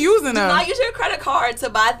 I be using Do it. not use your credit card to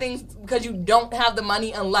buy things because you don't have the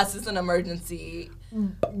money unless it's an emergency.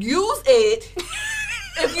 Use it.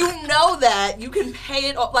 If you know that, you can pay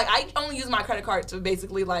it off. Like, I only use my credit card to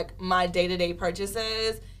basically, like, my day-to-day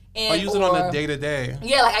purchases. And I use it on a day-to-day.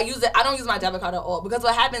 Yeah, like, I use it. I don't use my debit card at all. Because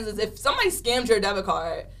what happens is if somebody scams your debit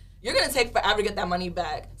card, you're going to take forever to get that money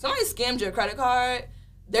back. Somebody scams your credit card,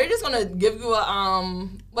 they're just going to give you a,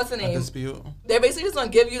 what's the name? A dispute. They're basically just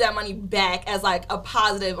going to give you that money back as, like, a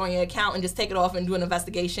positive on your account and just take it off and do an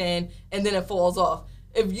investigation, and then it falls off.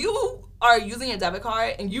 If you are using your debit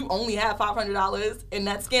card and you only have $500 and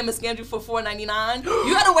that scammer scammed you for $4.99,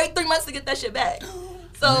 you got to wait 3 months to get that shit back.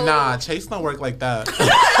 So Nah, Chase don't work like that. Because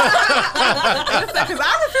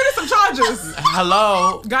I refuted some charges.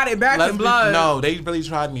 Hello. Got it back in blood. No, they really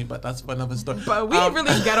tried me, but that's for another story. But we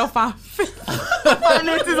really ghetto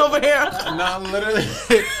finances over here. No, literally.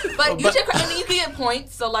 But use your credit, and then you can get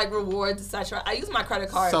points, so like rewards, etc. I use my credit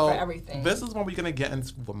card for everything. This is when we're gonna get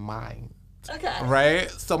into mine. Okay. Right?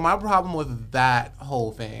 So my problem with that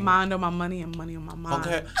whole thing. Mind on my money and money on my mind.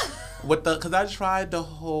 Okay. Because I tried the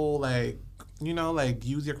whole like, you know, like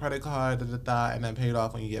use your credit card, and then pay it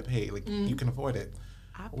off when you get paid. Like you can afford it.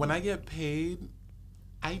 When I get paid,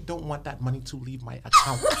 I don't want that money to leave my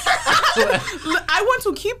account. I want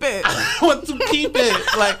to keep it. I want to keep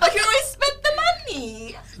it. Like, but you already spent the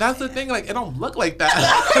money. That's the thing. Like, it don't look like that.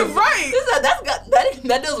 Right.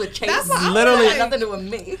 That deals with Chase. That's what Literally. That has nothing to do with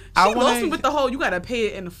me. She lost me with the whole, you got to pay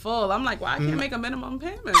it in full. I'm like, well, I can't make a minimum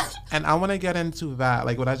payment. And I want to get into that.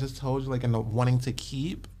 Like, what I just told you, like, in the wanting to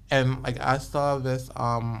keep. And, like, I saw this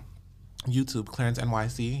YouTube, Clarence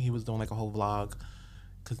NYC. He was doing, like, a whole vlog.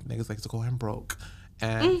 Because niggas like to call him broke.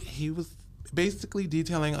 And he was basically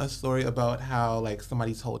detailing a story about how, like,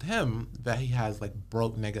 somebody told him that he has, like,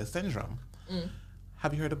 broke nigga syndrome.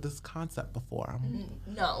 Have you heard of this concept before?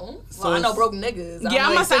 No. So well, I know broke niggas. Yeah,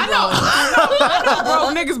 I'm going to say, I know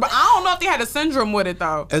broke niggas, but I don't know if they had a syndrome with it,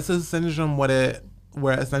 though. It's a syndrome with it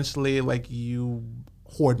where essentially, like, you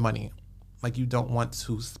hoard money. Like, you don't want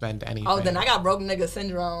to spend anything. Oh, then I got broke nigga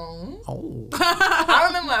syndrome. Oh. I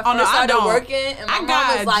remember when I first started working, and my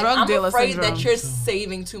mom was like, I'm afraid syndrome. that you're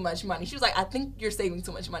saving too much money. She was like, I think you're saving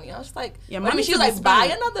too much money. I was like, yeah, I mean, she was like, buy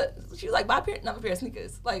another pair of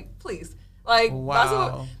sneakers. Like, please. Like,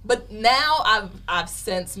 wow. But now I've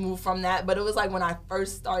since moved from that, but it was like when I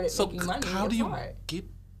first started making money. How do you get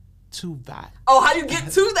to that? Oh, how do you get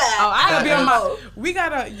to that? Oh, I gotta be on my. We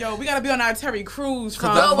gotta be on our Terry Crews.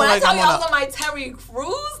 When I tell you I was on my Terry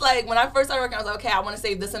Crews, like when I first started working, I was like, okay, I want to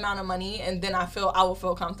save this amount of money, and then I will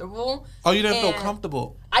feel comfortable. Oh, you didn't feel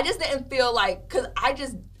comfortable? I just didn't feel like, cause I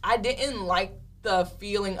didn't like the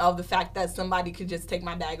feeling of the fact that somebody could just take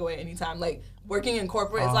my bag away anytime. Like working in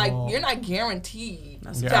corporate, it's like you're not guaranteed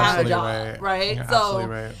to have a job, right? You're so, absolutely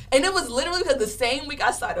right. And it was literally because the same week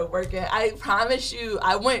I started working, I promise you,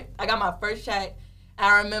 I got my first check.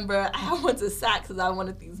 I remember I went to Saks because I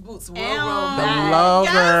wanted these boots real bad. Hello,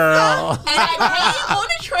 girl. And I came on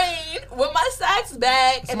the train with my Saks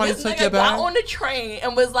bag, Somebody and this took nigga your bag? got on the train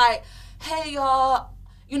and was like, "Hey, y'all.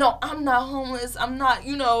 You know, I'm not homeless. I'm not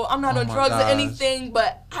on drugs or anything,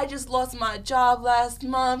 but I just lost my job last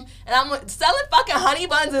month, and I'm selling fucking honey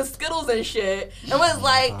buns and Skittles and shit. And was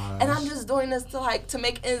like, and I'm just doing this to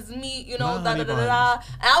make ends meet, you know, da da da da da.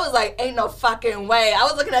 And I was like, ain't no fucking way. I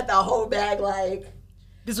was looking at the whole bag like,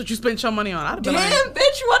 this is what you spent your money on. I'd have been damn, like,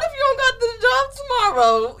 bitch, what if you don't got the job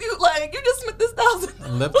tomorrow? You just spent this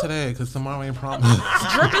 $1,000. Live today, because tomorrow ain't promised.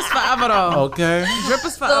 drip is forever, though. Okay? Drip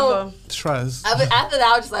is forever. Trust. After that,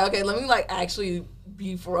 I was just like, okay, let me actually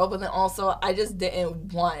be for real. But then also, I just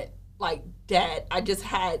didn't want debt. I just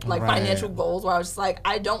had financial goals where I was just like,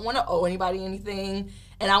 I don't want to owe anybody anything,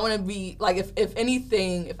 and I want to be if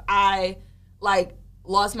anything, if I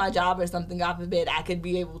lost my job or something, God forbid, I could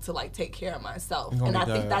be able to like take care of myself. And I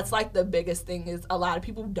think that's like the biggest thing is a lot of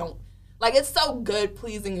people don't like. It's so good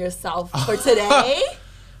pleasing yourself for today.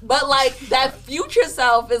 But, like, that future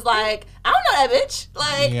self is like, I don't know that bitch.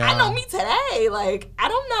 Like, I know me today. Like, I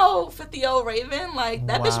don't know 50-year-old Raven. Like,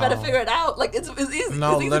 that bitch better figure it out. Like, it's easy.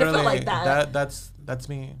 No, it's easy to feel like that. That's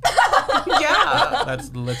me. Yeah. That's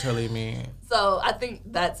literally me. So, I think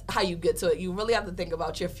that's how you get to it. You really have to think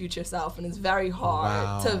about your future self, and it's very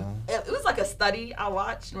hard to... It was like a study I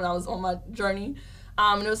watched when I was on my journey.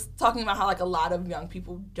 And it was talking about how, like, a lot of young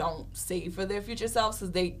people don't save for their future selves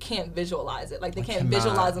because they can't visualize it. Like, they can't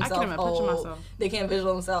visualize themselves. I can't even picture myself. They can't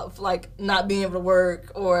visualize themselves, like, not being able to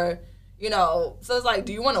work or, you know. So it's like,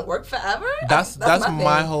 do you want to work forever? That's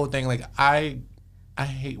my whole thing. Like, I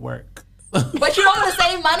hate work. But you don't want to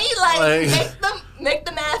save money? Like make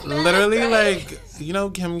the math. Literally, right? like, you know,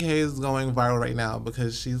 Kim K is going viral right now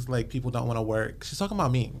because she's like, people don't want to work. She's talking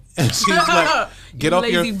about me. And she's like, get off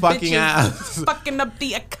your fucking ass. Fucking up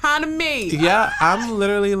the economy. Yeah, I'm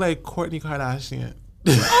literally like Kourtney Kardashian.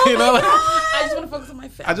 You know, like, I just want to focus on my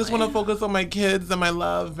family. I just want to focus on my kids and my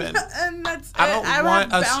love. And that's I don't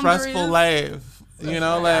want a stressful life. You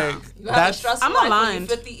know, like, that's... I'm aligned.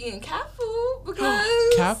 50 eating cat food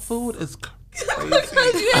because... Cat food is crazy.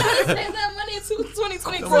 Because you have to save that money in 2020.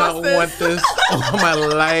 I do not want this all my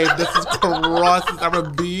life. This is crosses. I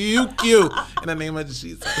rebuke you in the name of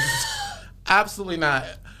Jesus. Absolutely not.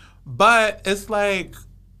 But it's like,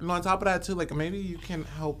 and on top of that too, like maybe you can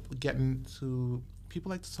help get into...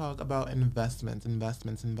 People like to talk about investing into the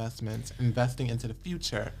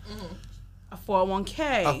future. Mm-hmm. A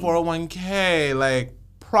 401k, like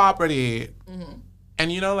property. Mm-hmm.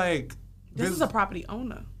 And you know, like... This is a property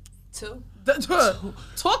owner. Too.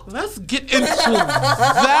 Talk. Let's get into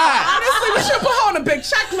that. Honestly, we should put her on a big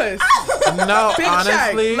checklist. No, big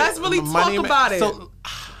honestly. Check. Let's really talk about it. So,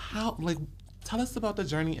 how, like, tell us about the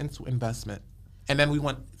journey into investment. And then we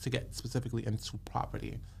want to get specifically into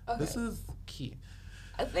property. Okay. This is key.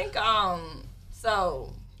 I think,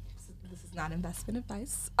 so... This is not investment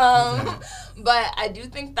advice. But I do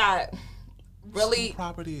think that really...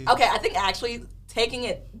 Property. Okay, I think actually taking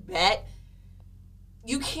it back,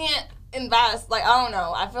 you can't invest. Like, I don't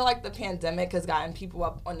know. I feel like the pandemic has gotten people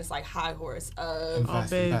up on this, like, high horse of...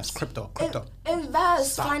 Invest. Crypto.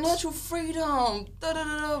 Invest. Stocks. Financial freedom.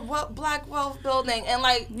 Black wealth building. And,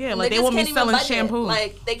 like, yeah, like, they want me selling shampoo.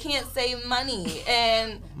 Like, they can't save money.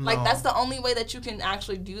 And, like, that's the only way that you can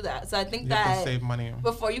actually do that. So I think you have to save money.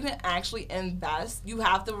 Before you can actually invest, you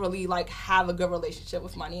have to really, like, have a good relationship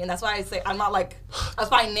with money. And that's why I say I'm not, like, a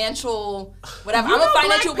financial whatever. I'm a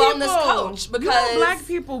financial wellness coach because... Black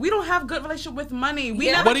people, we don't have good relationship with money.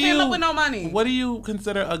 We never came up with no money. What do you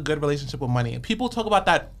consider a good relationship with money? People talk about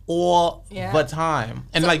that all the time.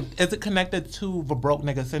 And, like, is it connected to the broke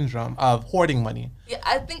nigga syndrome of hoarding money? Yeah,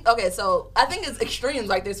 I think it's extremes.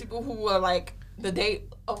 Like, there's people who are, like,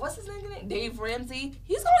 what's his name? Dave Ramsey.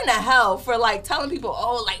 He's going to hell for, like, telling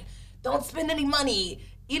people, like, don't spend any money.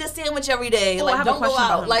 Eat a sandwich every day. Like, don't go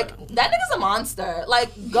out. Like, that nigga's a monster. Like,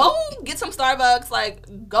 go get some Starbucks.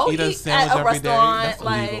 Like, go eat at a restaurant.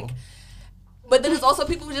 Like, but then there's also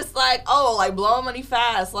people who just like, like, blowing money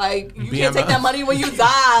fast. Like, you can't take that money when you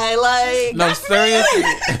die. Like, no, seriously.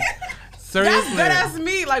 Seriously. That's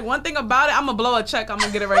me. Like, one thing about it, I'm going to blow a check. I'm going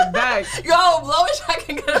to get it right back. Yo, blow a check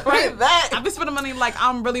and get it right back. I've been spending money like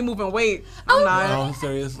I'm really moving weight. I'm not. No,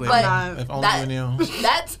 seriously. But if only you knew.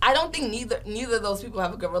 I don't think neither of those people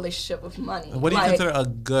have a good relationship with money. What do you consider a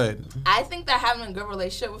good? I think that having a good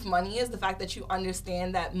relationship with money is the fact that you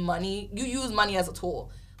understand that you use money as a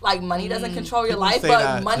tool. Like, money doesn't control your life,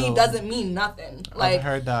 but money doesn't mean nothing. Like, I've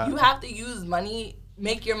heard that. You have to use money,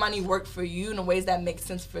 make your money work for you in the ways that make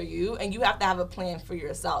sense for you, and you have to have a plan for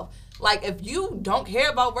yourself. Like, if you don't care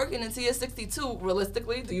about working until you're 62,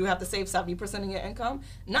 realistically, do you have to save 70% of your income?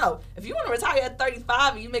 No. If you want to retire at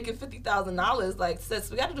 35 and you're making $50,000, like, sis,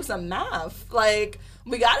 we got to do some math. Like,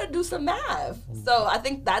 we got to do some math. So I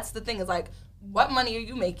think that's the thing is, like, what money are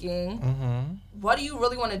you making? Mm-hmm. What do you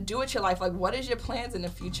really want to do with your life? Like, what is your plans in the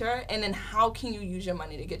future? And then how can you use your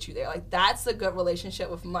money to get you there? Like, that's a good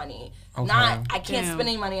relationship with money. Okay. Not, I can't spend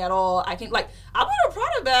any money at all. I can't, like, I bought a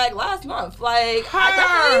Prada bag last month. Like,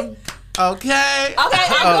 I definitely... Okay, I'm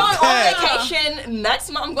going on vacation.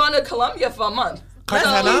 Next month, I'm going to Colombia for a month.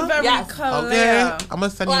 Cartagena? Yes. Okay, I'm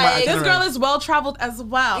going to send you my itinerary. This girl is well-traveled as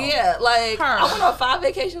well. Yeah, like, I went on 5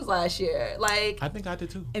 vacations last year. Like, I think I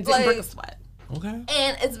did too. And didn't break a sweat. Okay.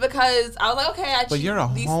 And it's because I was like, okay, But you're a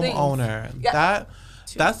homeowner. Yeah.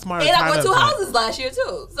 That's smart. And I bought 2 houses last year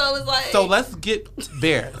too. So it's like. So let's get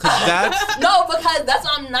there. That's no, because that's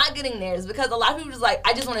why I'm not getting there. Is because a lot of people just like,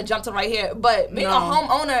 I just want to jump to right here. But being a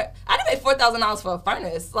homeowner, I didn't pay $4,000 for a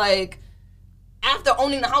furnace. Like, after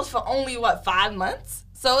owning the house for only, 5 months?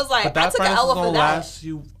 So it's like, I took an L for that. Last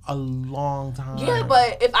you a long time. Yeah,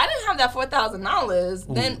 but if I didn't have that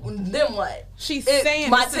 $4,000, then what? She's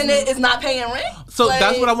saying my tenant is not paying rent. So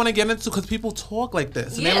that's what I want to get into, because people talk like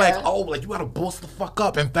this and they're like, "Oh, like you gotta boss the fuck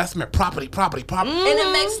up, investment, property." And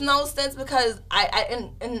it makes no sense because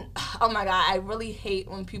I oh my God, I really hate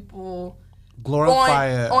when people glorify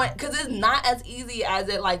it because it's not as easy as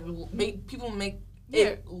it like people make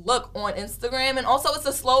it look on Instagram. And also it's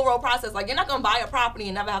a slow roll process. Like, you're not gonna buy a property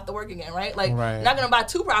and never have to work again, right? Like, you're not gonna buy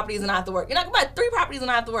 2 properties and not have to work. You're not gonna buy 3 properties and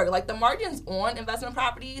not have to work. Like, the margins on investment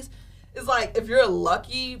properties is like, if you're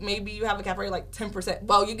lucky, maybe you have a cap rate like 10%.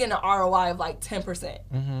 Well, you're getting an ROI of like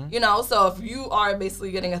 10%. You know, so if you are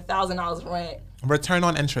basically getting $1,000 rent. Return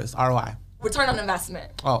on interest, ROI. Return on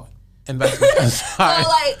investment. Oh, investment. So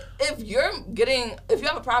like, if you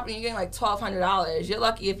have a property and you're getting like $1,200, you're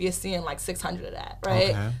lucky if you're seeing like $600 of that, right?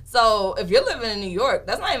 Okay. So if you're living in New York,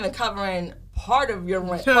 that's not even covering part of your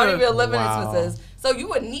rent, part of your living expenses. So you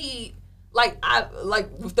would need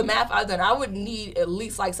with the math I've done, I would need at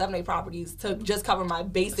least like 7-8 properties to just cover my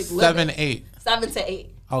basic living. 7 to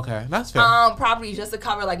 8. Okay, that's fair. Properties just to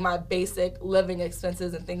cover like my basic living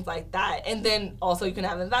expenses and things like that, and then also you can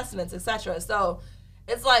have investments, etc. So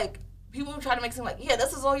it's like, people try to make it seem like,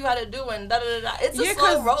 this is all you got to do, and da-da-da-da. It's a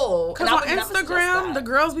slow roll. Because on Instagram, the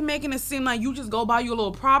girls be making it seem like you just go buy you a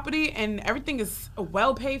little property and everything is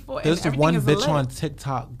well paid for. There's one bitch on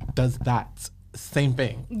TikTok does that same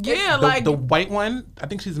thing. Yeah, the white one, I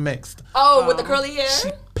think she's mixed. Oh, with the curly hair? She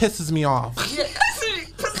pisses me off. Yeah.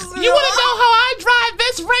 You want to know how I drive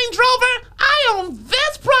this Range Rover? I own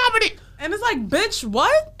this property. And it's like, bitch,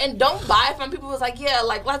 what? And don't buy from people who's like,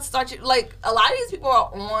 let's start you. Like, a lot of these people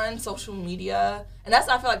are on social media. And that's,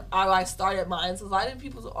 I feel like, how I started mine. So a lot of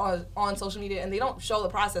people are on social media and they don't show the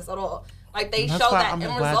process at all. Like, they show that end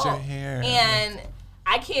result. And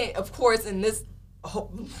I can't, of course, in this,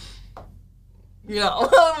 we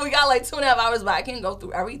got like 2.5 hours, but I can't go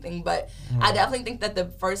through everything. But I definitely think that the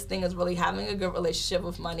first thing is really having a good relationship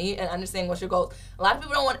with money and understanding what's your goals. A lot of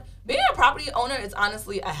people don't want, being a property owner is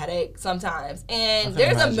honestly a headache sometimes. And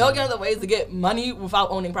there's a million other ways to get money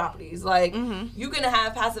without owning properties. Like, you can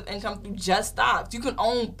have passive income through just stocks. You can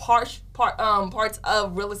own parts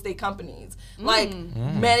of real estate companies, like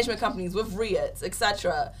management companies with REITs,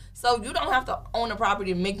 etc. So you don't have to own a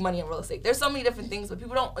property to make money in real estate. There's so many different things, but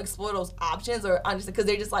people don't explore those options or understand, because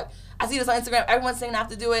they're just like, I see this on Instagram, everyone's saying I have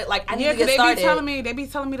to do it. Like, I need to get started. They be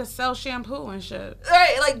telling me to sell shampoo and shit.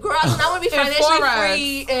 Right, like, girl, I want to be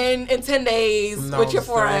financially free in 10 days with your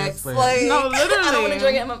Forex. Seriously. Like, no, literally. I don't want to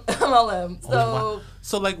drink MLM. So,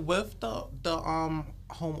 so like with the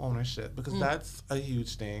home ownership, because that's a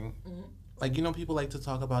huge thing. Like, people like to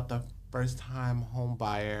talk about the first time home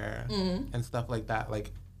buyer and stuff like that.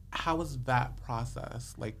 Like, how was that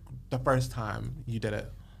process? Like, the first time you did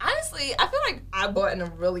it? Honestly, I feel like I bought in a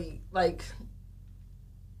really, like,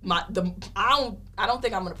 I don't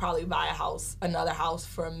think I'm gonna probably buy another house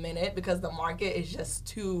for a minute, because the market is just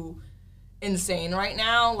too insane right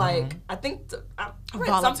now. Like, I think I read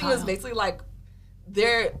something that's basically like,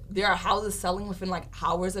 there are houses selling within like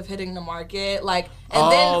hours of hitting the market. Like,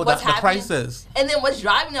 and then what's happening? The prices. And then what's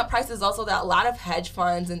driving up prices is also that a lot of hedge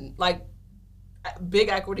funds and like big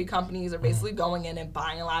equity companies are basically going in and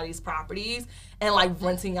buying a lot of these properties and like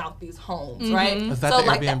renting out these homes, right? Is that so the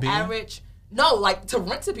like Airbnb? The average. No, like to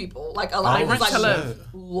rent to people. Like a lot of these like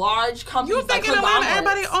large companies. You think in Atlanta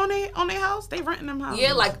everybody own their house? They renting them houses.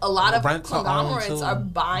 Yeah, like a lot of conglomerates are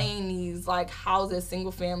buying these like houses,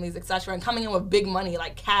 single families, etc., and coming in with big money,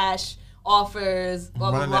 like cash offers,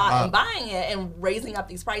 blah blah blah, and buying it and raising up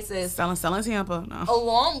these prices. Selling Tampa, no.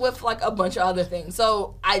 Along with like a bunch of other things.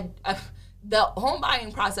 So the home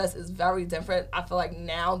buying process is very different, I feel like,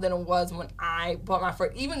 now than it was when I bought my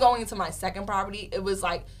first. Even going into my second property, it was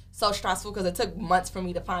like so stressful because it took months for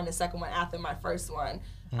me to find the second one after my first one.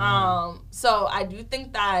 So I do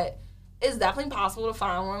think that it's definitely possible to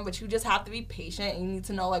find one, but you just have to be patient and you need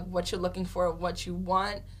to know like what you're looking for, what you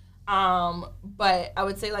want. But I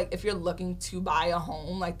would say like if you're looking to buy a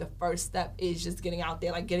home, like the first step is just getting out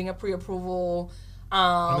there, like getting a pre-approval.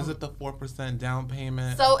 And is it the 4% down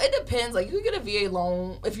payment? So it depends. Like you can get a VA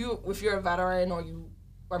loan if you're a veteran or you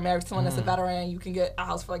are married to someone that's a veteran. You can get a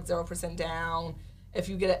house for like 0% down. If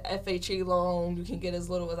you get an FHA loan, you can get as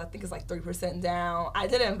little as I think it's like 3% down. I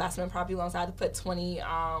did an investment property loan, so I had to put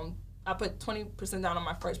I put 20% down on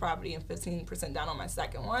my first property and 15% down on my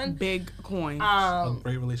second one. Big coin. A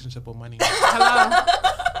great relationship with money. Hello.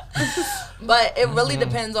 But it really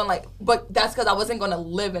depends on but that's because I wasn't going to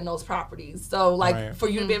live in those properties. So for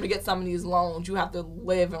you to be able to get some of these loans, you have to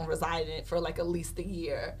live and reside in it for at least a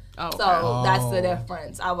year. Oh, so that's the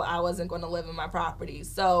difference. I wasn't going to live in my property.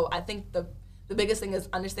 So I think the biggest thing is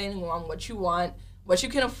understanding what you want, what you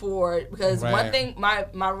can afford. Because one thing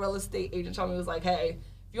my real estate agent told me was hey,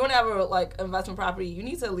 if you want to have a investment property, you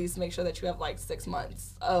need to at least make sure that you have 6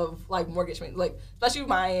 months of mortgage payments. Especially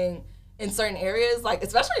buying in certain areas,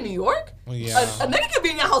 especially in New York. Yeah. A nigga could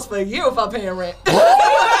be in your house for a year without paying rent.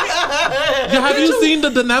 Have you seen the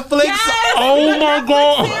Netflix? Yes, oh my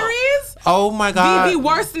god. Series? Oh my god. The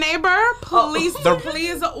Worst Neighbor. Please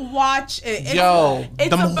watch it.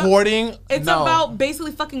 It's hoarding. It's about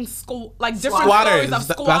basically fucking different squatters. stories of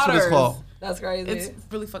squatters. That's what it's called. That's crazy. It's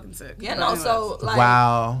really fucking sick. Yeah, no. So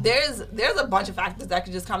wow. There's a bunch of factors that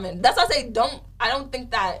could just come in. That's why I say I don't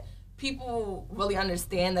think that people really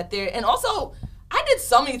understand that and also I did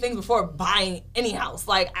so many things before buying any house.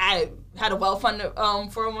 I had a well-funded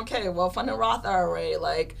 401k, a well-funded Roth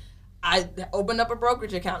IRA. I opened up a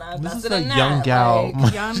brokerage account. I invested in that. Young gal.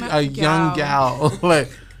 A young gal.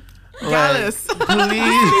 Gallus.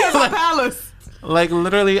 Please. Palace.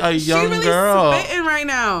 Literally a young girl. She's spitting right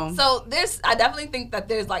now. So I definitely think that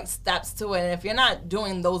there's steps to it, and if you're not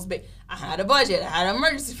doing those big, I had a budget, I had an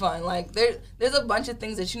emergency fund. There's a bunch of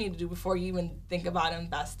things that you need to do before you even think about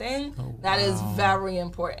investing. Oh, wow. That is very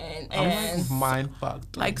important. And I'm mind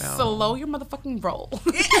fucked. Slow your motherfucking roll.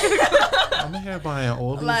 I'm here buying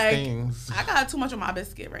all these things. I got too much on my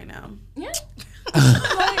biscuit right now. Yeah.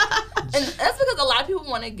 And that's because a lot of people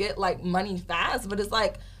want to get money fast, but it's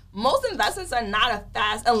most investments are not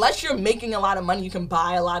unless you're making a lot of money, you can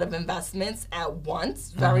buy a lot of investments at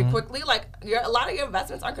once very quickly. A lot of your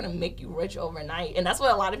investments aren't going to make you rich overnight. And that's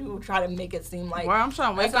what a lot of people try to make it seem like. Well, I'm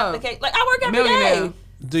trying to wake up. The case. I work every day.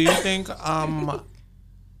 Do you think,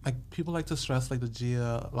 people like to stress the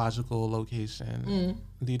geological location.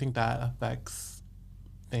 Do you think that affects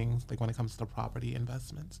things when it comes to property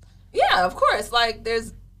investments? Yeah, of course.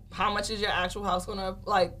 There's how much is your actual house going to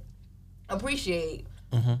appreciate?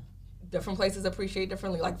 Mm-hmm. Different places appreciate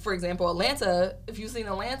differently. For example, Atlanta, if you've seen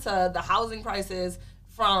Atlanta, the housing prices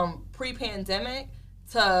from pre-pandemic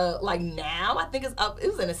to now, I think it's up. It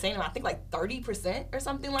was an insane amount. I think 30% or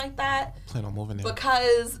something like that. Plan on moving there.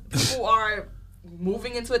 Because people are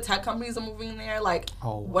moving into it. Tech companies are moving there.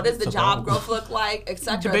 What does the job growth look like,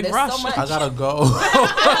 etc. There's rush. so much. I gotta go.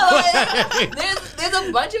 There's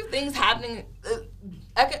a bunch of things happening.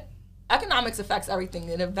 Economics affects everything.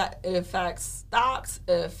 It affects stocks.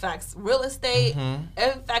 It affects real estate.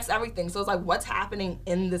 It affects everything. So it's what's happening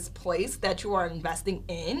in this place that you are investing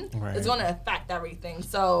in is going to affect everything.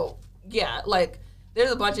 So yeah,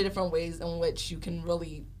 there's a bunch of different ways in which you can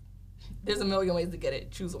really. There's a million ways to get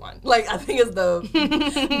it. Choose one. I think is the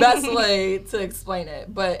best way to explain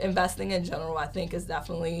it. But investing in general, I think is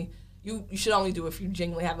definitely you should only do if you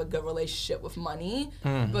genuinely have a good relationship with money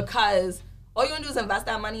because. All you want to do is invest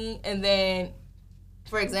that money, and then,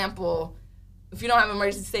 for example, if you don't have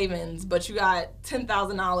emergency savings, but you got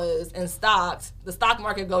 $10,000 in stocks, the stock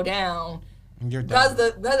market go down. You're done.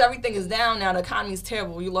 Because everything is down now, the economy's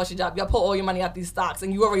terrible. You lost your job. You got to pull all your money out these stocks,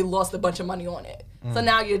 and you already lost a bunch of money on it. So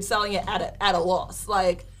now you're selling it at a loss.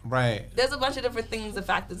 Right. There's a bunch of different things and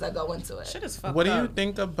factors that go into it. Shit is fucked What up. do you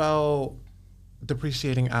think about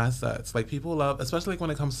depreciating assets? People love, especially when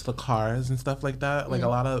it comes to the cars and stuff like that. A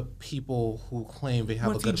lot of people who claim they have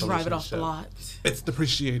Once a good you drive relationship. it off the lot. It's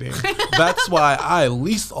depreciating. That's why I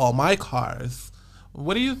lease all my cars.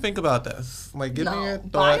 What do you think about this? Give me your thoughts.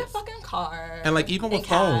 Buy a fucking car. And even with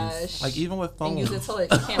phones. Even with phones. And use it till it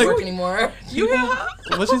can't work anymore. You hear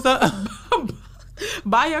her? What she said?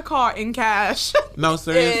 Buy your car in cash. No,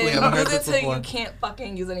 seriously. I've heard use it this till before. you can't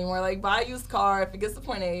fucking use it anymore. Buy a used car. If it gets to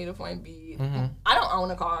point A to point B. I don't own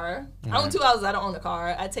a car. I own 2 houses. I don't own a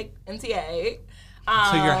car. I take MTA.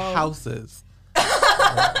 To your houses.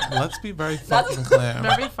 Let's be very fucking clear.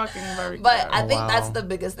 Very fucking very clear. But I think that's the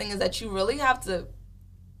biggest thing is that you really have to.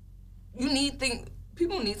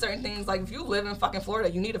 People need certain things. If you live in fucking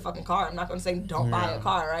Florida, you need a fucking car. I'm not going to say don't buy a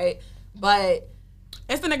car, right? But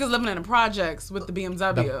it's the niggas living in the projects with the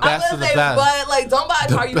BMW. The best of the best. But don't buy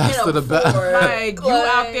a car you can't afford. You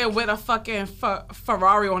out there with a fucking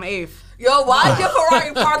Ferrari on 8th. Yo, why is your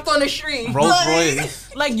Ferrari parked on the street? Rolls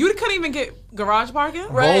Royce. You couldn't even get garage parking?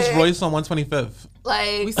 Right. Rolls Royce on 125th.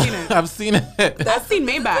 We seen it. I've seen it. I've seen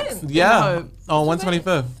Maybachs. Yeah. On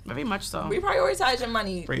 125th. Very much so. We prioritize your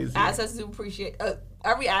money. Crazy. Assets do appreciate.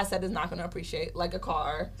 every asset is not going to appreciate like a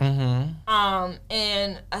car. Mm-hmm.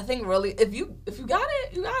 And I think really, if you got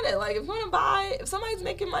it, you got it. Like if you want to buy, if somebody's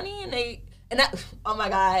making money oh my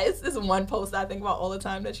God, this is one post I think about all the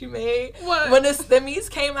time that you made. What? When the Stimmies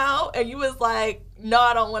came out and you was like, no,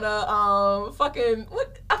 I don't want to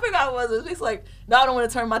I forgot what it was. It was basically like, no, I don't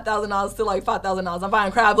want to turn my $1,000 to like $5,000. I'm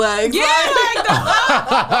buying crab legs. Yeah, like,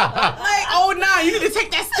 oh nah, you need to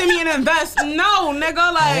take that stimmy and invest. No,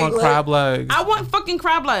 nigga, like I want crab legs. I want fucking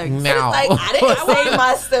crab legs. now. Like I didn't save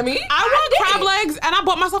my Stimmy. I want crab legs, and I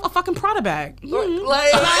bought myself a fucking Prada bag.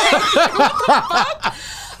 Like, what the fuck?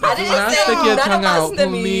 I didn't Now say stick your none tongue of my out,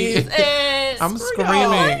 Stimmies. please. And I'm screw screaming.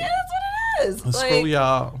 y'all. Yeah, that's what it is. Screw Like,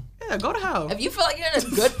 y'all. Yeah, go to hell. if you feel like you're in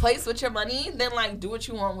a good place with your money, then like do what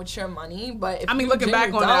you want with your money. But if I mean, you looking back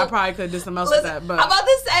on genuinely that, I don't- probably could have did something else listen, with that. But I'm about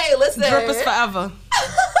to say, listen. drip is forever.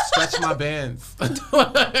 Stretch my bands.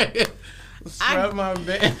 Stretch my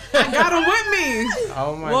bands. I got them with me.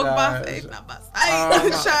 Oh my Walk gosh. by faith, not by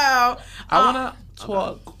sight. Child. I want to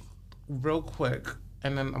talk real quick,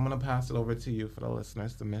 and then I'm going to pass it over to you for the listener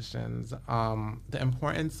submissions. The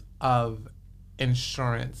importance of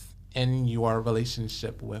insurance in your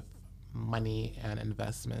relationship with money and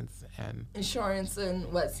investments. And Insurance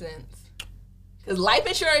in what sense? Because life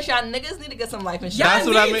insurance, y'all niggas need to get some life insurance. That's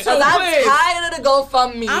what I mean. Because I'm tired of the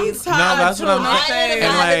GoFundMes. I'm tired. that's what I'm too, saying. tired of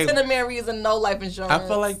And, having like, 10 Marys and no life insurance. I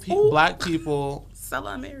feel like black people,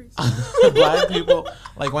 Stella Marys. black people,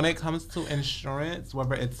 like when it comes to insurance,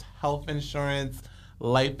 whether it's health insurance,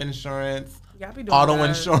 life insurance, Y'all be doing auto bad.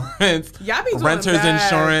 insurance, Y'all be doing renter's bad.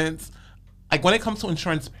 insurance. Like when it comes to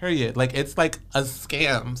insurance, period, like it's like a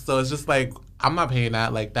scam. So it's just like, I'm not paying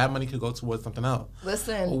that. Like that money could go towards something else.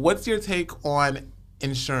 Listen. What's your take on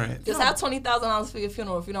insurance? Just have $20,000 for your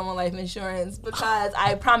funeral if you don't want life insurance, because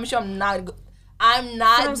I promise you I'm not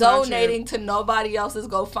Funeral's not donating to nobody else's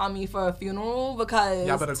GoFundMe for a funeral, because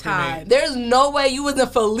Y'all better cremate. there's no way you was in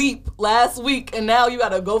Philippe last week and now you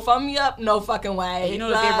got a GoFundMe up. No fucking way. You know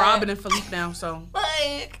that they robbing in Philippe now, so.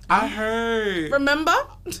 Like, I heard. Remember?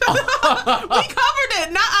 We covered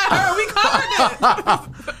it. Not I heard. We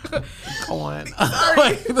covered it. Go on.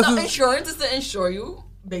 Like, this so is- insurance is to insure you,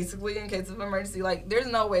 basically, in case of emergency. Like, there's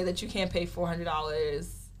no way that you can't pay $400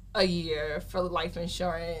 a year for life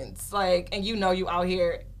insurance. Like, and you know you out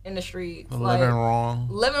here in the streets. living like, wrong.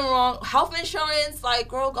 Living wrong. Health insurance, like,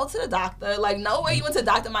 girl, go to the doctor. Like, no way you went to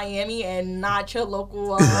Dr. Miami and not your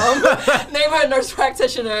local neighborhood nurse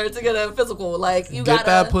practitioner to get a physical. Like, you Get gotta...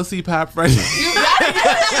 that pussy pap ready. You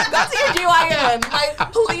gotta go to your GYN. Like,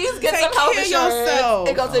 please get Take some health care of insurance yourself.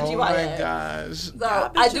 and go to Oh GYN. my gosh.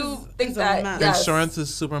 So I do think is a that mess. yes. Insurance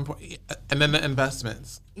is super important. And then the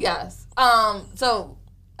investments. Yes. So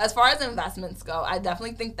as far as investments go, I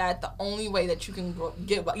definitely think that the only way that you can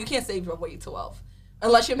you can't save your way to wealth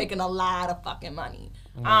unless you're making a lot of fucking money.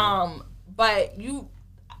 But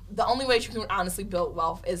the only way you can honestly build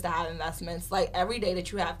wealth is to have investments. Like every day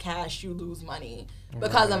that you have cash, you lose money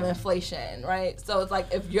because of inflation, right? So it's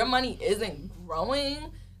like if your money isn't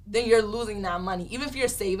growing, then you're losing that money. Even if you're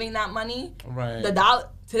saving that money, Right. the dollar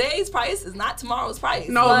today's price is not tomorrow's price.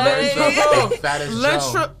 No, Like- That is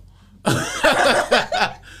Let's Joe.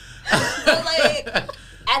 So, like,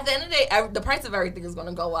 at the end of the day, the price of everything is going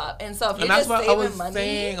to go up. And so if you're And that's just what I saving was money,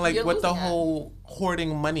 saying, like you're with the losing it. whole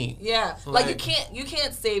hoarding money. Yeah, like you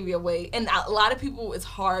can't save your way, and a lot of people it's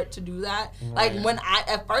hard to do that. Like when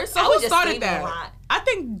at first I So was who just started saving a that? lot. I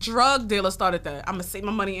think drug dealers started that. I'm gonna save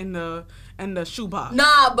my money in the shoebox.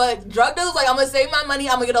 Nah, but drug dealers like I'm gonna save my money.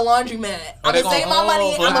 I'm gonna get a laundromat. I'm they gonna save my gonna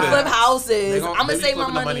money. flip I'm gonna it. flip houses. They I'm gonna be save my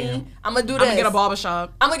flipping the money. money. I'm gonna do I'm this. gonna get a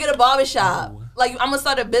barbershop. I'm gonna get a barbershop. Ooh. Like, I'm gonna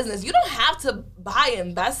start a business. You don't have to buy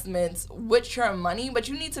investments with your money, but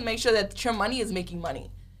you need to make sure that your money is making money.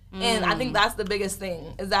 And I think that's the biggest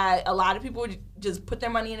thing, is that a lot of people just put their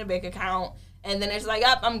money in a bank account and then it's like,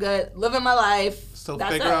 yep, I'm good, living my life. So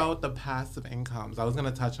That's figure it. out the passive incomes. I was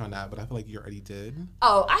gonna touch on that, but I feel like you already did.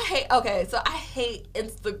 Oh, I hate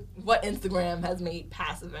what Instagram has made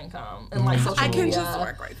passive income and like social I media. can just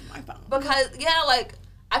work right from my phone. Because, yeah, like,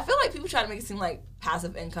 I feel like people try to make it seem like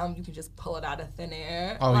passive income, you can just pull it out of thin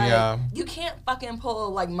air. Oh, like, yeah. You can't fucking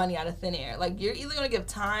pull, like, money out of thin air. Like, you're either going to give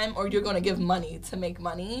time or you're going to give money to make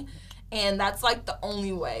money. And that's, like, the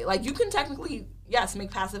only way. Like, you can technically, yes,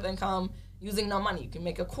 make passive income using no money. You can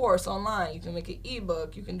make a course online. You can make an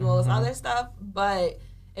ebook. You can do all this other stuff. But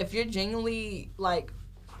if you're genuinely, like,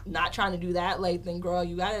 not trying to do that, like, then, girl,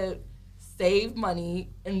 you got to save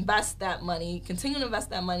money, invest that money, continue to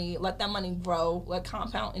invest that money, let that money grow, let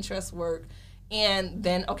compound interest work, and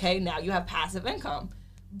then, okay, now you have passive income.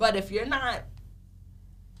 But if you're not,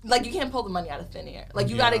 like, you can't pull the money out of thin air. Like,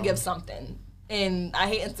 you got to give something. And I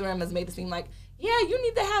hate Instagram has made it seem like, yeah, you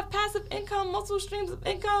need to have passive income, multiple streams of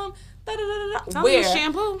income. Da, da, da, da. Selling Where?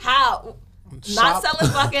 shampoo? How? Not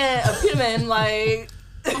selling fucking Epitamin, like.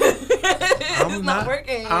 It's not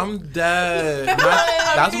working. I'm dead.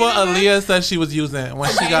 That's what Aaliyah said she was using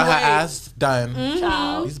when she got her ass done.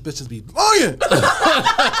 Child. These bitches be lying.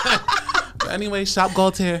 But anyway,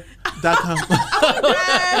 shopgaultier.com.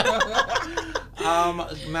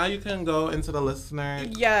 Now you can go into the listener.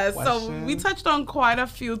 Yes, so questions. we touched on quite a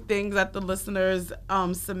few things that the listeners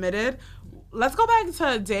submitted. Let's go back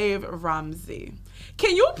to Dave Ramsey.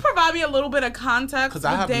 Can you provide me a little bit of context with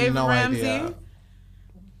I have Dave no Ramsey? idea.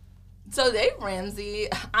 So Dave Ramsey,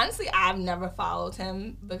 honestly, I've never followed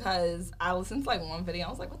him because I listened to like one video. I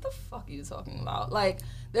was like, what the fuck are you talking about? Like,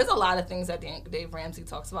 there's a lot of things that Dave Ramsey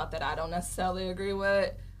talks about that I don't necessarily agree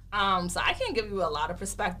with. So I can't give you a lot of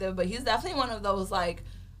perspective, but he's definitely one of those like,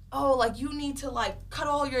 oh, like you need to like cut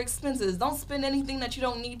all your expenses. Don't spend anything that you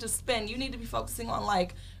don't need to spend. You need to be focusing on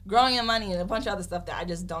like growing your money and a bunch of other stuff that I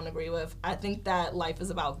just don't agree with. I think that life is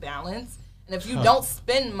about balance. And if you don't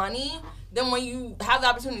spend money, then when you have the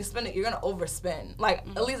opportunity to spend it, you're going to overspend. Like,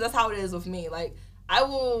 at least that's how it is with me. Like, I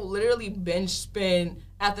will literally binge spend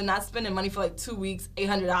after not spending money for like 2 weeks,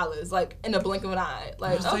 $800, like in the blink of an eye.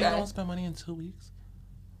 Like, So you okay. don't spend money in 2 weeks?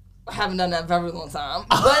 I haven't done that in a very long time.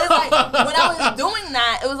 But it's like, when I was doing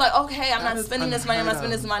that, it was like, okay, I'm not spending this money, I'm not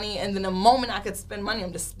spending this money. And then the moment I could spend money,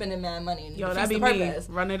 I'm just spending mad money. And Yo, that'd be me.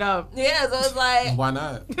 Run it up. Yeah, so it's like. Why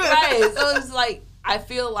not? Right. So it's like, I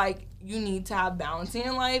feel like you need to have balance in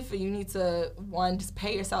your life, and you need to, one, just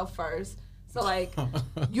pay yourself first. So, like,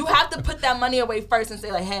 you have to put that money away first and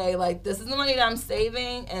say, like, hey, like, this is the money that I'm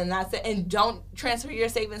saving, and that's it. And don't transfer your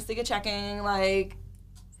savings to your checking. Like,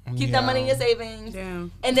 keep that money in your savings.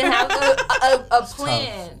 Damn. And then have a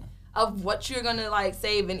plan of what you're going to, like,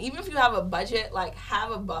 save. And even if you have a budget, like, have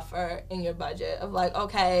a buffer in your budget of, like,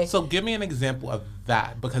 okay. So give me an example of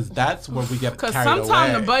that, because that's where we get carried Because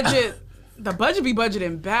sometimes away. the budget be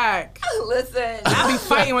budgeting back. Listen. I be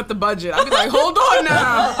fighting with the budget. I be like, hold on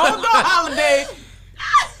now. Hold on, Holiday.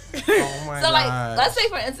 Oh my So, God. like, let's say,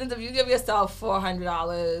 for instance, if you give yourself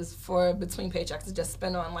 $400 for between paychecks to just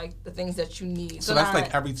spend on, like, the things that you need. So that's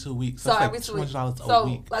like every 2 weeks. So That's every like 2 weeks. $200 So a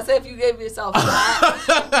week. let's say if you gave yourself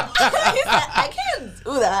that. He said, I can't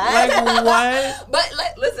do that. Like what? But,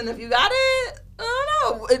 like, listen, if you got it, I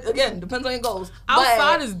don't know. It, again, depends on your goals.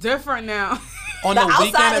 Outside but, is different now. On The the outside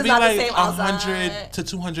weekend, is it'd be not the like same 100 outside. to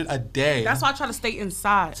 200 a day. That's why I try to stay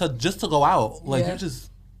inside. So just to go out, like Yeah. you just.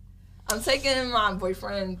 I'm taking my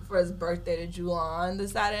boyfriend for his birthday to Julan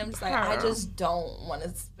this Saturday. I'm just like, I just don't want to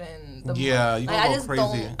spend the Yeah, money. you Like, gonna I go just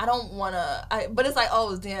crazy. I don't want to. But it's like,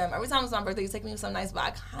 oh, damn. Every time it's my birthday, you take me to some nice, but I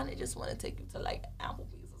kind of just want to take you to, like,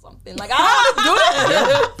 Applebee's or something. Like, I don't want to do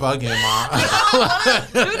this. Bugging,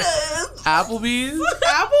 Mom. do this. Applebee's?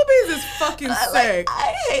 Applebee's is fucking sick. Like,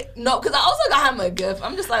 I hate, no, because I also got him a gift.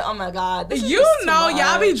 I'm just like, oh my God. This is You just too know,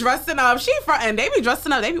 y'all be much. dressing up. She and they be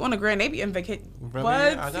dressing up. They be on the grand. They be in vacation. Really?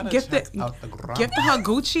 What? I gotta Gifted, check out the gram. gifted her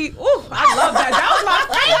Gucci. Ooh, I love that. That was my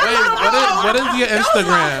favorite. Wait, what is your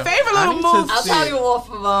Instagram? favorite I little need to move. I'll see. tell you off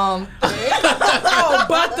of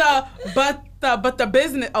but the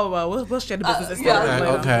business. Oh well, we'll share the business Instagram yeah, later.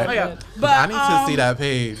 okay. Oh, yeah. But I need to see that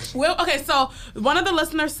page. Well, okay. So one of the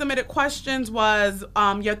listeners submitted questions was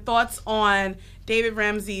your thoughts on David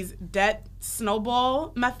Ramsey's debt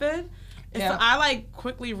snowball method. And Yeah. so I like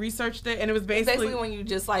quickly researched it, and it was basically when you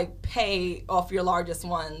just like pay off your largest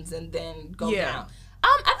ones and then go Yeah. down.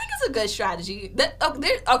 I think it's a good strategy.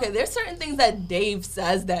 There's certain things that Dave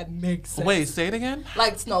says that make sense. Wait, say it again?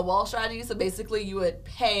 Like snowball strategy. So basically, you would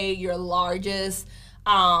pay your largest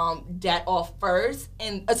debt off first,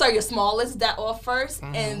 and your smallest debt off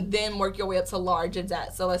 1st, and then work your way up to larger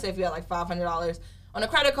debt. So let's say if you had like $500 on a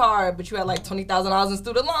credit card, but you had like $20,000 in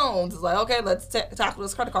student loans. It's like, okay, let's tackle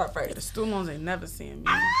this credit card first. the student loans ain't never seeing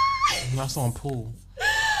me. That's on pool.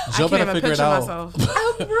 I Joe can't better even figure it picture out. myself.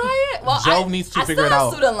 Right? Well, Joe needs to figure it I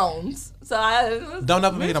out. still have student loans, so I Don't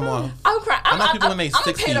ever pay them off. I'm crying. I know people in their I'm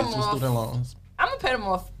gonna pay 60s them with off. student loans. I'm gonna pay them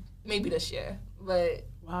off maybe this year, but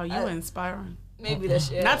Wow, you inspiring. maybe this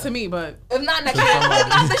year. Not to me, but If not next year, if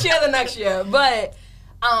not this year, then next year. But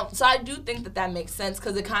so I do think that makes sense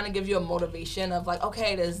because it kind of gives you a motivation of like,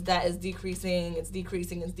 okay, that is decreasing, it's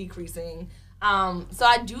decreasing, it's decreasing. So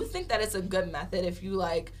I do think that it's a good method if you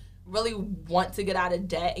like really want to get out of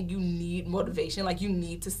debt and you need motivation, like you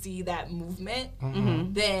need to see that movement,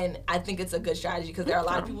 then I think it's a good strategy because there are a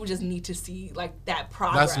lot of people who just need to see like that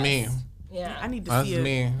progress. That's me. Yeah. I need to That's see it.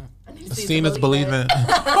 me. I need to see it Seeing to is believe believing. it.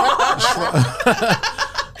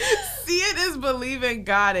 See it is Believe It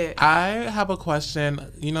got it. I have a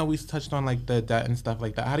question. You know, we touched on like the debt and stuff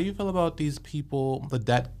like that. How do you feel about these people, the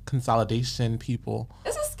debt consolidation people?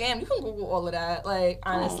 It's a scam. You can Google all of that. Like,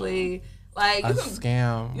 honestly. Like, you can,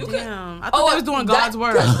 scam. You can, Damn. I thought they was doing God's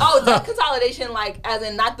work. Debt consolidation, like, as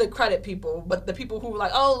in not the credit people, but the people who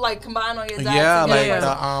like, like, combine all your debts. Yeah, like together. the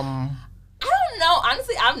I don't know.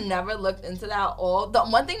 Honestly, I've never looked into that at all. The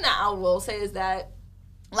one thing that I will say is that,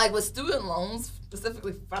 like, with student loans,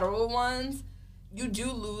 specifically federal ones, you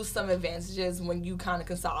do lose some advantages when you kind of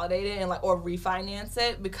consolidate it and like or refinance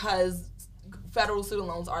it because federal student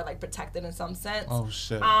loans are like protected in some sense. Oh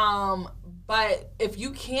shit. But if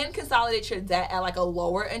you can consolidate your debt at like a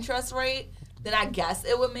lower interest rate, then I guess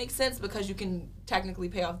it would make sense because you can technically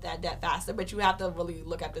pay off that debt faster. But you have to really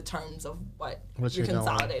look at the terms of what you're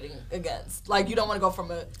consolidating against. Like, you don't want to go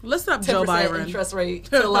from a listen up, Joe 10% Byron. interest rate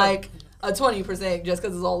to like a 20% just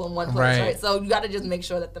because it's all in one place, right? So you got to just make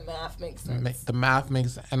sure that the math makes sense. The math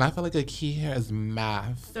makes, and I feel like a key here is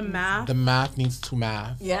math. The math? The math needs to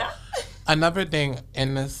math. Yeah. Another thing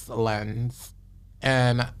in this lens,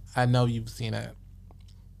 and I know you've seen it,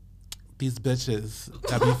 these bitches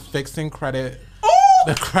that be fixing credit.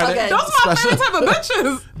 The credit. Okay. Those are my favorite type of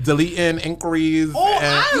bitches. Deleting inquiries. You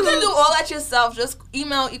can do all that yourself. Just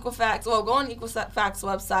email Equifax or go on Equifax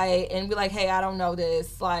website and be like, hey, I don't know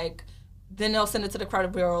this. Like, then they'll send it to the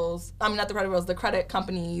credit bureaus. I mean, not the credit bureaus, the credit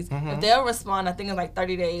companies. If they'll respond, I think in like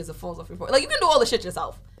 30 days, a full report. Like, you can do all the shit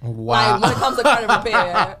yourself. Wow. Like, when it comes to credit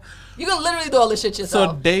repair, you can literally do all the shit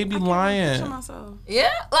yourself. So they be lying. Yeah,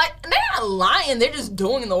 like, they're not lying. They're just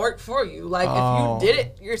doing the work for you. Like, if you did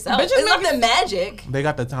it yourself, Bitches it's nothing magic. They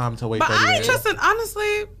got the time to wait. But 30 I ain't days. trusting,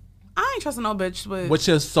 honestly, I ain't trusting no bitch with Which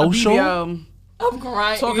is social. BBL I'm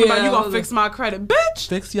crying. talking about you gonna fix my credit. Bitch,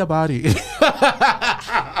 Fix your body. you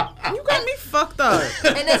got me fucked up.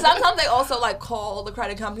 And then sometimes they also like call the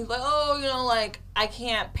credit companies like, oh, you know, like I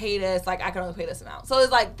can't pay this, like I can only pay this amount. So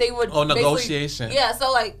it's like they would negotiation. Yeah,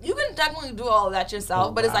 so like you can definitely do all of that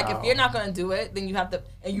yourself, but it's like if wow. you're not gonna do it, then you have to,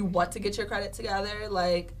 and you want to get your credit together,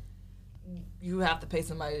 like you have to pay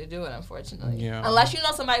somebody to do it, unfortunately. Yeah. Unless you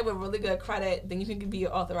know somebody with really good credit, then you can be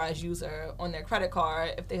an authorized user on their credit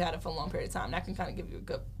card if they had it for a long period of time. That can kind of give you a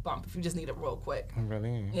good bump if you just need it real quick.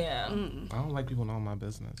 Really? Yeah. I don't like people knowing my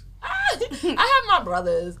business. I have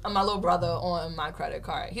my little brother on my credit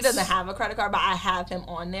card. He doesn't have a credit card, but I have him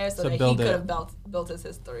on there so that he could have built his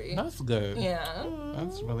history. That's good. Yeah.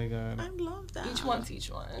 That's really good. I love that. Each one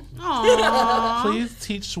teach one. Aww. Please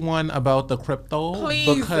teach one about the crypto.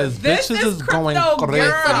 Please. Because This bitches is is going crypto, crazy.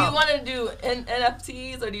 girl. So do you want to do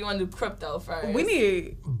NFTs or do you want to do crypto first? We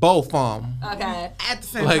need Both Okay. at the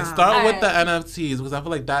same Like time. start with Alright. the NFTs because I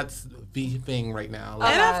feel like that's the thing right now.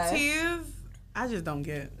 Like, NFTs. I just don't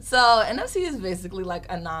get. So NFT is basically like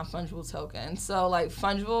a non-fungible token. So like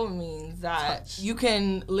fungible means that you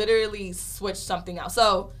can literally switch something out.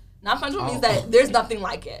 So non-fungible means that there's nothing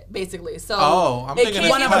like it, basically. So I'm it thinking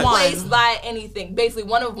can't it's be touch. replaced by anything. Basically,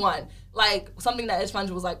 one of one. Like something that is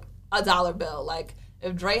fungible is like a dollar bill. Like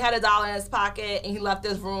if Dre had $1 in his pocket and he left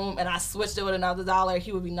this room and I switched it with another $1,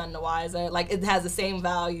 he would be none the wiser. Like it has the same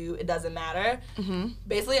value. It doesn't matter.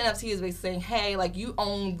 Basically, NFT is basically saying, hey, like you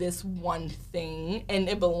own this one thing and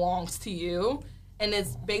it belongs to you. And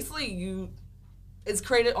it's basically it's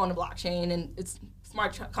created on the blockchain and it's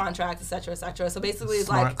smart contracts, et cetera, et cetera. So basically it's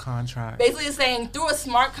smart like contract. basically it's saying through a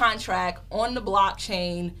smart contract on the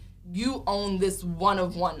blockchain, you own this one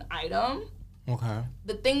of one item. Okay.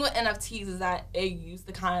 The thing with NFTs is that it used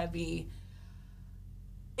to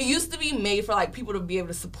be made for like people to be able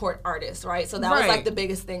to support artists, right? So that was like the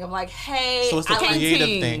biggest thing of like, hey, So it's a I like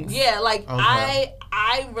creative thing. yeah, like Okay.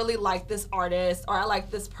 I really like this artist or I like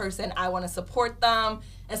this person. I want to support them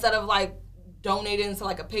instead of like donating to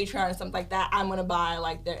like a Patreon or something like that. I'm gonna buy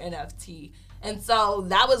like their NFT. And so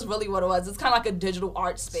that was really what it was. It's kind of like a digital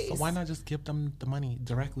art space. So why not just give them the money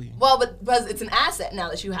directly? Well, but because it's an asset now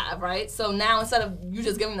that you have, right? So now instead of you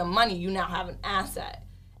just giving them money, you now have an asset.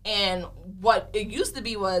 And what it used to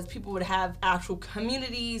be was people would have actual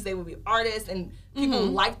communities, they would be artists, and people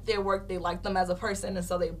liked their work, they liked them as a person, and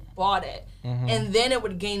so they bought it. And then it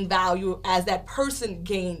would gain value as that person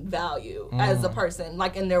gained value as a person,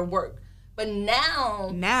 like in their work. But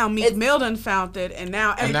now Meek Mill done found it, and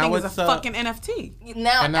now everything is a fucking NFT.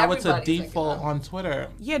 Now it's a default on Twitter.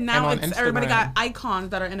 Yeah, now and it's on everybody Instagram. got icons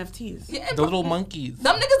that are NFTs. Yeah, The little monkeys.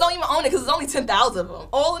 them niggas don't even own it because it's only 10,000 of them.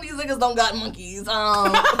 All of these niggas don't got monkeys.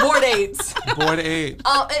 Bored apes. Bored Ape.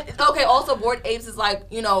 Okay, also Bored Apes is like,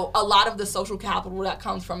 you know, a lot of the social capital that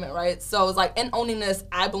comes from it, right? So it's like, in owning this,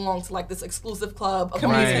 I belong to like this exclusive club of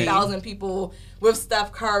only Right. 10,000 people with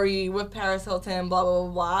Steph Curry, with Paris Hilton, blah, blah,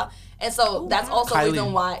 blah, blah. And so that's also the Kylie.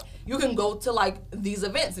 reason why you can go to like these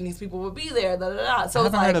events and these people will be there. Da, da, da. So I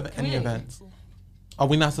it's haven't like heard of any events. Are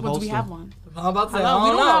we not supposed Do we to? have one? I'm about to say, Hello, I we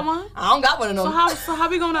don't don't know. have one? I don't got one of them. So how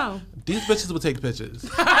we gonna know? These bitches will take pictures.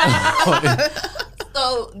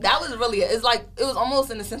 So that was really it. It's like, it was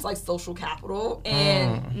almost in a sense like social capital.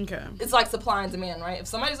 And Okay. it's like supply and demand, right? If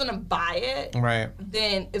somebody's going to buy it, Right.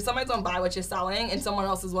 then if somebody's going to buy what you're selling and someone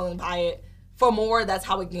else is willing to buy it for more, that's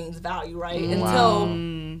how it gains value, right?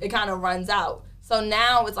 Until it kind of runs out. So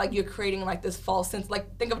now it's like you're creating like this false sense.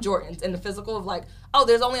 Like, think of Jordans in the physical of like, oh,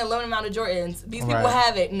 there's only a limited amount of Jordans. These people Right.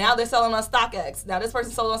 have it. Now they're selling on StockX. Now this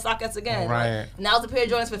person sold on StockX again. Right. Now it's a pair of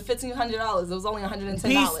Jordans for $1,500. It was only $110.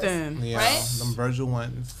 Beastin'. Yeah. Right? Them Virgil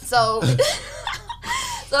ones. So,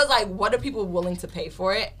 so it's like, what are people willing to pay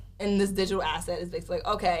for it? And this digital asset is basically like,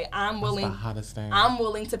 okay, I'm That's willing. the hottest thing. I'm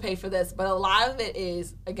willing to pay for this, but a lot of it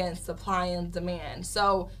is again supply and demand.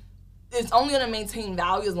 So it's only going to maintain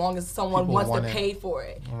value as long as someone People wants want to it. pay for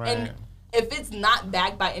it. Right. And if it's not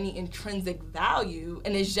backed by any intrinsic value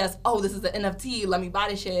and it's just, oh, this is an NFT, let me buy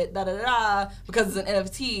this shit, da da da da, because it's an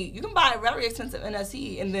NFT, you can buy a very expensive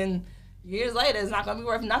NFT and then years later it's not going to be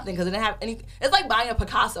worth nothing because it didn't have anything. It's like buying a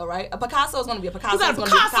Picasso, right? A Picasso is going to be a Picasso. You got it's a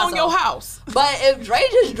gonna be Picasso in your house. But if Dre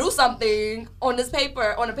just drew something on the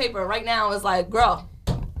paper right now, it's like, girl,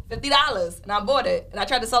 $50, and I bought it, and I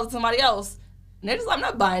tried to sell it to somebody else, and they're just like, I'm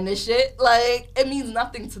not buying this shit. Like, it means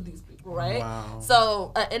nothing to these people, right? Wow.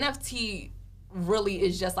 So an NFT really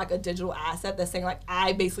is just like a digital asset that's saying like,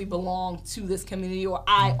 I basically belong to this community or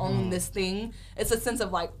I own this thing. It's a sense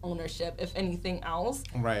of like ownership, if anything else.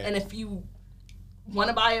 Right. And if you want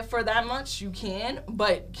to buy it for that much, you can,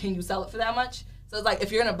 but can you sell it for that much? So it's like,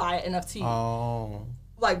 if you're gonna buy an NFT, Oh.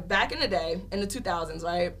 like back in the day, in the 2000s,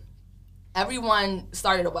 right? Everyone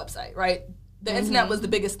started a website, right? The internet was the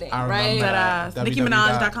biggest thing, I right? remember That that.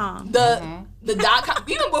 NickiMinaj.com. The .com,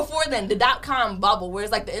 even before then, the .com bubble, where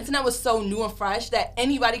it's like the internet was so new and fresh that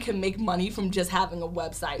anybody could make money from just having a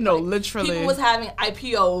website. No, Like, literally. People was having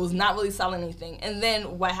IPOs, not really selling anything. And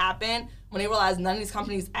then what happened, when they realized none of these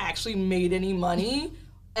companies actually made any money,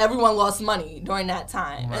 everyone lost money during that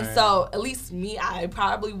time. And Right. so, at least me, I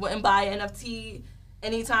probably wouldn't buy an NFT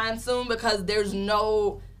anytime soon because there's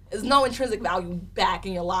no intrinsic value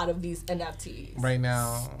backing a lot of these NFTs. Right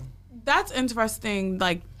now. That's interesting,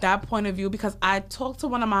 like that point of view, because I talked to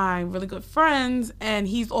one of my really good friends and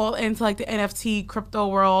he's all into like the NFT crypto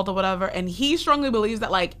world or whatever, and he strongly believes that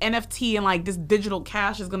like NFT and like this digital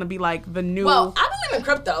cash is gonna be like the new. Well, I believe in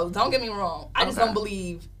crypto. Don't get me wrong. I just Okay. don't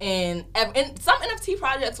believe in some NFT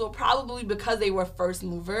projects will probably, because they were first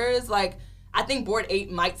movers. Like, I think Bored Ape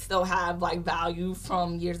might still have like value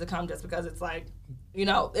from years to come, just because it's like, you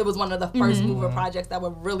know, it was one of the first mover projects that were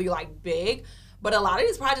really like big. But a lot of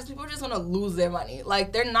these projects, people are just going to lose their money.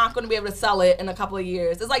 Like, they're not going to be able to sell it in a couple of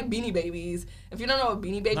years. It's like Beanie Babies. If you don't know what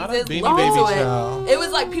Beanie Babies Not a is, Beanie look Baby into show. it. It was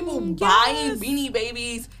like people buying Beanie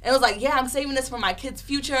Babies. And it was like, yeah, I'm saving this for my kid's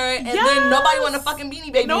future. And then nobody Yes. want a fucking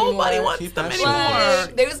Beanie Baby Nobody anymore. wants Keep them that shit. anymore.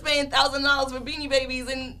 Like, they was paying $1,000 for Beanie Babies,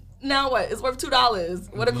 and now what? It's worth $2.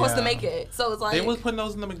 What it costs to Yeah. make it. So it's like, They was putting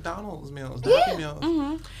those in the McDonald's meals, the Happy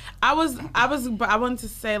Meals. I wanted to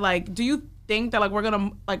say, like, do you think that like we're gonna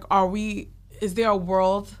like, is there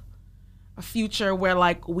a future where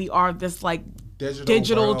like we are this like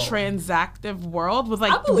digital world. transactive world with I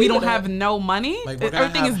like believe we don't in it. have no money? Like we're gonna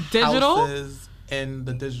Everything have is digital. houses in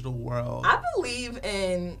the digital world. I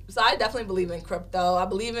definitely believe in crypto. I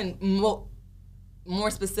believe in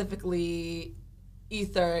more specifically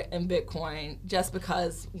Ether and Bitcoin, just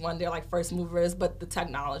because one, they're like first movers, but the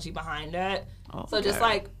technology behind it. Oh, So just okay.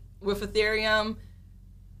 like with Ethereum,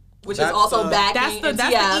 which That's is also the- backing That's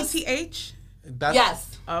ETFs. the ETH. That's,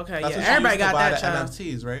 Yes. Okay, That's yeah, what you everybody use to got buy that. the Child.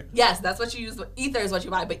 NFTs, right? Yes, that's what you use. Ether is what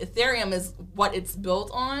you buy, but Ethereum is what it's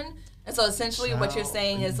built on. And so essentially what you're Child,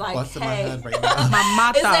 saying is like, busting my hey, head right now.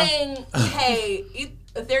 My it's mata. saying, hey,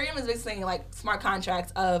 Ethereum is basically saying like smart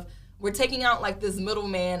contracts of, we're taking out like this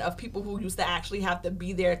middleman of people who used to actually have to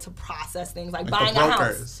be there to process things, like Like buying the a house.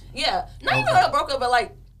 brokers. Yeah, not even Okay. a broker, but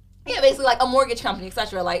like, yeah, basically like a mortgage company,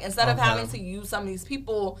 etc. Like, instead of Okay. having to use some of these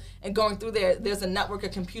people and going through there's a network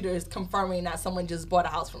of computers confirming that someone just bought a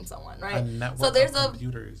house from someone, right? A network So there's of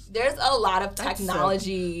computers there's a lot of That's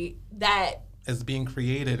technology that is being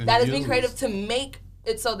created and that is being used. created to make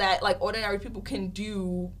it so that like ordinary people can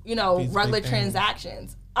do, you know, These big regular things.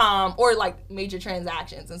 transactions, or like major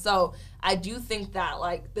transactions. And so I do think that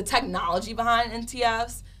like the technology behind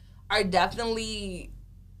NTFs are definitely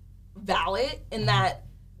valid in that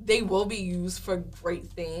they will be used for great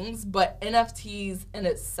things, but NFTs in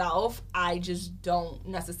itself, I just don't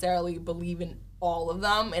necessarily believe in all of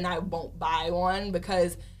them, and I won't buy one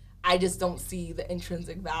because I just don't see the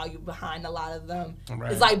intrinsic value behind a lot of them. Right.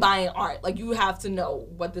 It's like buying art. Like, you have to know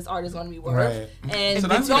what this art is going to be worth. Right. And So if you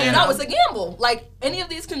that's don't fair. know, it's a gamble. Like, any of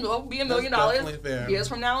these can go be $1 million definitely fair. years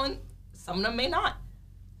from now, and some of them may not.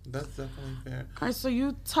 That's definitely fair. All right, so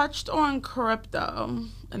you touched on crypto,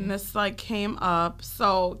 and this like came up.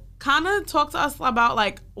 So kind of talk to us about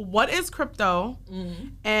like what is crypto,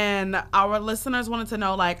 and our listeners wanted to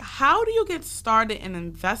know like how do you get started in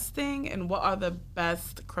investing, and what are the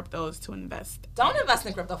best cryptos to invest? Don't invest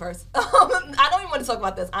in crypto first. I don't even want to talk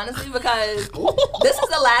about this, honestly, because this is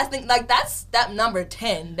the last thing. Like, that's step number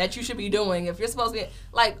 10 that you should be doing if you're supposed to be,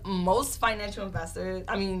 like, most financial investors,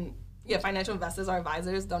 financial investors or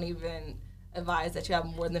advisors don't even advise that you have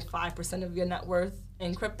more than 5% of your net worth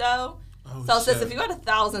in crypto. Oh, So, sis, shit. if you got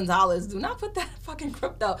 $1,000, do not put that in fucking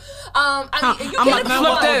crypto. I mean, you I'm can't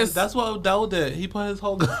like, flip this. That's what Odell did. He put his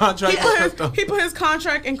whole contract in crypto. He put his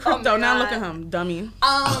contract in crypto. my Now look God. at him, dummy.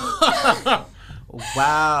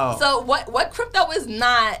 Wow. So what crypto is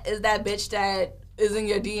not is that bitch that is in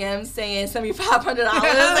your DMs saying send me $500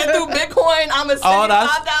 and through Bitcoin I'm gonna send you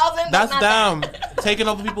 5,000. That's not them that. taking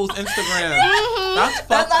over people's Instagram. That's fucked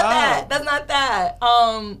That's not up. that. That's not that.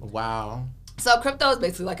 Wow. So crypto is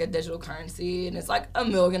basically like a digital currency, and it's like a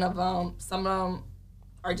million of them. Some of them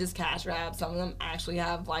are just cash wrapped. Some of them actually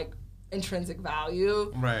have like intrinsic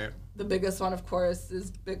value. Right. The biggest one, of course,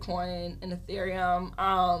 is Bitcoin and Ethereum.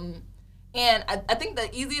 And I think the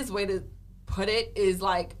easiest way to put it is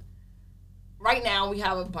like, right now we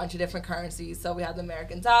have a bunch of different currencies. So we have the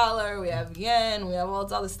American dollar, we have yen, we have all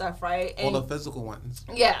this other stuff, right? All And the physical ones.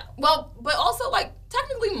 yeah, well, but also like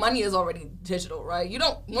technically money is already digital, right? You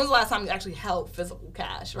don't. When's the last time you actually held physical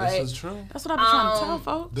cash, right? This is true. That's what I've been trying to tell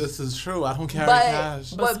folks. This is true. I don't carry But-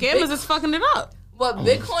 cash. But scammers is fucking it up. What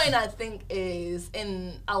Bitcoin, I think, is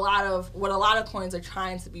in a lot of coins are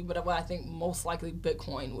trying to be, but what I think most likely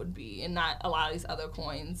Bitcoin would be, and not a lot of these other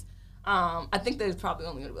coins. I think there's probably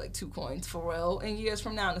only going to be like 2 coins for real in years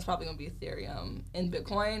from now, and it's probably going to be Ethereum and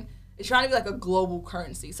Bitcoin. It's trying to be like a global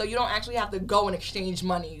currency, so you don't actually have to go and exchange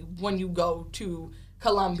money when you go to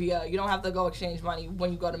Colombia. You don't have to go exchange money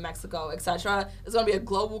when you go to Mexico, etc. It's going to be a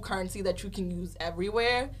global currency that you can use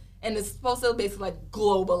everywhere. And it's supposed to basically like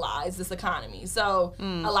globalize this economy. So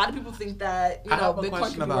a lot of people think that I have a Bitcoin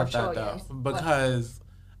question could be worth about that trillions. though, because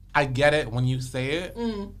I get it when you say it,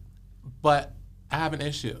 but I have an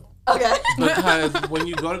issue Okay. because when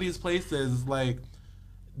you go to these places, like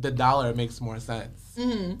the dollar makes more sense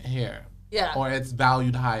here, Yeah. or it's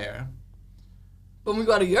valued higher, But when we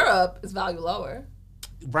go to Europe, it's value lower.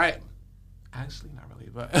 right? Actually, not really,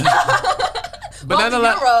 but Well, the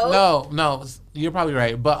nonetheless, euro- no, you're probably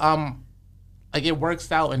right, but like it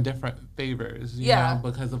works out in different favors, you Yeah.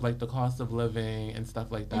 know, because of like the cost of living and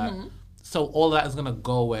stuff like that. So all that is gonna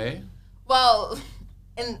go away. Well,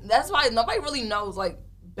 and that's why nobody really knows, like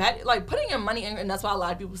putting your money in, and that's why a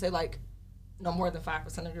lot of people say, like, no more than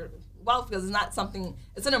 5% of your wealth, because it's not something,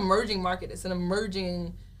 it's an emerging market. It's an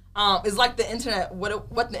emerging, it's like the internet,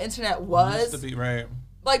 what the internet was. Used to be right.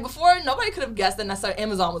 Like, before, nobody could have guessed that necessarily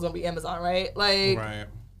Amazon was going to be Amazon, right? Like, Right.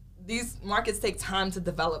 these markets take time to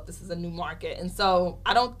develop. This is a new market. And so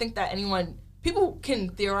I don't think that people can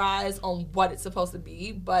theorize on what it's supposed to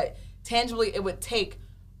be, but tangibly it would take,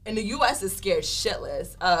 and the U.S. is scared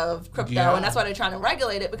shitless of crypto, Yeah. and that's why they're trying to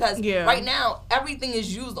regulate it, because Yeah. right now everything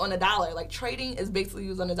is used on a dollar. Like, trading is basically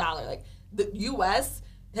used on a dollar. Like, the U.S.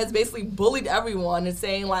 has basically bullied everyone and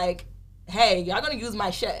saying, like, hey, y'all going to use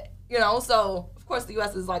my shit, you know? So, of course, the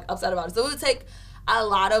U.S. is, like, upset about it. So it would take a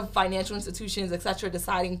lot of financial institutions, et cetera,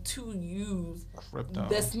 deciding to use Crypto.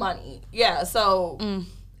 this money. Yeah, so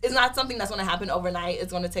it's not something that's going to happen overnight. It's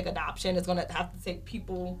going to take adoption. It's going to have to take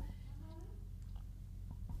people.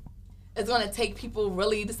 It's going to take people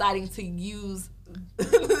really deciding to use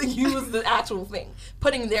the actual thing,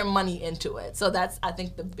 putting their money into it. So that's, I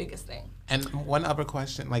think, the biggest thing. And one other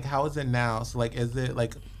question, like, how is it now? So, like, is it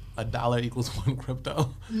like $1 equals 1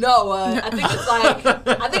 crypto? No, I think it's like,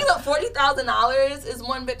 I think it's like $40,000 is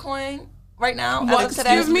 1 Bitcoin right now. What? As of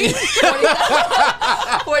today. Excuse me?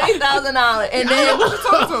 $40,000. And then I don't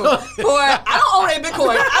own a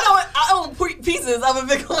Bitcoin. I own pieces of a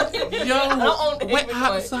Bitcoin. Yo, I don't own a wait,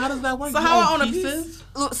 Bitcoin. so how does that work? So You how I own own a piece? pieces?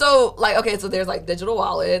 So, like, okay, so there's like digital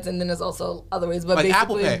wallets, and then there's also other ways, but Like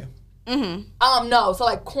Apple basically, Pay. No, so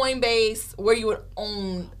like Coinbase, where you would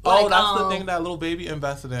own. Oh, like, that's the thing that little baby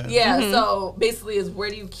invested in. Yeah, so basically is where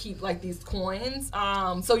do you keep like these coins?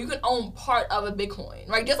 So you can own part of a Bitcoin,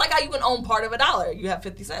 right? Just like how you can own part of a dollar. You have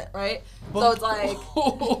 50 cents, right? So it's like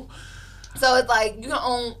you can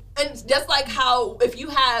own, and just like how if you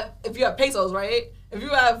have pesos, right? If you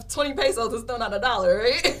have 20 pesos, it's still not $1,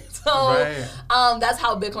 right? So that's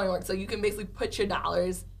how Bitcoin works. So you can basically put your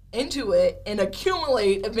dollars into it and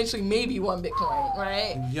accumulate eventually maybe 1 Bitcoin,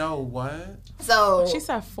 right? Yo, what? So She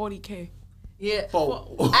said 40K. yeah.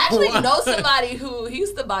 Oh. I actually know somebody who he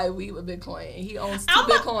used to buy weed with Bitcoin. He owns 2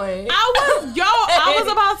 Bitcoin. I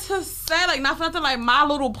was about to say, like, not for nothing, like, my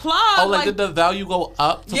little plug. Oh, like did the value go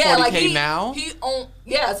up to 40K like now? He owned,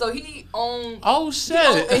 yeah, so he owned. Oh,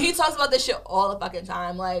 shit. And he talks about this shit all the fucking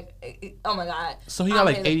time. Like, oh my God. So he got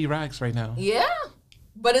like 80 racks right now. Yeah.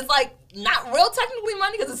 But it's like not real technically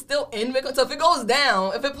money because it's still in Bitcoin. So if it goes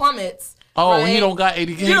down, if it plummets. Oh, right, he don't got 80K.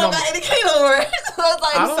 He don't got 80K no more. So it's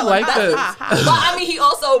like, I don't like this. But I mean, he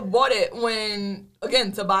also bought it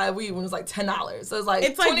to buy weed when it was like $10. So it's like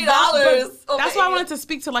 $20. That's why I wanted to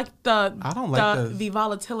speak to like the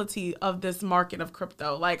volatility of this market of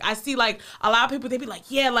crypto. Like I see like a lot of people, they be like,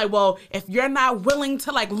 yeah, like, well, if you're not willing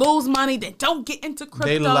to like lose money, then don't get into crypto.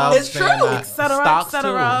 They love it's true, etc.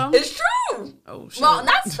 etc. It's true. Oh shit. Well,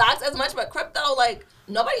 not stocks as much, but crypto, like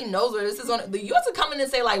nobody knows where this is on. The U.S. are coming and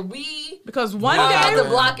say like because one we're day about to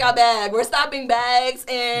block your bag. We're stopping bags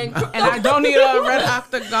and I don't need a red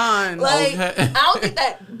octagon. Like I don't think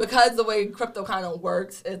that because the way crypto kind of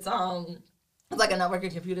works, it's like a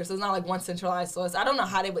networking computer, so it's not like one centralized source. I don't know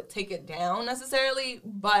how they would take it down necessarily,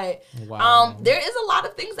 but there is a lot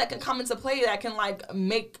of things that can come into play that can like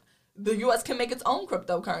make the U.S. can make its own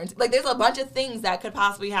cryptocurrency. Like there's a bunch of things that could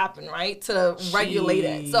possibly happen, right, to regulate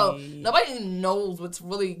it. So nobody knows what's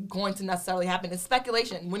really going to necessarily happen. It's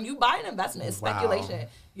speculation. When you buy an investment, it's speculation.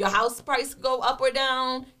 Your house price go up or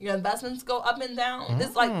down. Your investments go up and down.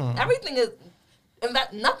 It's like everything is,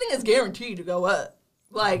 nothing is guaranteed to go up.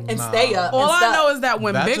 Like and stay up. All I know is that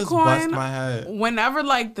when that Bitcoin, whenever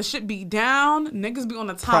like the shit be down, niggas be on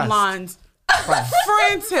the timelines.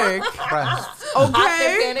 Frantic.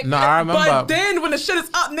 Okay. No, I remember. But then when the shit is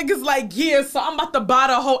up, niggas like, yeah, so I'm about to buy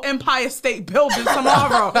the whole Empire State Building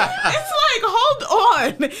tomorrow. It's like, hold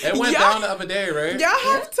on. It went down the other day, right?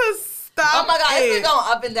 Y'all have to stop. Oh my God, it's been going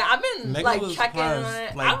up and down. I've been Nigga like checking on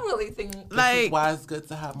it. Like, I really think this is why it's good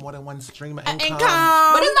to have more than one stream of income.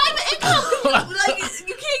 But it's not even income. Like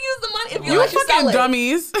you can't use the money if you fucking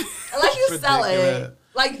dummies. Unless you sell it.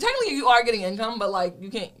 Like technically you are getting income, but like you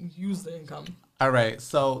can't use the income. All right,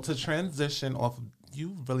 so to transition off,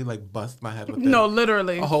 you really like bust my head with this. No,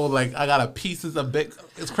 literally. A whole like I got a pieces of big.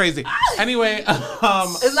 It's crazy. Anyway,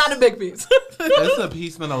 it's not a big piece. It's a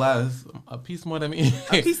piece nonetheless. A piece more than me.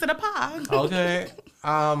 A piece of the pie. Okay.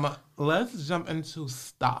 Let's jump into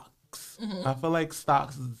stocks. I feel like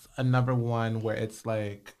stocks is another one where it's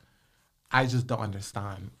like I just don't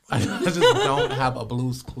understand. I just don't have a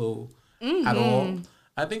blues clue at all.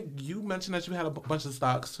 I think you mentioned that you had a bunch of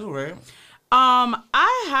stocks too, right?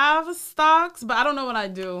 I have stocks, but I don't know what I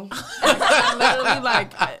do. I literally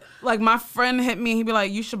like my friend hit me. He'd be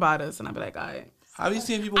like, "You should buy this," and I'd be like, "All right." Have you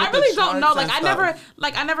seen people? With I really don't know. Like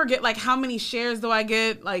I never get like how many shares do I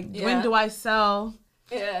get? Like when do I sell?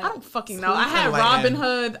 Yeah. I don't fucking know. I had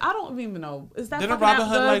Robinhood. I don't even know. Is that didn't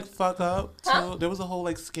Robinhood like fuck up too? Huh? There was a whole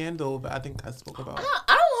like scandal that I think I spoke about. I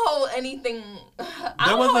don't hold anything. I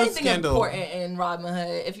don't hold anything important in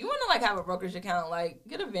Robinhood. If you want to like have a brokerage account, like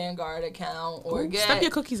get a Vanguard account or get step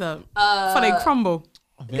your cookies up before they crumble.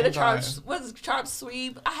 Get a Charles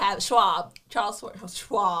Schwab. I have Charles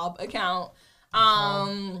Schwab account.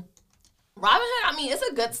 Robinhood. I mean, it's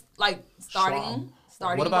a good like starting.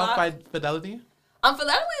 What about Fidelity?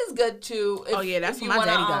 Fidelity is good too. That's if you my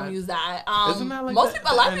daddy want to use that. Isn't that like a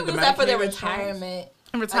lot of people use that for their retirement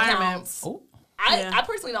accounts. Oh. I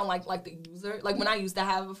personally don't like the user. Like when I used to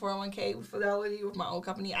have a 401k with Fidelity with my old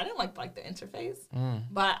company, I didn't like the interface.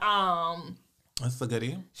 But that's a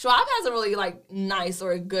goodie. Schwab has a really like nice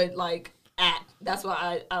or a good like app. That's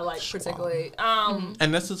why I like Schwab. Particularly.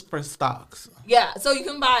 And this is for stocks. Yeah, so you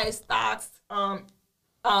can buy stocks,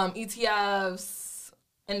 ETFs,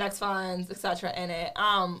 index funds, etc. in it.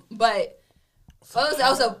 But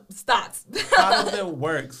also stocks. How does it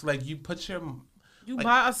works? Like you put your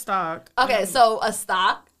buy a stock. Okay, so a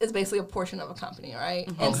stock is basically a portion of a company, right?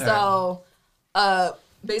 Mm-hmm. And so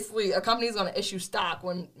basically a company is going to issue stock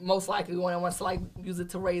when most likely when it wants to like use it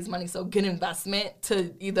to raise money. So get investment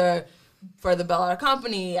to either further build out a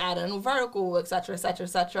company, add a new vertical, et cetera, et cetera, et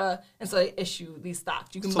cetera. And so they issue these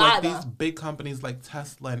stocks. You can buy like them. These big companies like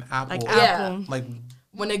Tesla and Apple. Like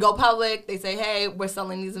when they go public, they say, hey, we're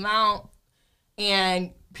selling these amount.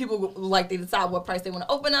 And people, like, they decide what price they want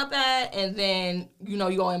to open up at. And then, you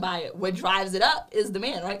go and buy it. What drives it up is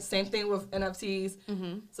demand, right? Same thing with NFTs,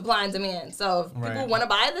 supply and demand. So if people want to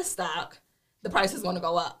buy this stock, the price is going to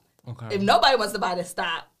go up. Okay. If nobody wants to buy this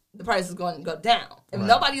stock, the price is going to go down. If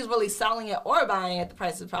nobody's really selling it or buying it, the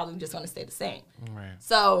price is probably just going to stay the same. Right.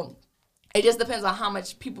 So it just depends on how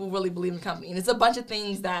much people really believe in the company. And it's a bunch of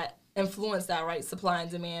things that influence that, right? Supply and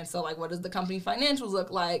demand. So, like, what does the company financials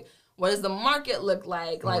look like? What does the market look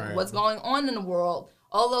like? Like, what's going on in the world?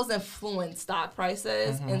 All those influence stock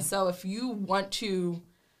prices. And so if you want to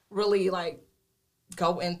really, like,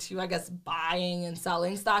 go into, I guess, buying and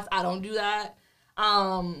selling stocks, I don't do that.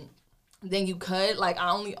 Then you could. Like,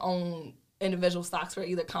 I only own individual stocks for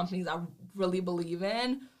either companies I really believe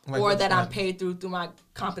in or that I'm paid through my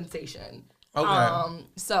compensation. Okay.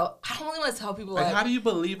 So I don't really want to tell people, like, how do you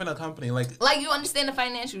believe in a company? Like you understand the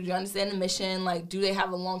financials, you understand the mission. Like, do they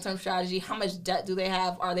have a long-term strategy? How much debt do they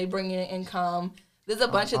have? Are they bringing in income? There's a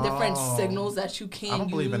bunch of different signals that you can use. I don't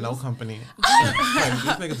believe in no company. Like,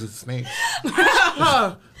 these niggas is snakes.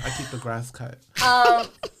 I keep the grass cut.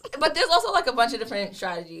 But there's also, like, a bunch of different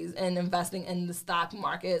strategies in investing in the stock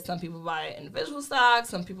market. Some people buy individual stocks.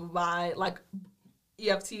 Some people buy, like,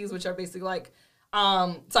 EFTs, which are basically like,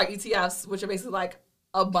 ETFs, which are basically like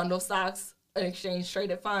a bundle of stocks, an exchange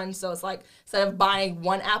traded fund. So it's like, instead of buying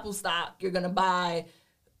one Apple stock, you're going to buy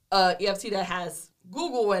a EFT that has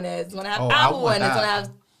Google in it. It's going to have Apple in it. It's going to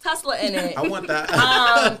have Tesla in it. I want that.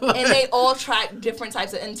 And they all track different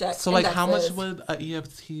types of indexes. So, like, how much would a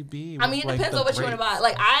EFT be? I mean, it depends on what you want to buy.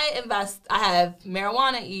 Like, I have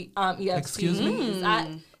marijuana EFTs. Excuse me?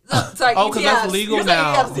 Sorry, ETFs. Because that's legal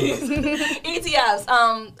now.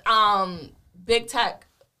 ETFs. Big tech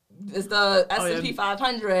is the S&P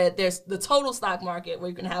 500. There's the total stock market where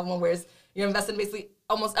you can have one where you're investing basically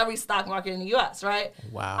almost every stock market in the U.S., right?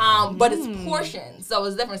 Wow. But it's portions, so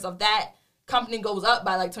it's different. So if that company goes up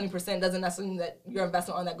by like 20%, doesn't necessarily mean that your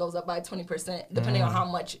investment on that goes up by 20%, depending on how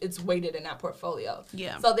much it's weighted in that portfolio.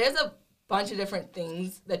 Yeah. So there's a bunch of different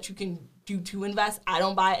things that you can do to invest. I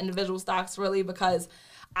don't buy individual stocks really because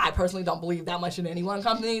I personally don't believe that much in any one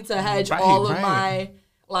company to hedge all of my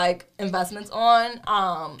like investments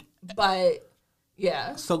on. But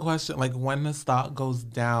yeah. So question, like, when the stock goes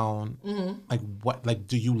down, like, what, like,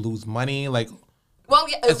 do you lose money? Like, well,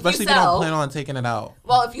 yeah, especially if you don't plan on taking it out.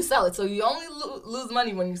 Well, if you sell it, so you only lose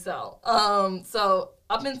money when you sell. So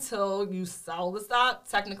up until you sell the stock,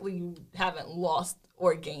 technically you haven't lost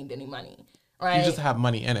or gained any money, right? You just have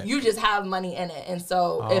money in it. You just have money in it. And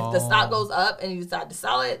so if the stock goes up and you decide to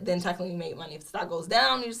sell it, then technically you made money. If the stock goes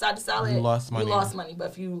down, you decide to sell it, you lost money. You lost money.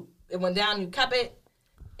 But if it went down, you kept it,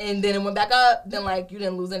 and then it went back up, then, like, you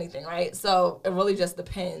didn't lose anything, right? So it really just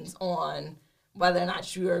depends on whether or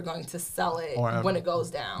not you are going to sell it when it goes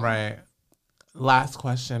down. Right. Last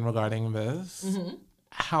question regarding this.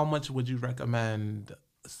 How much would you recommend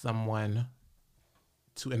someone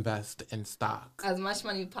to invest in stocks? As much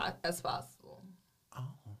money as possible.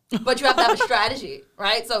 But you have to have a strategy,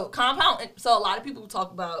 right? So a lot of people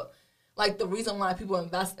talk about, like, the reason why people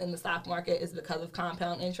invest in the stock market is because of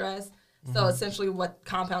compound interest. So essentially what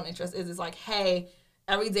compound interest is like, hey,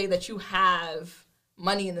 every day that you have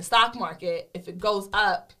money in the stock market, if it goes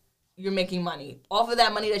up, you're making money. Off of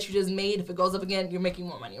that money that you just made, if it goes up again, you're making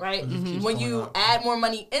more money, right? When you add more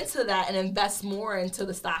money into that and invest more into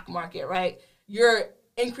the stock market, right, you're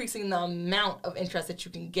increasing the amount of interest that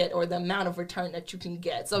you can get or the amount of return that you can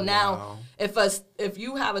get. So now if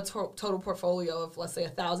you have a total portfolio of, let's say,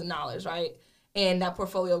 $1,000, right, and that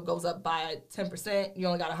portfolio goes up by 10%, you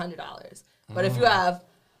only got $100. But if you have,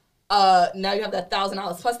 now you have that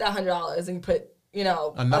 $1,000 plus that $100, and you put,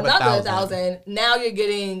 another $1,000, now you're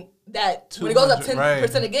getting that, when it goes up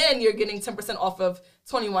 10% again, you're getting 10% off of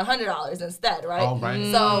 $2,100 instead, right? Oh, right.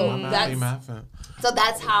 So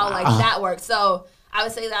that's how, like, that works. So I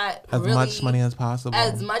would say that as much money as possible.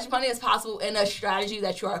 As much money as possible in a strategy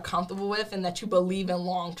that you are comfortable with and that you believe in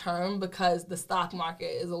long term, because the stock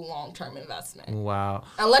market is a long term investment. Wow.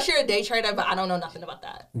 Unless you're a day trader, but I don't know nothing about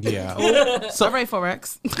that. Yeah. So right,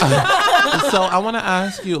 Forex. So I want to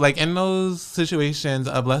ask you, like, in those situations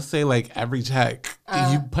of, let's say, like, every check,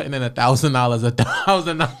 you putting in $1,000,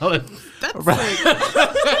 $1,000. That's right.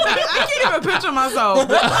 I can't even picture myself.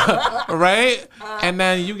 Right? And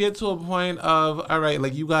then you get to a point of, all right,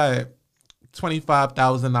 like, you got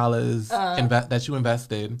 $25,000 that you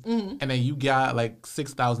invested, and then you got like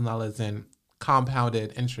 $6,000 in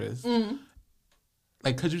compounded interest.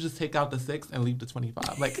 Like, could you just take out the 6 and leave the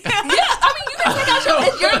 25? Like, yeah, I mean, you can take out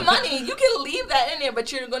it's your money. You can leave that in there,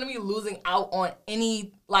 but you're going to be losing out on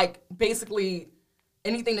any, like, basically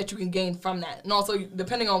anything that you can gain from that. And also,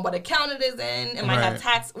 depending on what account it is in, it might have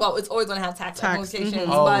tax. Well, it's always going to have tax implications.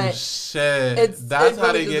 Mm-hmm. Oh, but shit. That's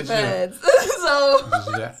how they get you. So,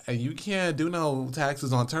 yeah, and you can't do no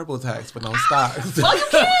taxes on TurboTax, but no stocks. well, you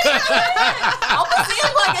can't. I'm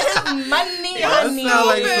seeing like his money, honey. That sound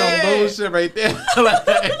like some bullshit right there.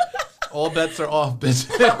 Like, all bets are off, bitch.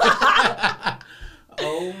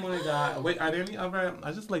 Oh my God. Wait, are there any other?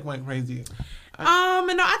 I just like went crazy. No,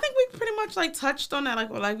 I think we pretty much like touched on that.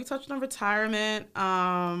 Like we touched on retirement.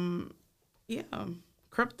 Yeah,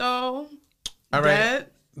 crypto. All right.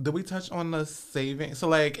 Debt. Did we touch on the saving? So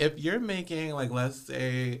like, if you're making like, let's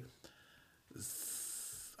say,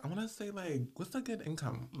 I want to say like, what's a good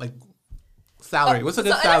income? Like salary. What's a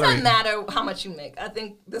good salary? It doesn't matter how much you make. I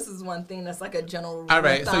think this is one thing that's like a general rule. All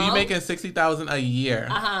right. So you're making $60,000 a year,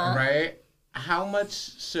 Uh-huh. right? How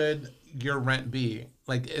much should your rent be?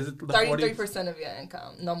 Like, is it 33% of your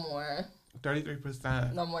income? No more.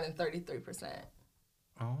 33%. No more than 33%.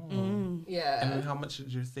 Oh. Yeah. And then how much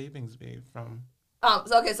should your savings be from?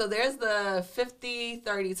 So there's the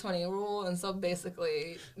 50-30-20 rule, and so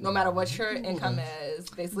basically, no matter what your income is,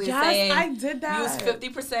 basically it's saying I did that.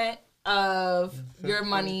 use 50% of your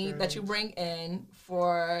money that you bring in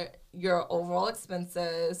for your overall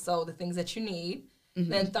expenses, so the things that you need.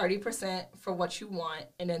 Then 30% for what you want,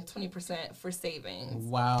 and then 20% for savings.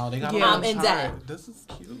 Wow, they got in debt. This is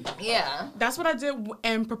cute. Yeah, That's what I did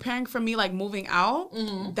in preparing for me, like moving out.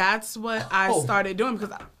 That's what I started doing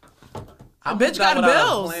because I bitch got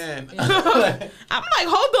bills. I'm like,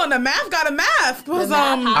 hold on, the math got a math. Cause,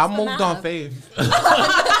 I moved on faith.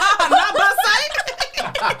 not by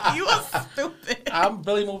sight. You are stupid. I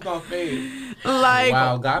really moved on faith. Like,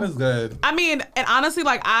 wow, God is good. I mean, and honestly,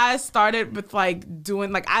 like I started with like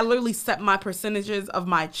doing like I literally set my percentages of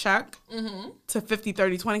my check to 50,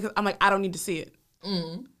 30, 20 because I'm like, I don't need to see it.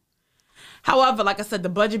 However, like I said, the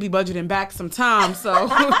budget be budgeting back sometimes. So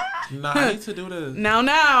Nah, I need to do this. now.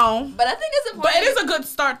 but I think it's important. But it is a good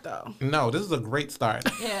start though. No, this is a great start.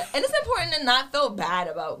 Yeah, and it's important to not feel bad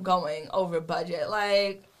about going over budget.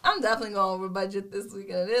 Like, I'm definitely going over budget this week,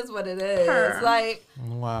 and it is what it is. Like,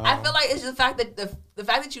 Wow. I feel like it's just the fact that the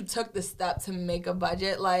fact that you took the step to make a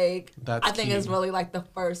budget, like, That's I think key. is really like the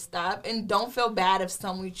first step. And don't feel bad if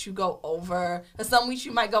some weeks you go over, or some weeks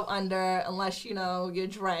you might go under, unless you know you're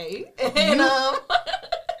Dre. And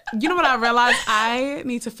You know what I realized? I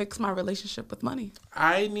need to fix my relationship with money.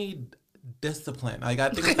 I need discipline. Like, I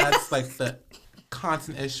think that's like the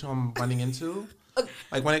constant issue I'm running into.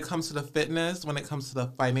 Like, when it comes to the fitness, when it comes to the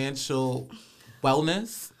financial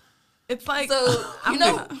wellness. It's like, so, you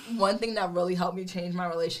know, one thing that really helped me change my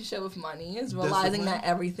relationship with money is realizing Discipline? that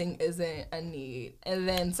everything isn't a need. And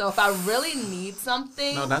then, so if I really need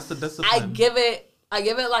something, No, that's the discipline. I give it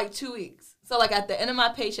like 2 weeks. So like at the end of my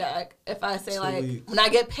paycheck, if I say 2 like weeks. when I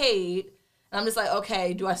get paid, and I'm just like,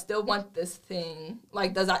 okay, do I still want this thing?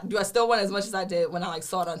 Like, do I still want it as much as I did when I like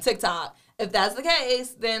saw it on TikTok? If that's the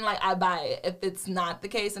case, then like I buy it. If it's not the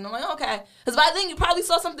case, and I'm like, okay, because by then you probably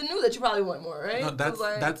saw something new that you probably want more, right? No,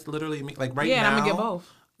 that's literally me. Like right now. yeah, and I'm gonna get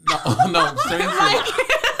both. No,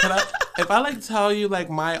 seriously. If I like tell you like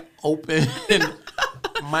my open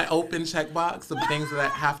checkbox of things that I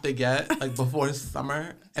have to get like before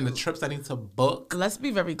summer and the trips I need to book, Let's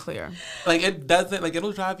be very clear. like it doesn't like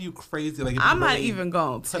it'll drive you crazy. Like if I'm you not really even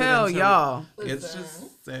gonna put it tell into- y'all. It's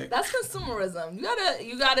just sick. That's consumerism.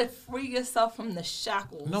 You gotta free yourself from the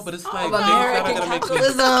shackles. No, but it's of like things that are American gonna make me.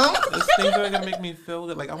 capitalism. It's things that are gonna make me feel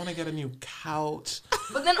good. Like I want to get a new couch.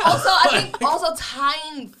 But then also, I think also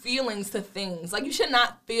tying feelings to things. Like, you should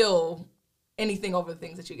not feel anything over the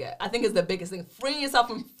things that you get. I think is the biggest thing. Freeing yourself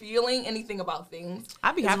from feeling anything about things.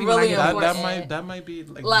 I'd be is happy when I really get That important. that might be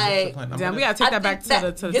like, Like, discipline. I'm Damn, gonna- we gotta take I that back think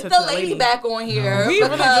to get the the lady lady. back on here We really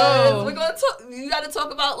because do. we're gonna talk. You got to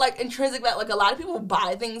talk about like intrinsic value. Like, a lot of people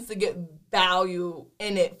buy things to get value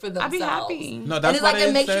in it for I'd themselves. be happy. No, And that's it's what like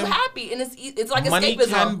it makes you said. happy, and it's like Money escapism.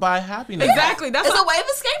 can buy happiness. Exactly. That's It's what a way of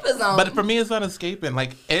escapism. But for me, it's not escaping.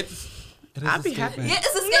 Like it is I'd be escaping. happy. yeah, it's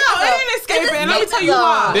escapism. No, it ain't escaping. It's Let me tell you escapism.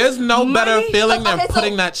 why. There's no better Money- feeling than Okay, so-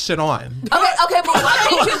 putting that shit on. Okay, but why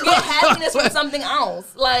can't you get happiness from something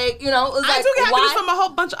else? Like, you know, it's I like, do get happiness why? from a whole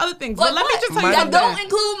bunch of other things. Like But let me what? just tell you that something. don't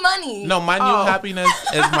include money. No, my new Oh. happiness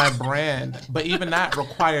is my brand, but even that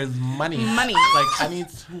requires money. Money. Like I need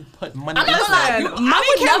to put money I'm not into gonna lie. it. Listen, money I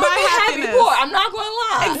would can never buy be happy happiness. poor. I'm not gonna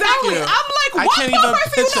lie. Exactly. you. I'm like, I what can't poor even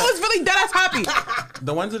person you picture- know is really dead ass happy?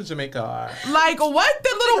 The ones in Jamaica are. Like what the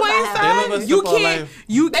little Wayne They live a said? You simple can't, life.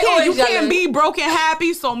 you They can't, you always can't yelling. be broken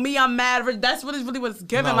happy. So me, I'm mad. That's what it's really what's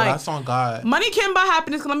given. No, like that's on God. money can buy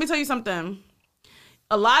happiness. 'Cause let me tell you something.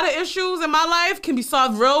 a lot of issues in my life can be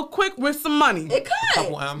solved real quick with some money. It could.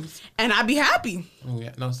 Couple M's. And I'd be happy.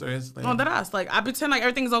 Yeah, no, seriously. On that ass. Like, I pretend like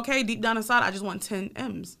everything's okay. Deep down inside, I just want 10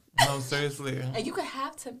 M's. No, seriously. And you could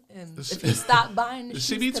have 10 M's if you stop buying the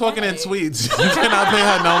She shoes be today. talking in tweets. You cannot pay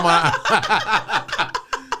her no mind.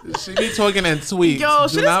 She be talking in tweets. Yo,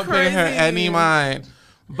 Do shit not is pay her crazy. any mind.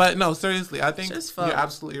 But no, seriously, I think Shit's you're fucked.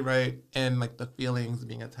 absolutely right in like the feelings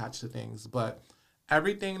being attached to things. But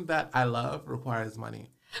everything that I love requires money.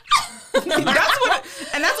 That's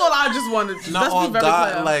all I just wanted to No, let's be on very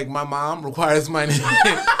God, clear. like my mom requires money.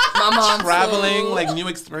 My mom Traveling, too. like new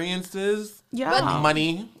experiences, Yeah.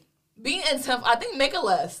 money. Being in temp, I think make a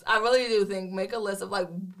list. I really do think make a list of like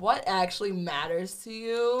what actually matters to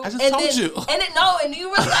you. I just told you. And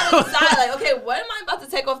you really gotta decide like, okay, what am I about to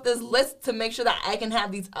take off this list to make sure that I can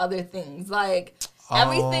have these other things? Like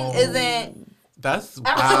everything isn't. That's A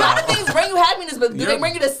lot of wow. things bring you happiness, but do they You're-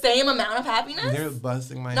 bring you the same amount of happiness? You're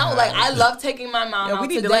busting my No, head. like I love taking my mom Yo, out we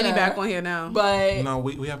to need dinner. Delaney back on here now. But No,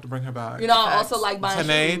 we have to bring her back. you know, I also like buying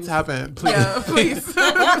Tanae, shoes. tap in, please. Yeah, please.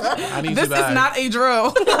 I need This you back. is not a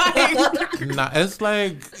drill. Like, Nah, it's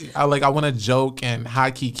like I want to joke and high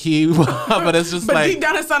key, but it's just but like deep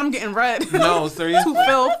down inside, I'm getting red. no, seriously, Too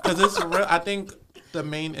filth. because it's real. I think the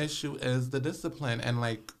main issue is the discipline, and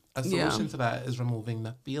like a Yeah. solution to that is removing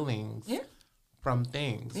the feelings from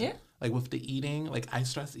things. Yeah. Like with the eating, like I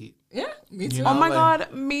stress eat. Yeah, me too. You Oh know, my like,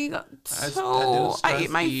 God, me too. do I eat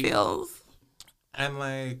my stress eat. feels. And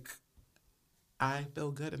like, I feel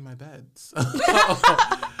good in my bed. So,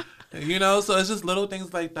 you know, so it's just little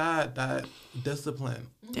things like that discipline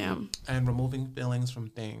Damn. and removing feelings from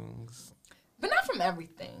things. But not from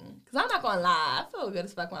everything. Because I'm not going to lie. I feel good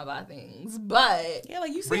as fuck when I buy things. But Yeah,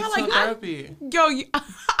 like you see Bring how to like therapy.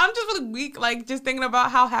 I'm just really weak. Like just thinking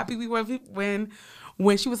about how happy we were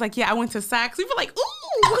when she was like, "Yeah, I went to Saks." We were like,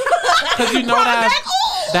 "Ooh," Because you know Brought it that back,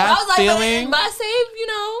 ooh. that I was like, feeling. but I saved,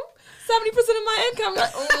 70% of my income.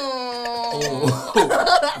 Like,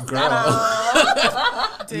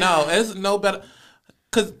 Girl. No, it's no better.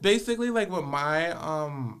 Because basically, like with my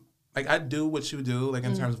like I do what you do, like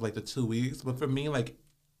in terms of like the 2 weeks, but for me, like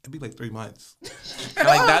it'd be like 3 months. And,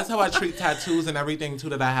 like that's how I treat tattoos and everything too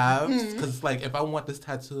that I have. Because like if I want this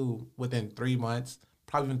tattoo within 3 months,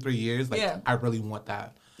 probably even 3 years, like I really want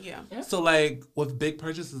that. Yeah. So like with big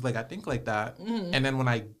purchases, like I think like that, and then when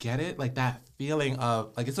I get it, like that feeling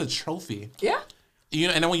of like it's a trophy, yeah. you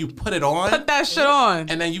know. And then when you put it on, Put that shit on.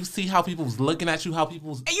 and then you see how people's looking at you, how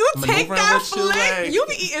people's And you take maneuvering that with you, flick, like- you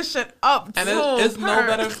be eating shit up and too. it's no Purr.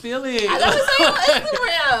 better feeling. I never say on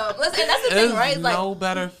Instagram. Listen, that's the thing, It's right? It's like, no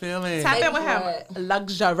better feeling. Tap in with What? him.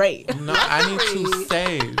 Luxury. No, I need to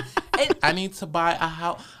save. And- I need to buy a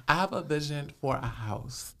house. I have a vision for a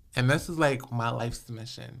house, and this is like my life's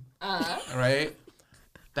mission. Right?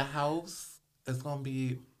 The house is gonna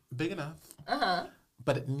be big enough,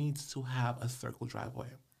 but it needs to have a circle driveway.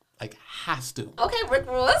 Like, has to. okay, Rick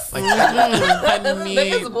Ross. Like, I need.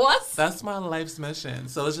 Biggest boss. That's my life's mission.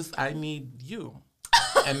 So it's just I need you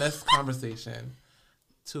in this conversation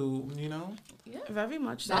to, you know. Very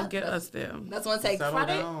much so. Get us there. That's when take Settle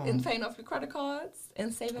credit down. and paying off your credit cards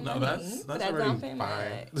and saving No, money that's for that already down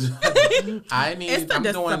payment. fine. I need. It's the I'm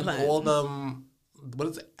doing discipline. all them. What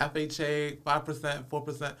is it? FHA 5%,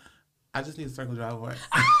 4%. I just need a circle driveway.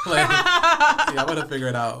 Like, yeah, I better figure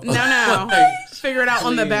it out. No. Like, Figure it out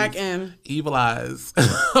on the please. back end. Evil eyes.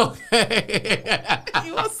 Okay.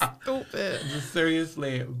 You are stupid.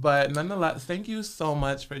 Seriously, but nonetheless, thank you so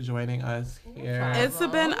much for joining us here. It's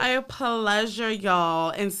been a pleasure, y'all.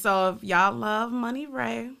 And so if y'all love Money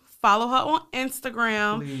Ray, follow her on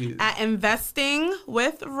Instagram Please. at Investing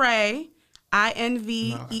with Ray,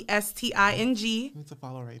 INVESTING, I need to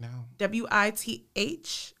follow right now.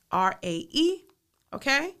 WITHRAE.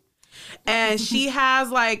 Okay? And she has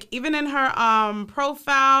like, even in her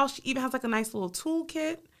profile, she even has like a nice little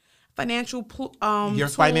toolkit. Financial Your tool.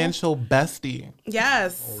 financial bestie.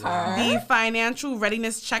 Yes. The financial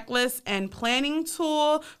readiness checklist and planning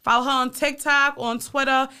tool. Follow her on TikTok, on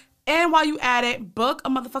Twitter. And while you at it, book a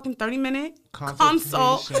motherfucking 30-minute consult.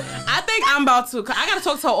 Consultation. I think I'm about to. I got to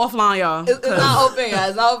talk to her offline, y'all. It's not open yet.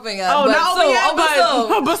 It's not open yet. Oh, but not open soon, yet,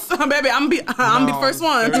 open but, soon. but baby, I'm be the first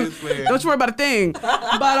one. seriously. Don't you worry about a thing.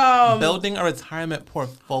 But Building a retirement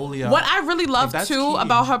portfolio. what I really love that's too key.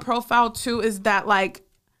 about her profile too is that like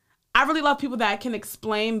I really love people that can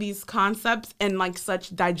explain these concepts in like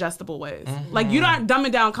such digestible ways. Like you're not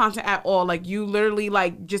dumbing down content at all. Like you literally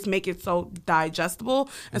like just make it so digestible.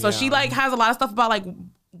 And so she Yeah. like has a lot of stuff about like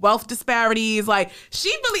wealth disparities. Like she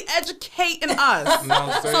really educating us. No,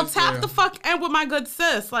 So seriously. tap the fuck in with my good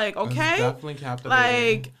sis. Like, It's okay? definitely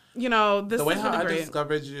captivating. Like, you know, this the way is how really I great.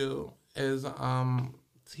 discovered you is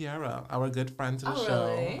Tiara, our good friend to the Oh,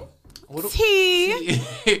 show. really?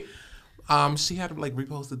 T. She had like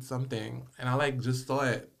reposted something, and I like just saw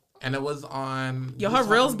it, and it was on. Yo, you her was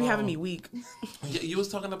reels talking be about- having me weak. You was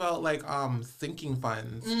talking about like sinking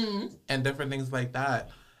funds Mm-hmm. and different things like that,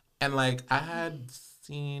 and like I had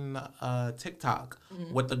seen a TikTok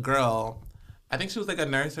Mm-hmm. with the girl. I think she was like a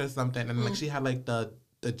nurse or something, and like she had like the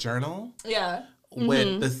journal Yeah.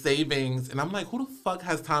 with the savings, and I'm like, who the fuck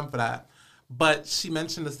has time for that? But she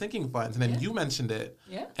mentioned the sinking funds, and then you mentioned it,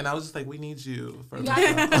 Yeah. and I was just like, we need you for You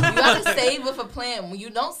that. gotta save with a plan. When you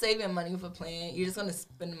don't save your money with a plan, you're just gonna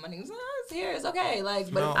spend the money. It's here, it's okay.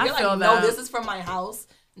 Like, but No. if I you're feel like, no, that. this is for my house.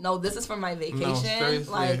 No, this is for my vacation.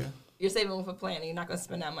 seriously. Like, you're saving with a plan, and you're not gonna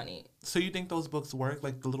spend that money. So you think those books work?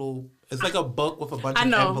 Like the little, it's like a book with a bunch I of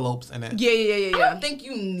know. envelopes in it. I don't think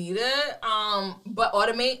you need it. But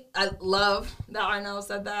automate. I love that Arno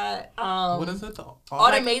said that. What is it?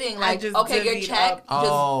 Automating, like, just okay, your divvied check up.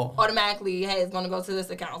 just Oh. automatically, hey, it's gonna go to this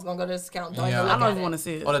account. It's gonna go to this account. Don't Yeah. even I look don't at even it. want to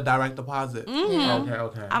see it. Or the direct deposit.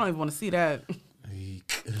 Okay. I don't even want to see that.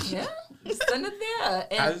 Yeah, just send it there. I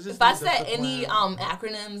And just if I think said that's the any plan.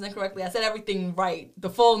 acronyms incorrectly, I said everything right, the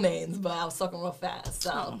full names, but I was talking real fast.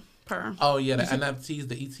 So Per. Oh yeah, the NFTs,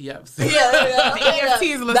 the ETFs. yeah, The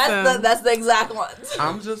EFTs, listen. That's the exact ones.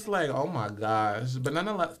 I'm just like, oh my gosh. But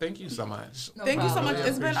nonetheless, thank you so much. No Thank you so problem. much. Really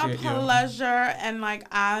It's been a appreciate you. pleasure, and like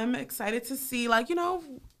I'm excited to see, like, you know,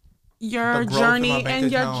 your The growth in journey my bank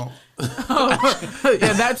and your account.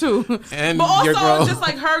 yeah, that too. And but your also growth. just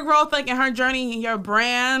like her growth, like, and her journey and your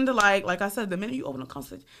brand. Like I said, the minute you open a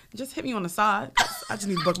concert, just hit me on the side. I just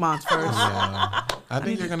need to book mine first. Yeah. I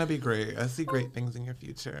think you're gonna be great. I see great things in your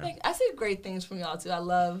future. Like, I see great things from y'all too. I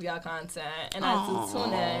love y'all content, and I do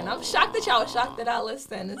tune in. I'm shocked that y'all were shocked that I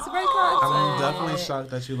listen. It's great content. I'm definitely shocked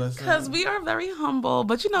that you listen. Because we are very humble,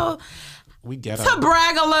 but you know, we get to it.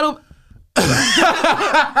 brag a little. we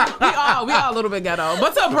are a little bit ghetto,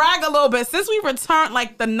 but to brag a little bit, since we returned,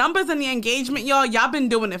 like the numbers and the engagement, y'all been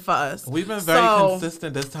doing it for us. We've been very So,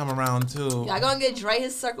 consistent this time around too. Y'all gonna get Dre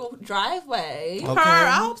his circle driveway. Okay.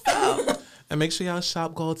 I hope so. And make sure y'all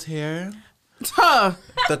shop Gaultier. Huh.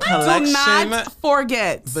 The Do collection, not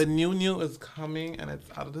forget. the new is coming and it's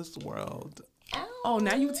out of this world. Oh,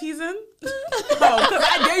 now you teasing? Oh, because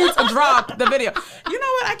I dare you to drop the video. You know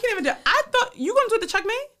what? I can't even do. I thought you gonna do it to check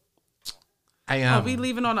me. I am. Oh, we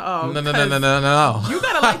leaving on the No. You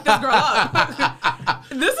gotta light this girl up.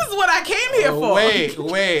 This is what I came here for.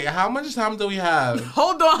 Wait. How much time do we have?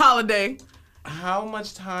 Hold on, Holiday. How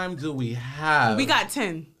much time do we have? We got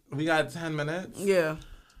 10. We got 10 minutes. Yeah.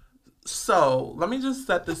 So let me just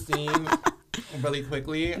set the scene really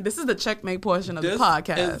quickly. This is the checkmate portion of This the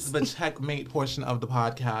podcast. is the checkmate portion of the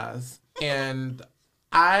podcast. And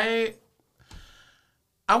I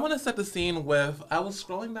want to set the scene with, I was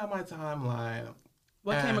scrolling down my timeline.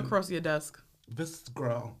 What came and across your desk? This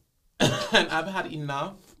girl. And I've had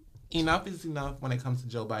enough. Enough is enough when it comes to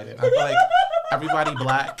Joe Biden. I feel like everybody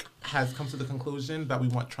black has come to the conclusion that we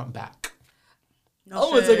want Trump back.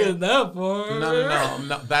 Oh, it's taking that far.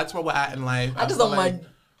 No. That's where we're at in life. I just feel don't want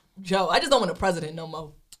Joe. I just don't want a president no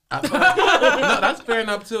more. I feel like, no, that's fair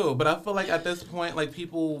enough too. But I feel like at this point, like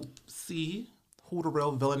people see who the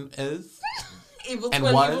real villain is. Evil And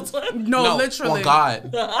twin, what? evil twin. No, literally. Oh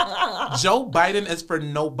God. Joe Biden is for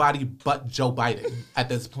nobody but Joe Biden at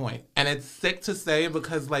this point. And it's sick to say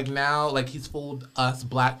because like now, like he's fooled us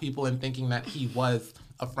black people in thinking that he was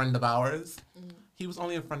a friend of ours. He was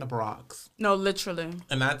only a friend of Barack's. No, literally.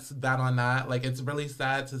 And that's that on that. Like it's really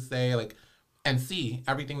sad to say like and see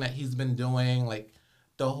everything that he's been doing, like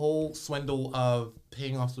the whole swindle of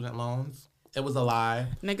paying off student loans. It was a lie.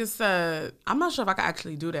 Niggas said, I'm not sure if I could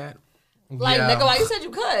actually do that. Like, Yeah. nigga, why you said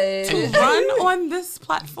you could? Run on this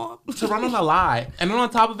platform. To run on a lie. And then on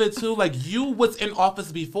top of it too, like you was in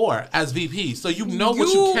office before as VP, so you know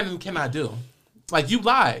what you can and cannot do. Like you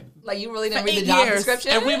lied. Like, you really didn't For read the 8 job years.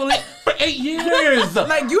 description? And we believe for 8 years.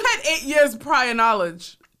 Like, you had 8 years prior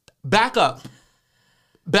knowledge. Back up.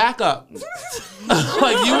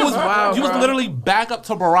 Like you was Wow, you was bro. literally back up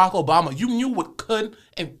to Barack Obama. You knew what could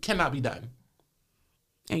and cannot be done.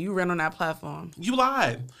 And you ran on that platform. You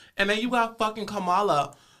lied. And then you got fucking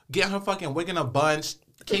Kamala getting her fucking wig in a bunch,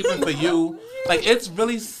 caping for you. Like it's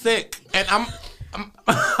really sick. And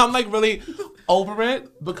I'm like really over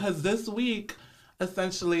it because this week,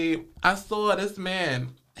 essentially, I saw this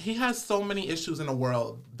man. He has so many issues in the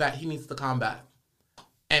world that he needs to combat.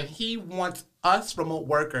 And he wants us remote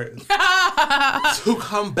workers to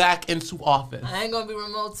come back into office. I ain't gonna be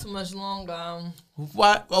remote too much longer.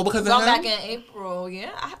 What? Oh, because of Going him? back in April,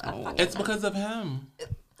 yeah. It's because of him.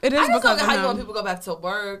 It is I just because don't get of how you him. want people to go back to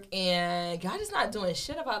work and y'all just not doing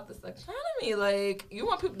shit about this economy. Like, you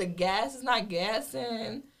want people to gas is not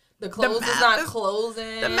gassing. The clothes is not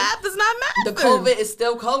closing. The math is not math. The COVID is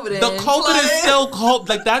still COVID. The COVID is still cold.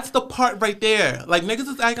 Like, that's the part right there. Like, niggas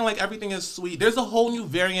is acting like everything is sweet. There's a whole new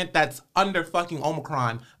variant that's under fucking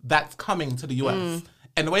Omicron that's coming to the U.S.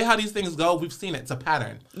 And the way how these things go, we've seen it. It's a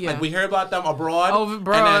pattern. Yeah. Like, we hear about them abroad. And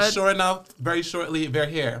then, sure enough, very shortly, they're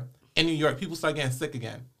here. In New York, people start getting sick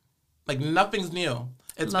again. Like, nothing's new.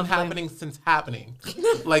 It's been happening since happening.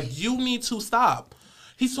 Like, you need to stop.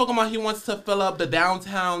 He's talking about he wants to fill up the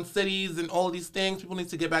downtown cities and all these things. People need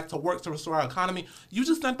to get back to work to restore our economy. You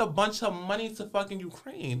just sent a bunch of money to fucking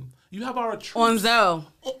Ukraine. You have our troops. On Zelle.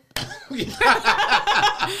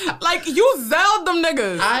 Like, you Zelled them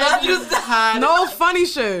niggas. No funny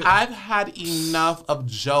shit. I've had enough of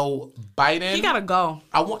Joe Biden. He gotta go.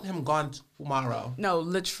 I want him gone tomorrow. No,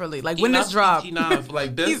 literally. Like, when this drop. Enough.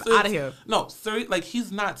 Like, this he's out of here. No, seriously. Like,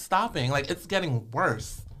 he's not stopping. Like, it's getting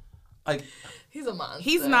worse. Like, he's a monster.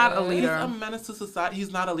 He's not a leader. He's a menace to society.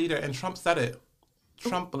 He's not a leader. And Trump said it.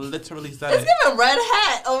 Trump literally said it's it. It's giving red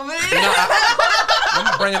hat over there. No,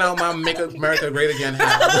 I'm bringing out my Make America Great Again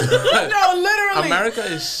hat. No, literally. America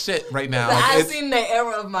is shit right now. Like, I've seen the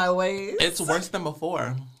error of my ways. It's worse than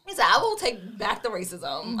before. He said, I will take back the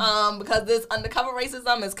racism because this undercover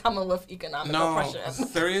racism is coming with economic oppression.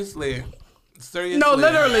 Seriously. No,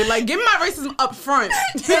 literally. Like, give me my racism up front.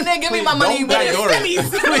 And then give me my money with your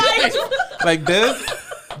stimmies. Like, this,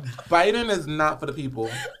 Biden is not for the people.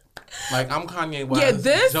 Like, I'm Kanye West.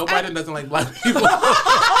 Yeah, Joe Biden doesn't like black people.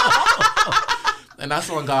 And that's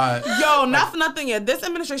on God. Yo, not for nothing yet. This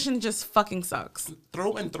administration just fucking sucks.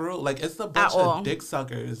 Through and through. Like, it's a bunch of dick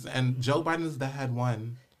suckers. And Joe Biden's the head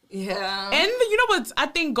one. Yeah. And you know what? I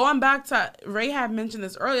think going back to, Ray had mentioned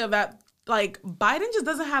this earlier, that like Biden just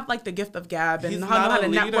doesn't have like the gift of gab and know how to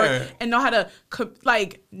network and know how to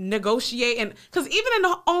like negotiate, and because even in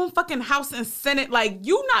the own fucking House and Senate, like,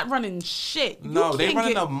 you not running shit. No, they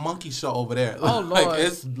running a monkey show over there. Oh Lord, like,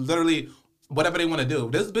 it's literally whatever they want to do.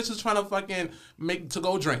 This bitch is trying to fucking make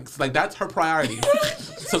to-go drinks. Like, that's her priority.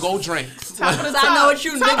 To-go drinks. I know what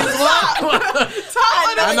you niggas want.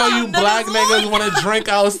 I know you black niggas want to drink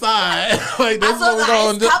outside. Like, this is what we're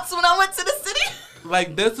going to do. Cups when I went to the city.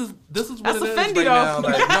 Like, this is what that's it is offending, right now.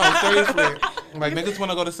 Like, no, seriously. Like, niggas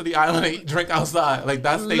want to go to City Island and drink outside. Like,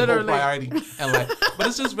 that's their whole priority. And like, but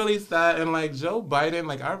it's just really sad. And like, Joe Biden,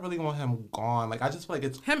 like, I really want him gone. Like, I just feel like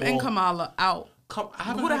it's him and Kamala out. I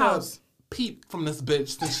haven't heard a peep from this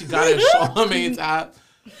bitch since she got in Charlamagne's app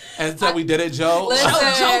and said we did it, Joe. Listen,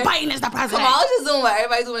 Joe Biden is the president. Kamala's just doing what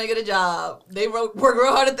everybody's doing to get a job. They work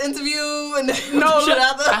real hard at the interview and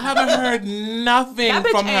I haven't heard nothing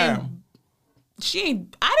from her. I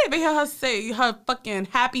didn't even hear her say her fucking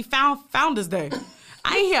happy Founders Day.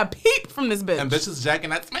 I ain't hear a peep from this bitch. And bitch is jacking,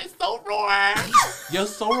 that's my soror. Your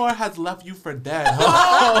soror has left you for dead.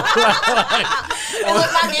 Huh?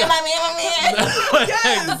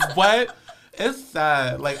 Like, what? It's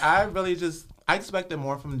sad. Like, I expected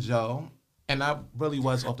more from Joe, and I really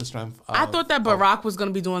was off the strength of... I thought that Barack was going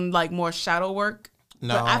to be doing, like, more shadow work.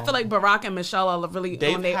 No. But I feel like Barack and Michelle are really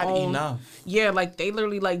on their own. Enough. Yeah, like, they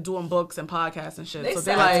literally, like, doing books and podcasts and shit.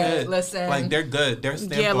 They're like, listen. Like, they're good. They're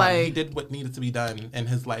stamped on. Like, he did what needed to be done in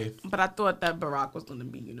his life. But I thought that Barack was going to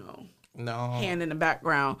be, no, hand in the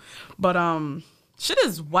background. But, shit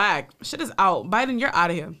is whack. Shit is out. Biden, you're out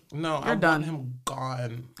of here. No, you're done. Want him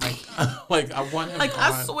gone. Like, I want him like,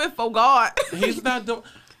 gone. I swear for God. He's not doing...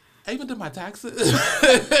 I even did my taxes.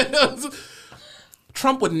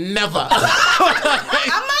 Trump would never. I'm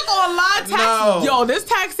not gonna lie, yo, this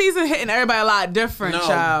tax season hitting everybody a lot different,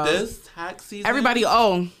 child. This tax season, everybody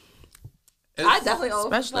owe. I definitely owe,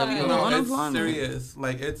 especially it's serious.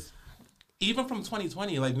 Like, it's even from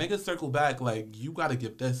 2020. Like, niggas circle back. Like, you gotta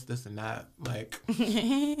give this, and that. Like,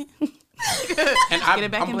 and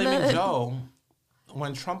I'm blaming Joe.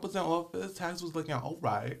 When Trump was in office, tax was looking all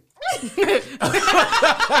right. You already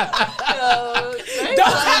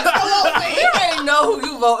know who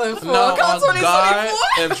you voting for. No, God,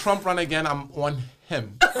 if Trump run again, I'm on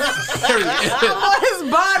him. Period. On his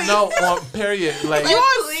body. No, on period. Like,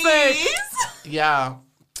 please. Yeah.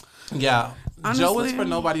 Honestly, Joe is for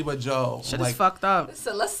nobody but Joe. Shit is fucked up.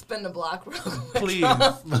 So let's spin the block real quick. Please.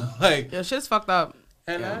 Like, yeah, shit's fucked up.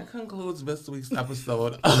 And that concludes this week's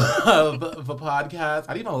episode of the podcast.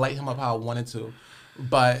 I didn't even light him up how I wanted to.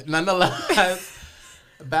 But nonetheless,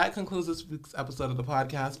 that concludes this week's episode of the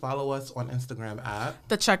podcast. Follow us on Instagram at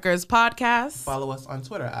The Checkers Podcast. Follow us on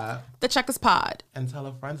Twitter at The Checkers Pod. And tell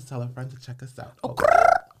a friend to check us out.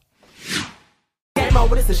 Game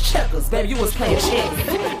over, this is Checkers, baby. You was playing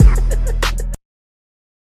chess.